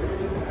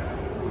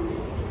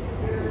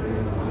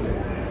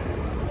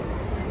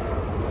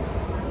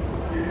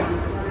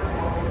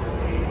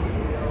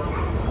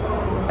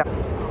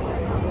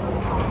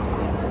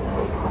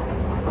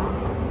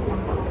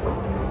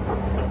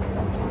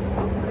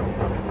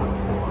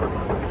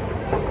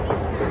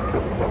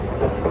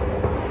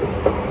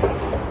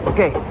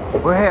 Okay,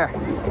 we're here.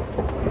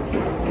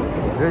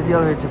 Here's the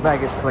elevator to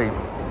baggage claim.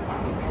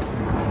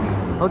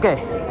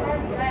 Okay.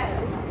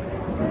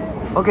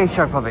 Okay,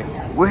 Shark Puppet.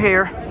 We're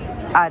here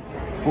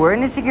we're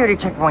in the security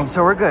checkpoint,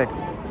 so we're good.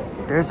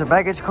 There's a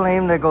baggage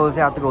claim that goes,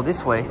 you have to go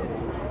this way.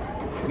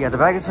 Yeah, the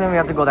baggage claim, we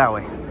have to go that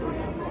way.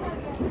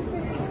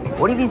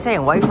 What have you been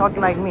saying? Why are you talking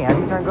like me? Have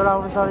you turned good all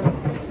of a sudden?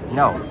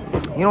 No.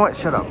 You know what?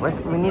 Shut up.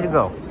 We need to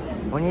go.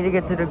 We need to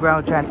get to the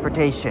ground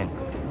transportation.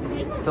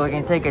 So we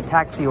can take a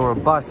taxi or a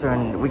bus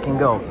and we can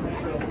go.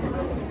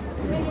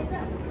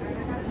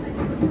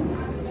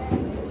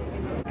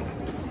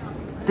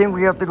 I think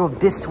we have to go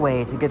this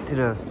way to get to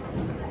the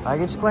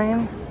baggage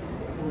claim.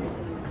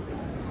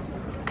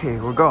 Okay,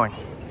 we're going.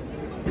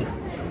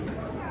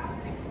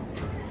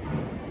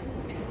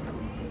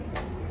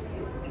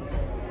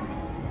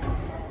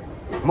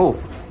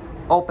 Move.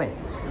 Open.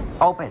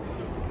 Open.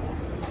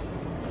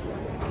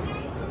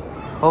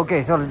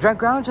 Okay, so the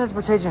ground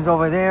transportation's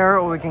over there,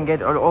 or we can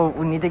get, or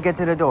we need to get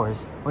to the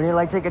doors. We need to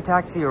like take a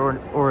taxi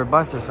or a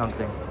bus or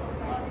something.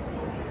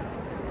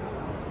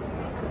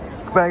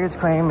 Baggage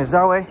claim is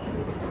that way.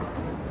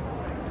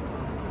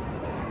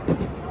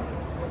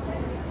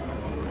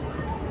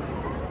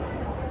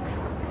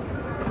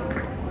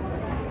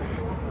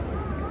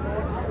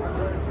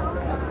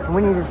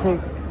 We need to take.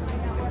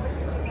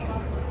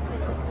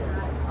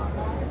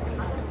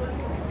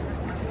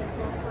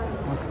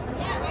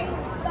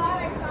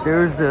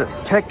 There's the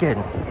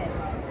check-in.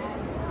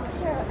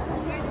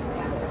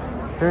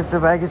 There's the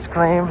baggage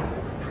claim.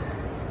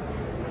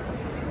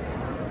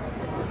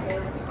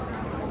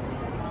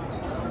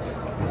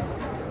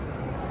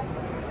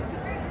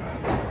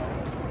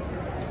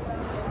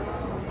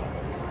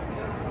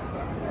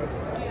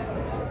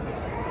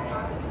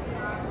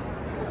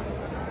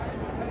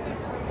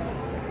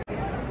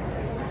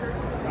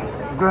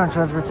 Ground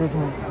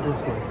transportation is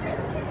this way.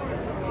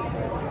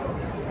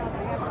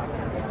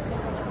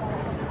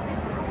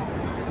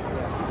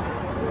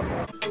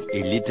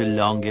 A little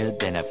longer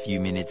than a few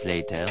minutes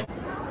later.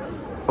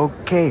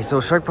 Okay, so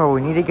Shark Power,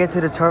 we need to get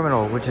to the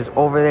terminal, which is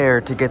over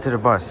there to get to the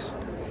bus.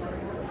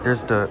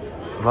 There's the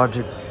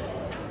logic.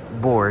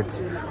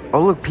 boards.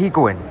 Oh look,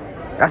 penguin.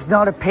 That's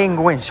not a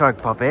penguin,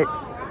 Shark Puppet.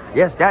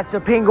 Yes, that's a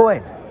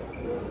penguin.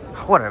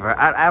 Whatever.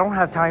 I don't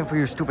have time for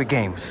your stupid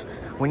games.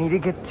 We need to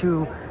get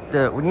to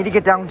the. We need to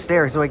get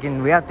downstairs so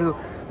we have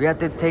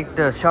to take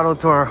the shuttle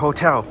to our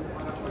hotel.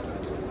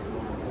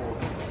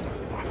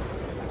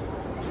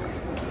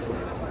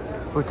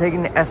 We're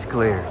taking the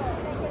escalator.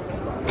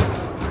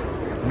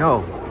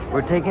 No,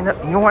 we're taking the.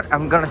 You know what?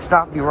 I'm gonna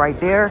stop you right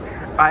there.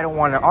 I don't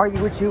want to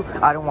argue with you.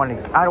 I don't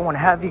want to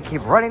have you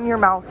keep running your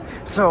mouth.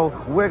 So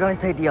we're gonna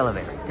take the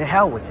elevator. To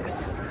hell with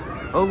this.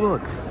 Oh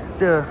look,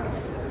 the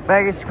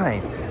baggage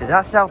claim. Is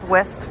that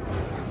Southwest?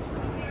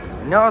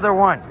 No other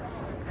one.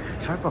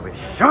 Shark Puppet,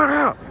 shut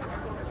up.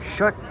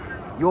 Shut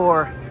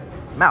your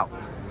mouth.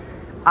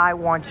 I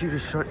want you to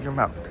shut your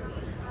mouth.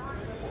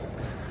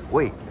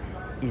 Wait,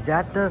 is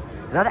that the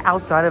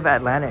outside of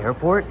Atlanta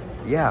Airport?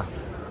 Yeah.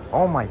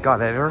 Oh my God,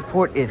 that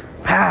airport is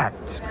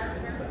packed.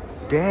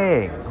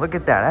 Dang, look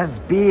at that. That's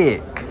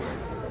big.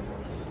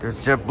 There's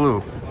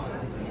JetBlue.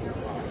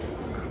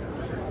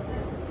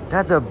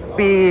 That's a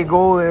big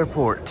old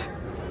airport.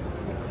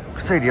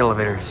 Let's take the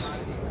elevators.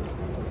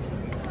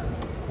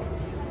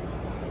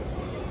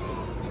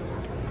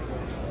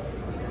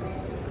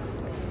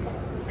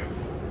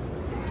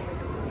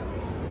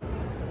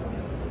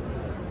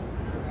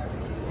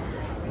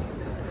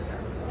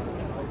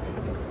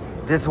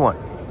 This one.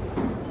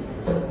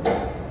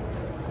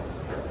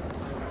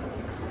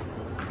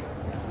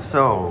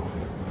 So,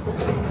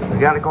 we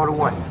gotta go to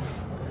one.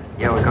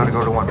 Yeah, we gotta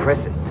go to one.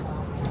 Press it.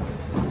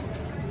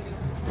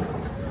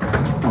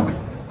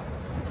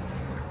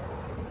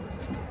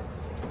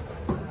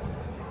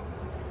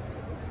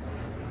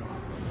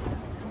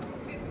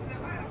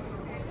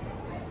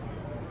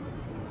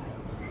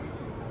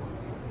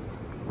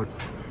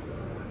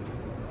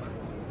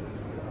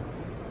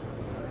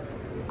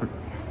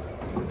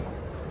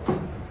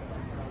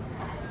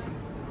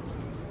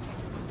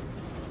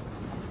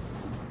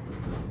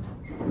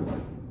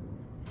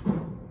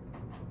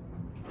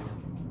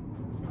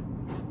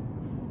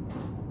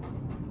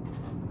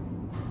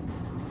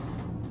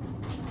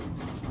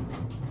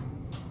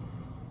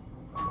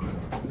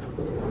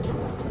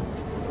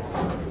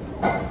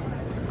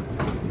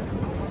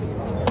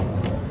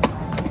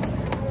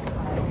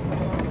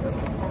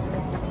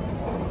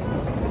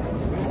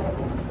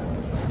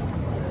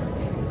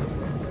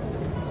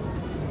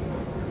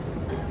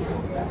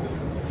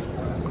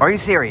 Are you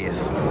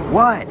serious?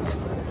 What?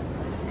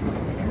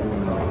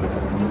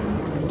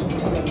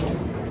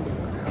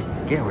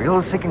 Getting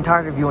real sick and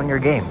tired of you and your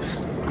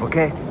games,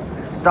 okay?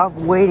 Stop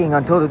waiting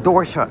until the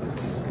door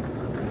shuts.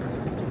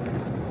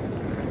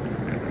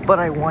 But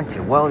I want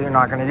to. Well, you're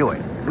not gonna do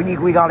it.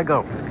 We gotta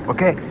go,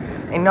 okay?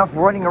 Enough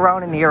running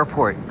around in the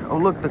airport. Oh,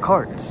 look, the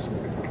carts.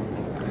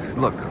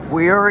 Look,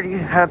 we already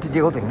had to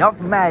deal with enough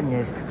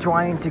madness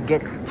trying to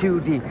get to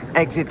the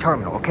exit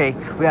terminal, okay?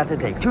 We had to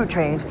take 2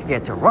 trains, we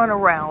had to run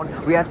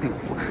around, we had to,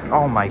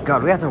 oh my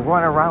God, we had to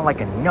run around like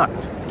a nut.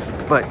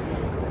 But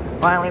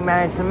finally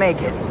managed to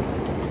make it.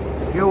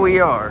 Here we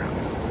are.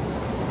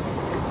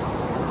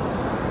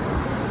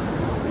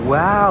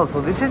 Wow,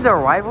 so this is the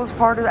arrivals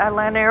part of the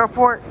Atlanta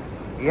airport?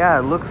 Yeah,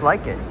 it looks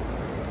like it.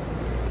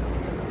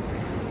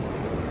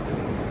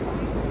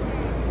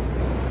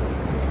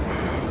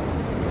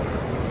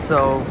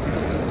 So,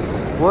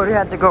 where do we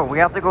have to go? We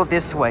have to go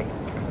this way.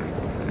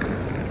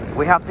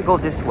 We have to go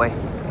this way.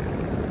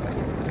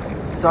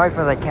 Sorry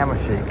for that camera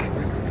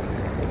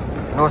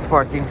shake. North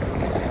parking.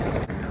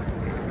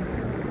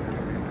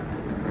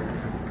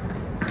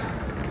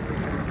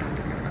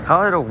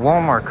 How did a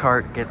Walmart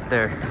cart get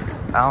there?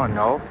 I don't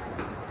know.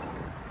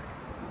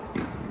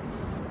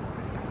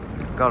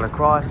 Gotta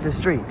cross the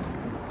street.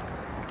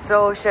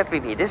 So, Chef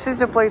BB, this is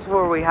the place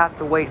where we have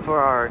to wait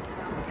for our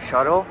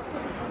shuttle.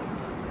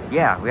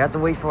 Yeah, we have to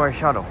wait for our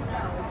shuttle.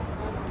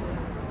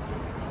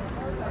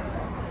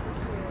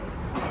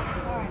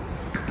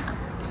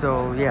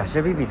 So, yeah,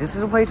 Chef BB, this is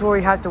the place where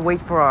we have to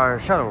wait for our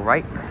shuttle,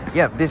 right?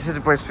 Yeah, this is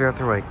the place we have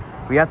to wait.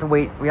 We have to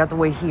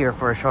wait here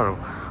for our shuttle.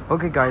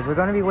 Okay, guys, we're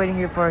gonna be waiting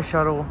here for our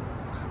shuttle.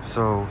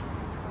 So,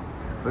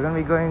 we're gonna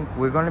be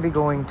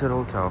going to the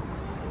hotel.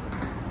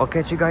 I'll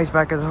catch you guys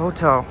back at the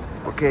hotel,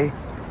 okay?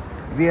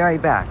 Be right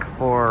back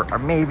for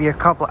maybe a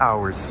couple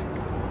hours.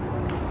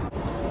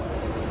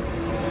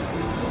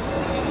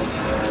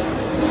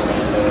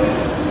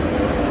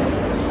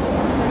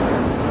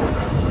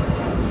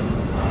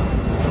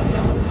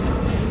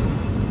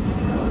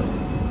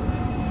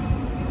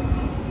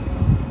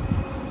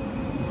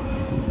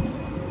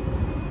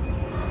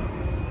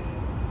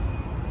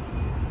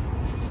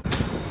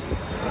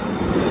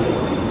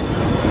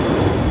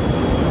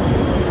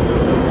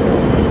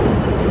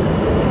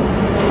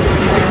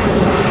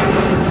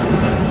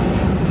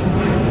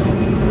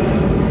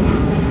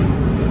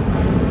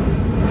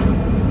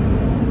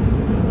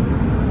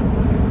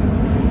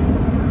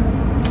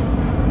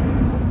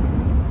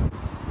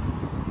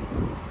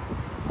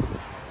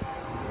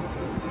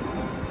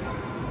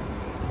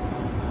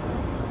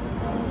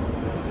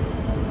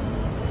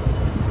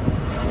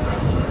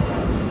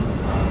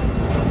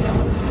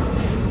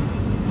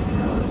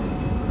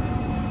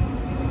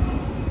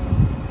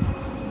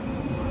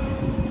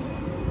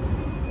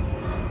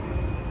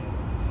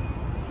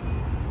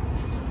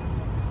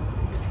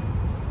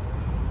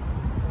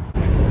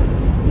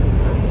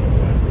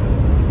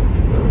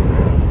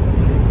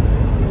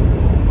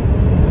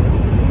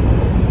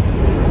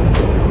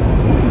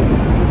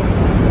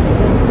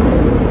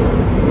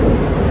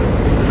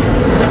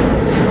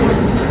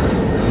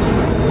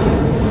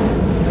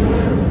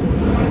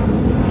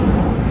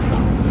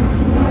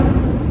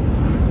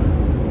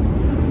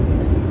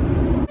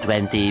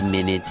 20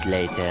 minutes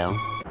later.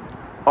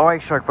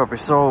 Alright, Shark Puppet,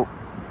 so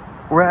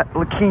we're at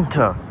La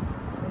Quinta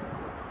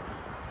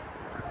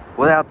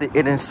without the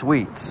Inn and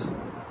Suites.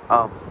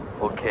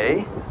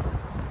 Okay.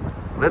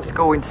 Let's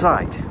go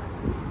inside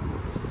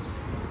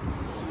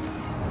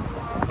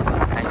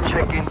and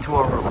check into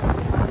our room.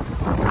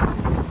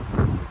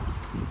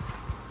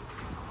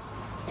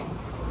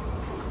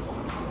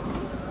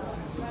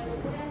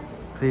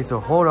 Please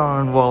hold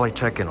on while I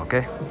check in,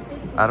 okay?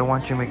 I don't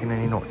want you making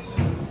any noise.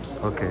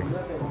 Okay.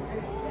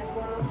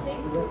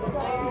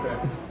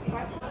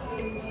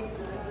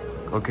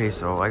 Okay,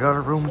 so I got a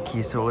room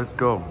key, so let's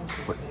go.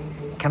 But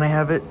can I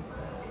have it?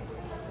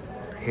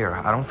 Here,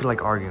 I don't feel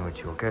like arguing with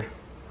you, okay?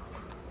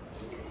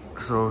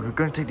 So we're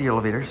gonna take the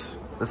elevators.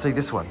 Let's take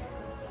this one.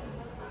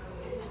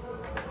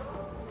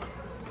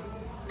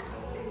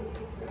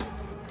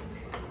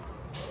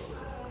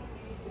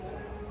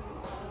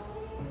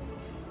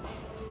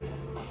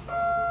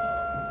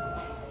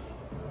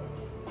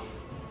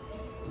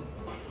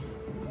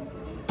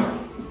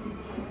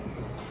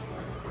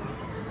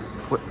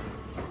 What?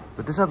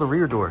 But this has a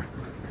rear door.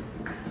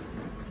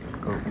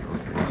 Oh,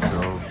 okay,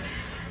 so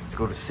let's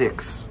go to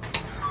 6.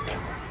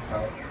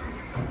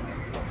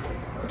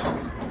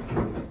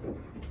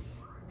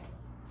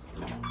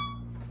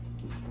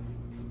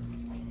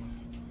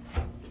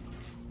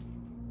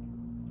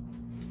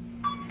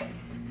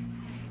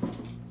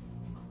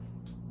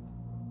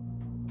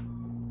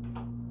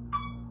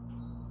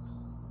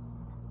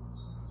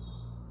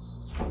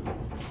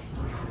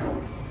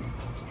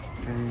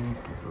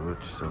 Let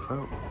yourself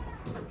out.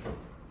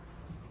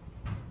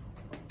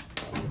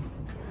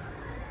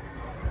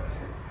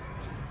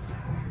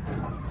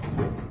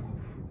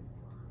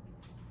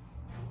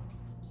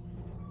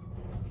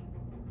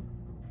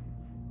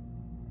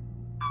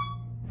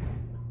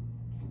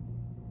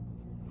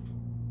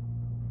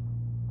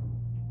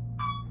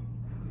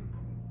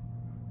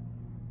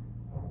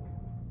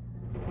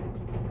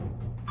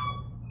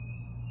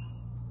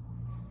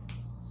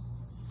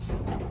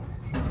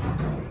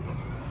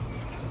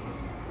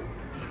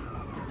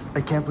 I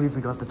can't believe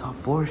we got the top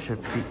floor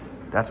ship.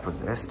 That's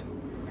possessed.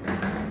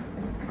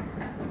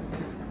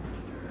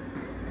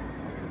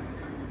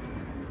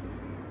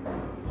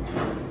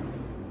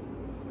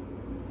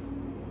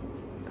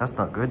 That's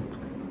not good.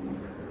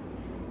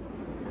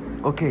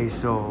 Okay,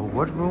 so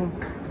what room?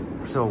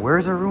 So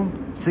where's our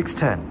room?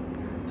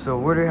 610. So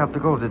where do you have to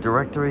go? The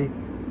directory?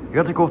 You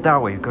have to go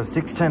that way because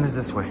 610 is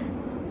this way.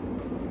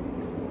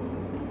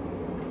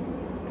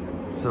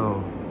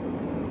 So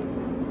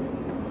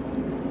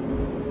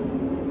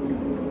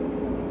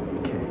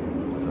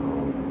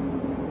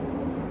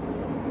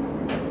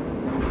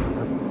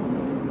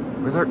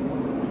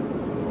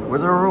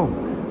where's our room?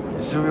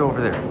 It should be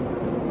over there.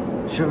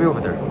 Should be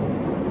over there.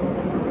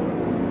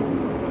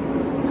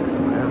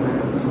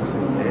 611,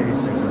 608,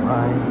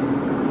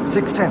 609,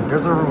 610.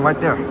 There's our room right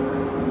there.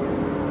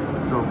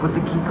 So put the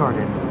key card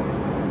in.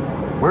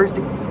 Where's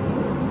the?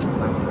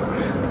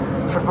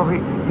 Shark Puppet,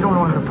 you don't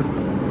know how to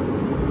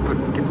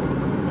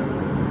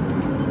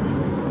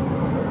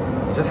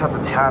you just have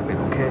to tap it,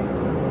 okay?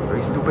 Are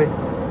you stupid?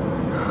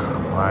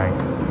 Fine.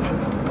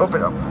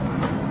 Open up.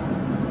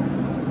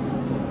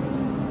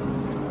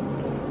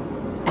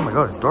 Oh my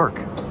god, it's dark.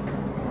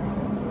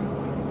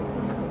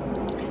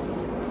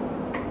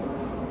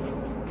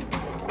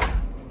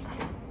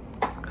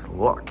 Just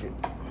lock it.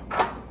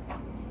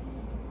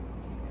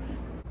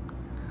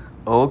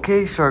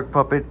 Okay, Shark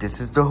Puppet,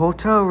 this is the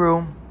hotel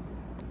room.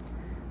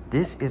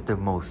 This is the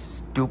most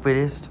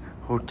stupidest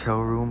hotel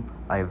room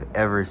I've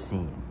ever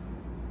seen.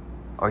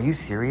 Are you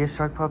serious,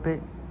 Shark Puppet?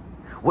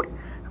 What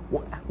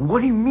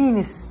do you mean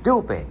it's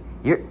stupid?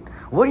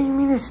 What do you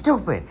mean it's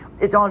stupid?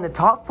 It's on the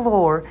top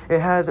floor, it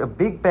has a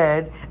big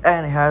bed,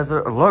 and it has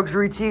a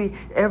luxury TV.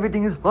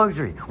 Everything is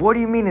luxury. What do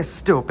you mean it's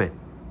stupid?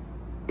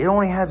 It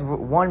only has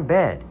one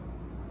bed.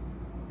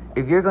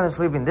 If you're gonna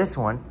sleep in this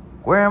one,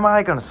 where am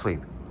I gonna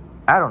sleep?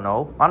 I don't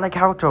know, on the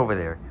couch over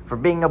there, for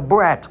being a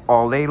brat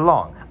all day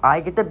long.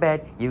 I get the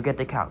bed, you get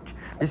the couch.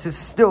 This is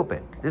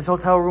stupid. This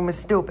hotel room is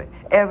stupid.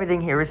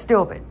 Everything here is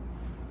stupid.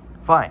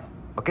 Fine,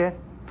 okay?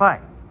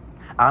 Fine.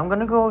 I'm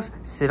gonna go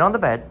sit on the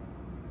bed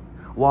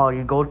while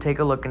you go take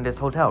a look in this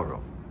hotel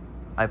room.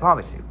 I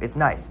promise you, it's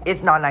nice.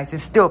 It's not nice,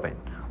 it's stupid.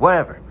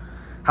 Whatever.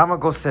 I'm gonna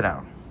go sit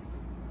down.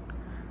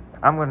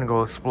 I'm gonna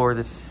go explore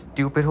this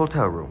stupid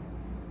hotel room.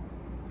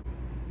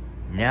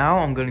 Now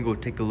I'm gonna go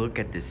take a look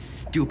at this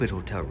stupid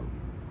hotel room.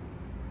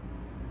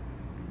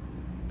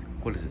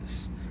 What is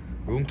this?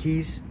 Room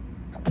keys?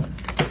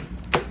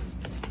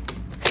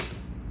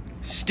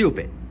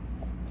 Stupid.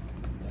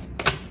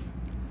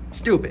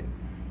 Stupid.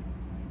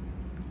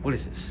 What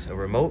is this? A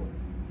remote?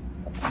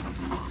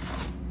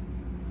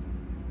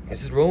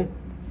 Is this room?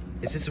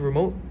 Is this a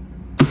remote?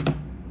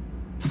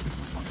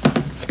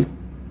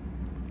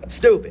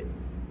 Stupid.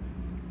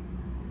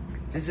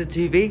 Is this a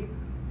TV?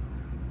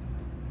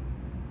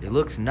 It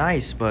looks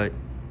nice, but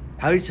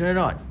how do you turn it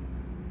on?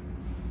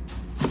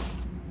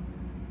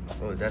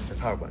 Oh, that's the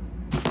power button.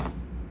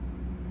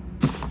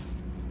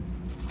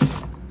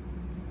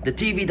 The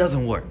TV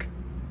doesn't work.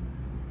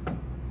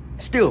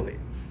 Stupid.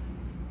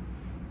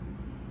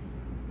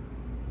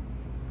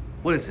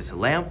 What is this, a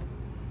lamp?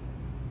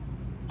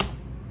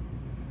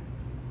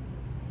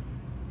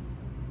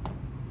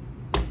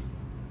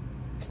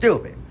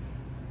 Stupid.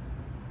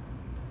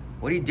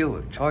 What do you do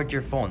with charge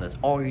your phone? That's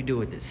all you do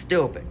with this.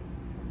 Stupid.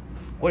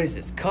 What is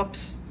this,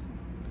 cups?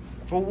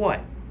 For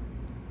what?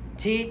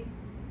 Tea?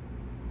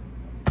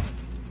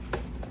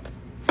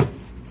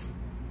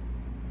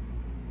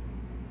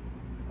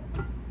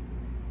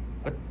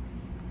 What?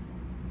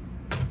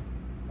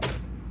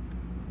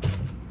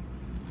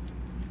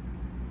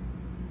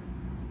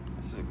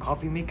 This is a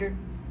coffee maker?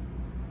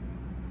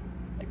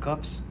 The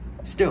cups?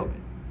 Stupid.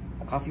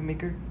 Coffee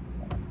maker?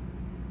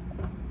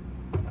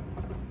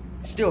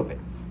 Stupid.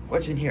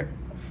 What's in here?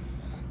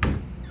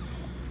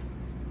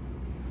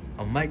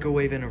 A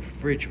microwave and a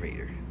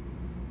refrigerator.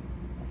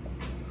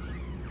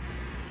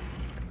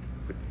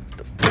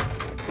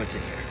 What's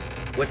in here?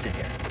 What's in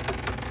here?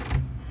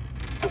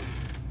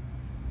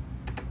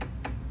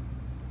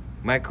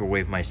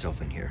 Microwave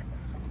myself in here.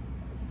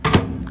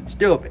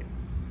 Stupid.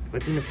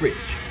 What's in the fridge?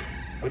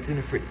 What's in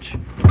the fridge?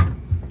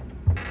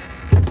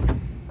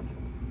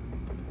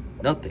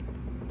 Nothing.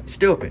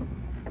 Stupid.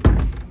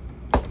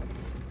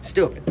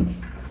 Stupid.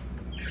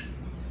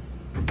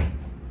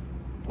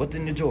 What's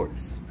in the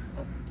drawers?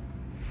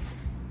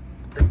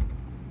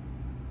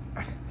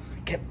 I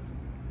can't.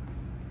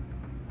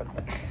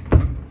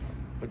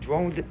 What's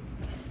wrong with it?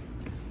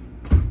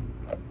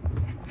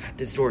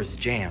 This door is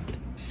jammed.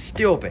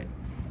 Stupid.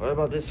 What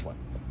about this one?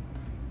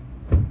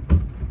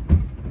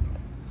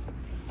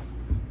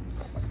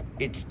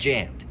 It's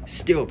jammed.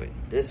 Stupid.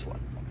 This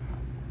one.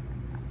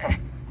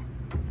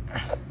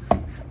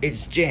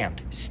 It's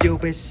jammed.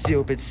 Stupid,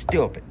 stupid,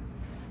 stupid.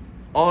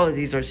 All of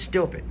these are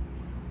stupid.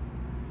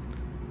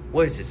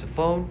 What is this, a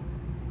phone?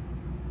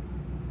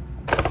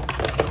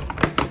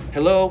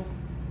 Hello?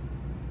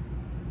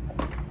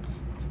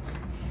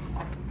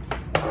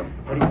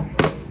 What do you...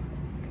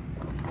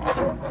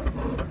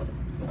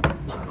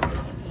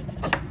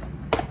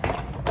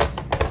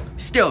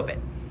 Stupid.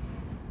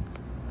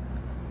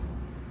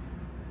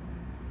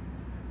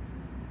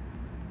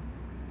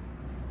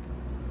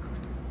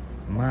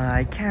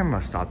 My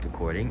camera stopped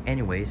recording.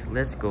 Anyways,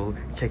 let's go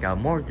check out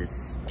more of this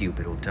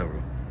stupid hotel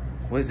room.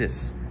 What is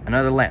this?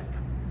 Another lamp.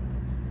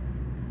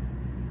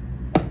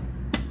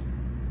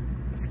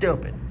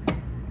 Stupid.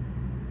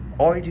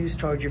 All you do is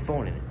charge your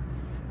phone in it.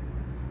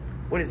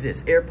 What is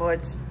this?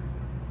 AirPods?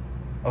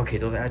 Okay,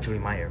 those are actually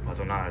my AirPods.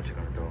 I'm not actually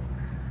gonna throw them.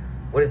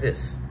 What is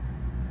this?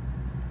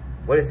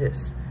 What is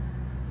this?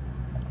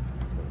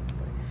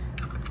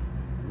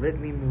 Let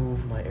me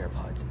move my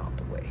AirPods out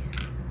the way.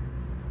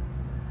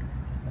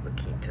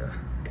 Looking to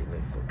get me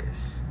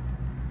focus.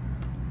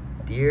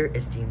 Dear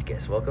esteemed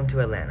guests, welcome to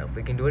Atlanta. If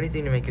we can do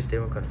anything to make your stay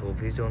more comfortable,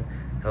 please don't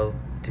help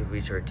to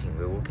reach our team.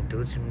 We're working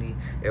diligently.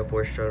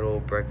 Airport shuttle,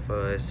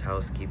 breakfast,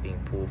 housekeeping,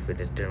 pool,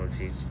 fitness, dinner,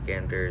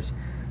 scanders,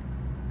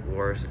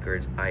 wars,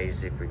 girds,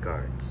 Isaac,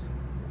 regards.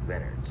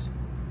 Leonard's.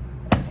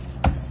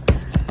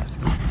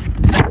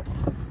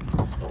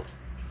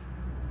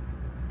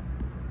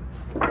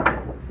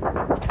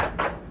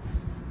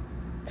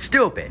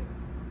 Stupid.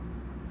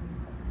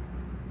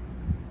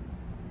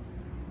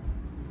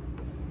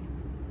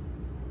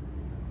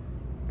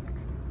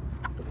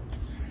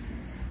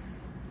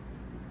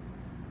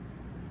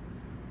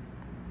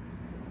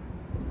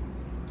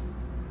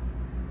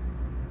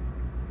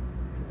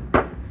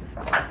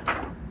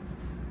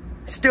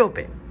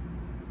 Stupid.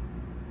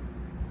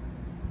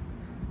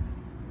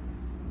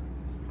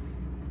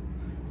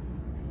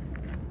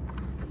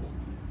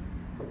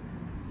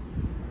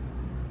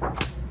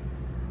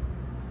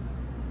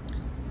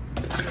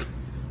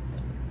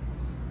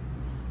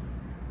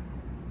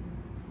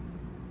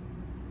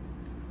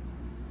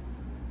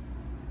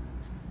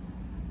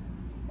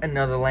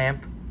 Another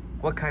lamp.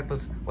 What type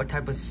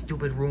of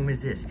stupid room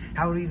is this?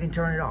 How do you even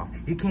turn it off?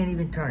 You can't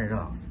even turn it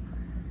off.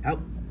 How?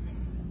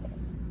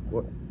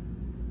 What?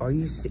 Are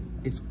you?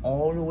 It's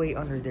all the way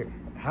under there.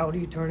 How do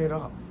you turn it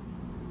off?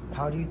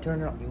 How do you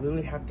turn it off? You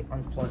literally have to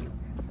unplug it.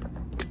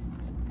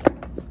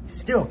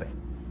 Stupid.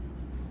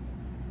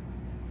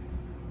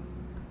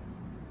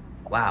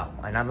 Wow,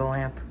 another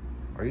lamp?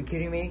 Are you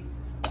kidding me?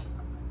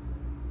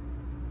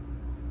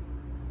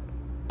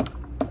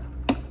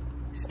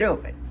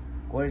 Stupid.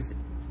 What is it?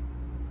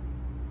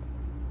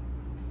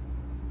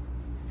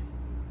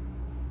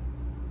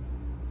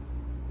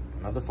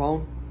 Another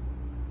phone?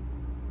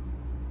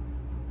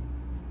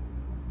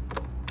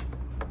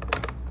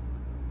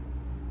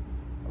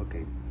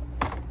 Okay.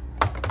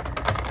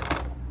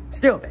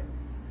 Stupid.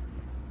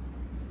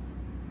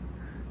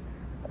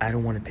 I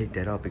don't want to pick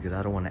that up because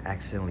I don't want to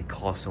accidentally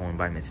call someone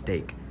by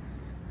mistake.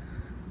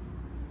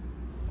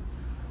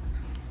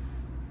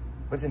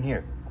 What's in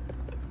here?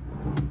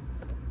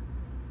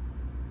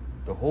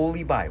 The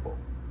Holy Bible.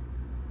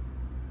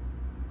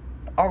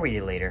 I'll read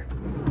it later.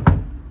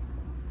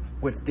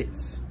 What's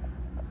this?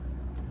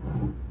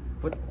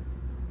 What?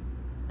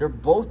 They're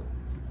both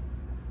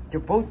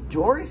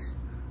drawers?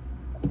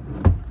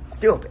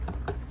 Stupid.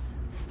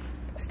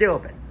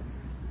 Stupid.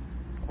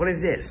 What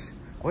is this?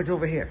 What's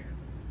over here?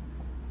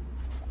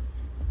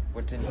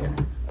 What's in here?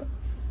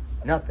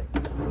 Nothing.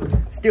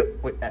 Still,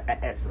 wait, did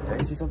I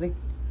see something?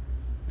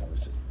 That was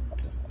just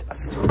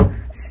dust.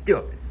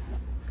 Still.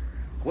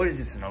 What is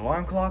this, an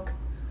alarm clock?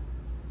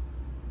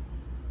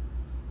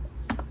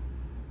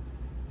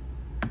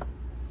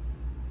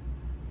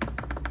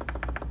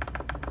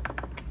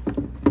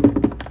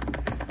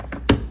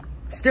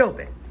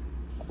 Stupid.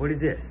 What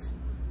is this?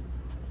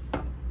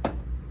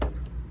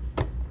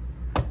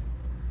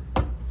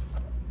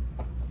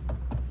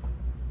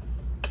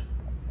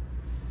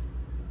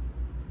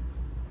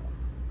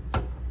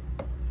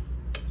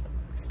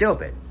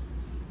 Stupid.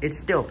 It's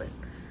stupid.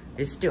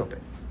 It's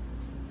stupid.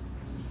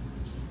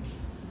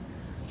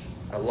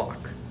 A lock.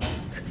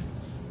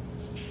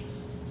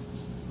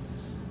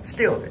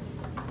 Stupid.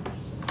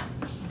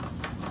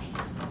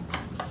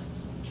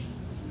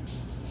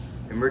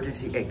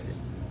 Emergency exit.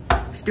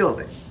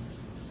 Stupid.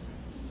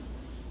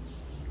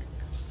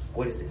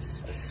 What is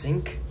this? A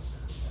sink?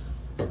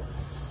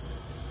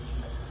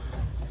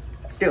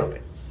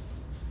 Stupid.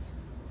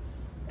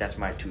 That's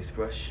my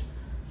toothbrush.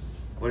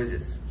 What is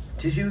this?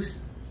 Tissues?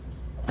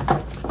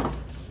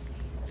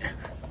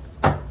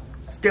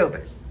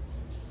 Stupid.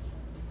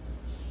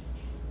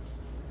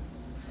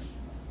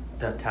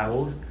 The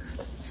towels?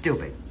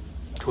 Stupid.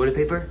 Toilet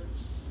paper?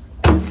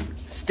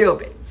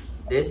 Stupid.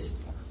 This?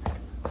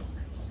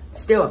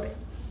 Stupid.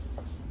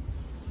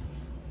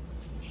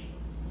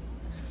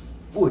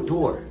 Ooh, a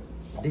door.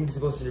 I think this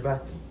goes to the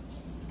bathroom.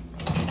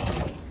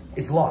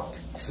 It's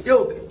locked.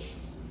 Stupid.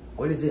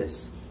 What is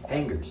this?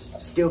 Hangers.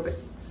 Stupid.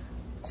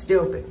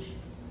 Stupid.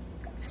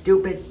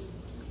 Stupid.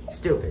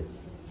 Stupid.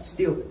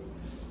 Stupid.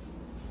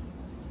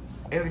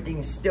 Everything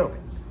is stupid.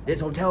 This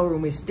hotel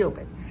room is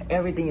stupid.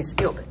 Everything is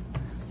stupid.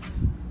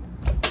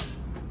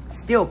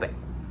 Stupid.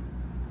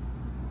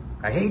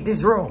 I hate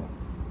this room.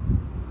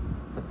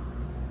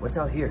 What's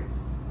out here?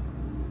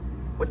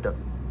 What the?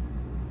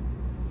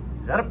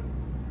 Is that a...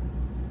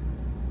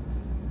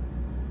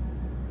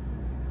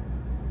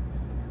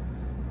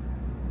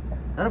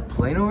 Is that a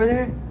plane over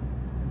there?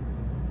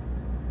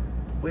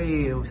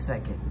 Wait a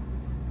second.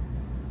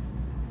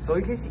 So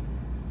you can see...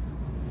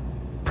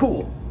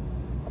 Pool.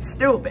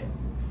 Stupid.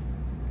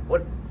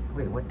 What?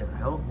 Wait, what the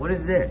hell? What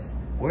is this?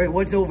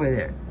 What's over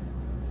there?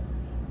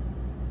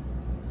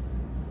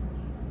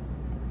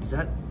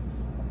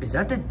 Is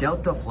that the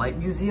Delta Flight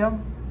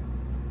Museum?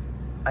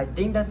 I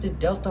think that's the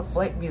Delta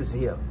Flight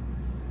Museum.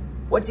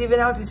 What's even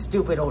out this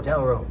stupid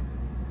hotel room?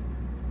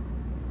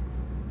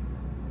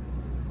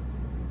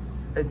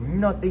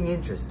 Nothing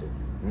interesting.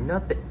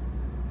 Nothing.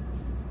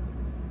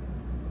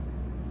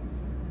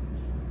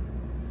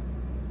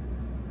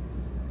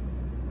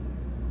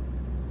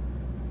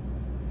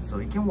 So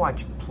you can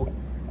watch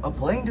a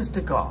plane just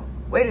took off.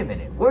 Wait a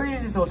minute, where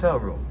is this hotel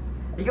room?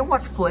 You can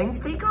watch planes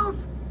take off?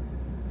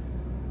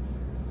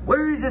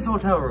 Where is this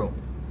hotel room?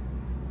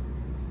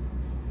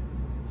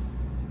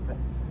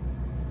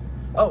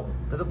 Oh,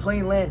 there's a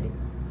plane landing.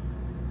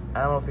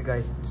 I don't know if you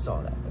guys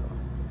saw that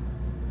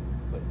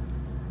though.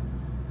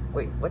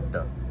 Wait, what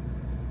the?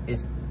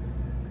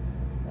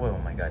 Oh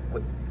my God,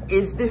 what?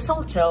 Is this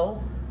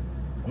hotel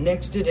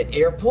next to the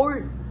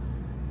airport?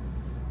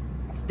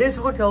 This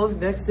hotel is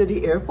next to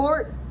the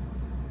airport?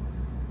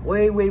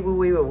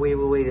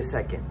 Wait a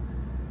second.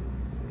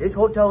 This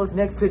hotel is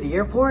next to the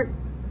airport?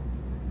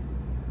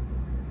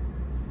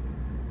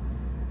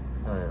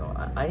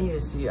 No. I need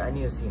to see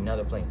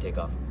another plane take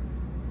off.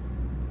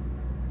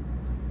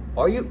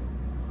 Are you?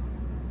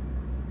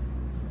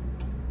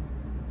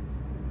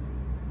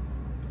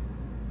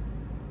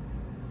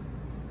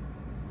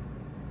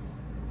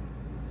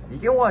 You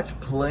can watch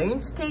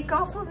planes take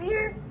off from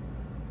here?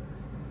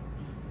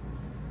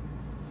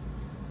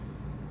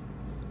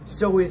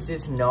 So is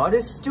this not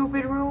a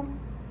stupid room?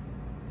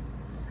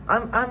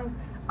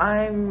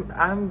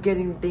 I'm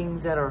getting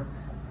things that are...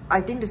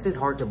 I think this is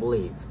hard to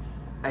believe.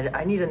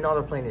 I need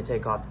another plane to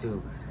take off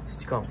to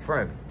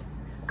confirm it.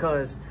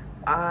 Because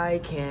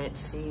I can't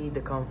see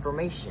the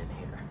confirmation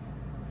here.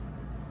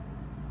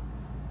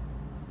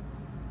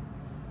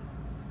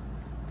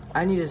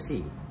 I need to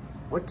see.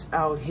 What's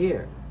out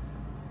here?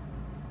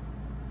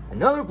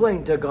 Another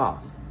plane took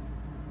off.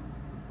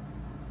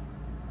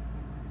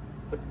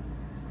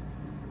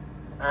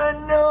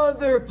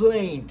 Another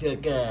plane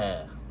took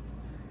off.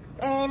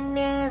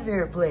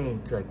 Another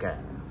plane took off.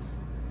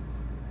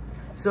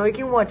 So I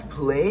can watch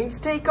planes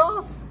take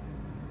off?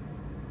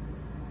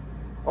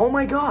 Oh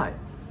my God.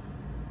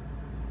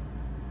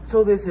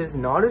 So this is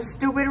not a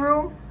stupid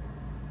room?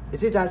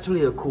 Is it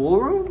actually a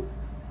cool room?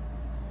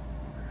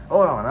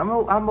 Hold on, I'm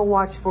gonna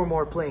watch for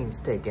more planes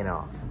taking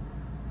off.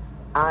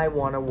 I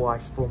wanna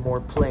watch for more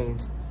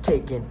planes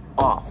taking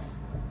off.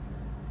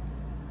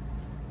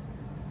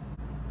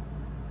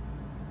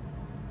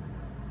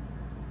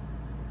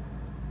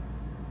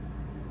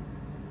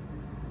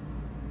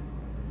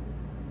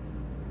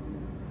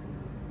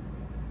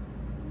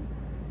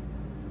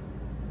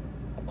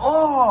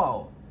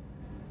 Oh!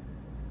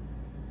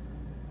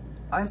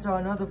 I saw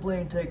another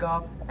plane take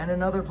off and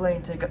another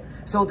plane take off.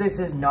 So this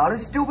is not a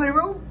stupid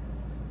room?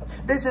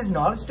 This is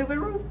not a stupid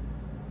room?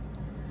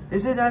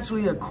 This is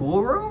actually a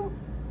cool room?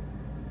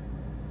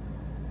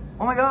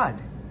 Oh my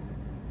god.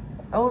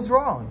 I was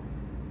wrong.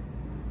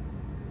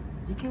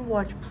 You can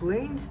watch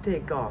planes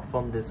take off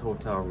from this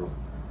hotel room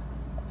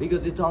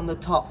because it's on the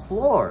top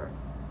floor.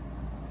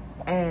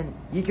 And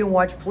you can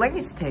watch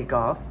planes take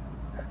off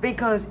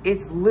because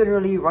it's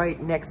literally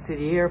right next to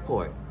the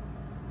airport.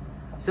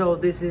 So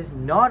this is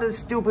not a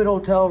stupid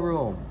hotel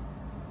room.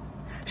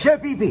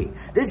 Chef Pee-Pee,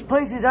 this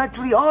place is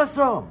actually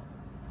awesome.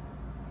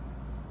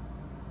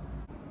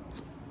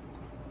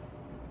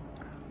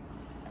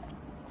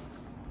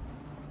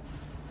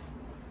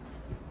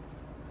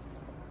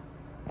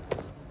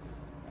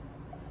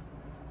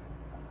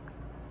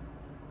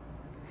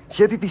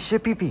 Chef Pee-Pee,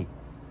 Chef Pee-Pee.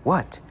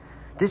 What?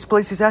 This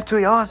place is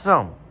actually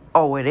awesome.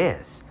 Oh, it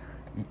is.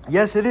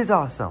 Yes, it is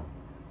awesome.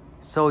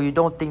 So you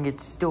don't think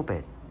it's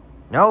stupid?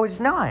 No, it's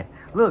not.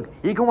 Look,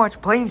 you can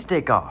watch planes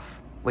take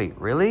off. Wait,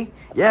 really?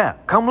 Yeah,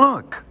 come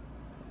look.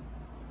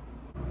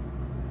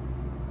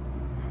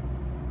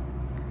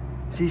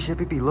 See, Chef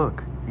Pee-Pee,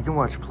 look. You can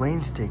watch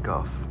planes take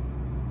off.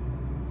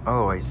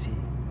 Oh, I see.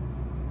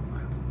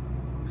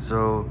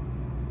 So,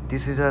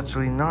 this is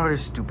actually not a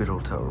stupid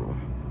hotel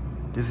room.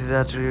 This is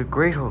actually a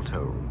great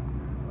hotel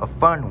room. A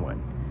fun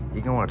one.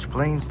 You can watch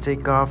planes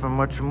take off and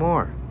much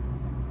more.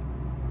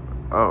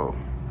 Oh.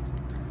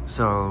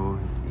 So,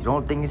 you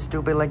don't think it's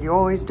stupid like you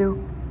always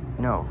do?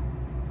 No.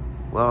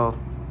 Well,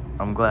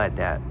 I'm glad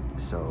that.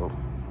 So,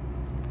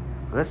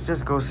 let's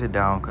just go sit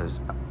down because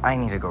I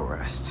need to go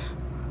rest.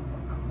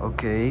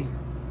 Okay.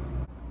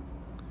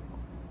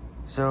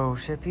 So,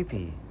 Chef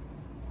Pee-Pee,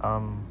 how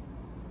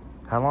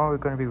long are we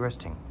going to be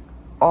resting?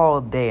 All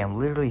day. I'm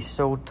literally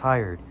so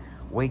tired.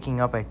 Waking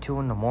up at 2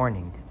 in the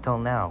morning till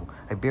now.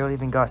 I barely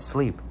even got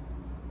sleep.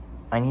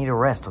 I need a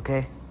rest,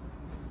 okay?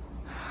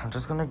 I'm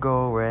just gonna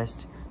go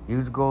rest.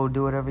 You go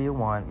do whatever you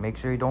want. Make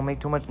sure you don't make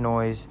too much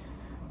noise.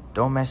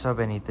 Don't mess up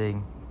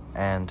anything.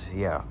 And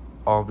yeah,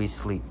 I'll be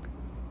asleep.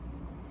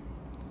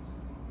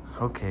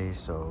 Okay,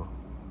 so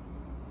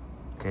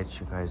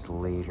catch you guys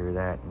later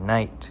that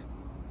night.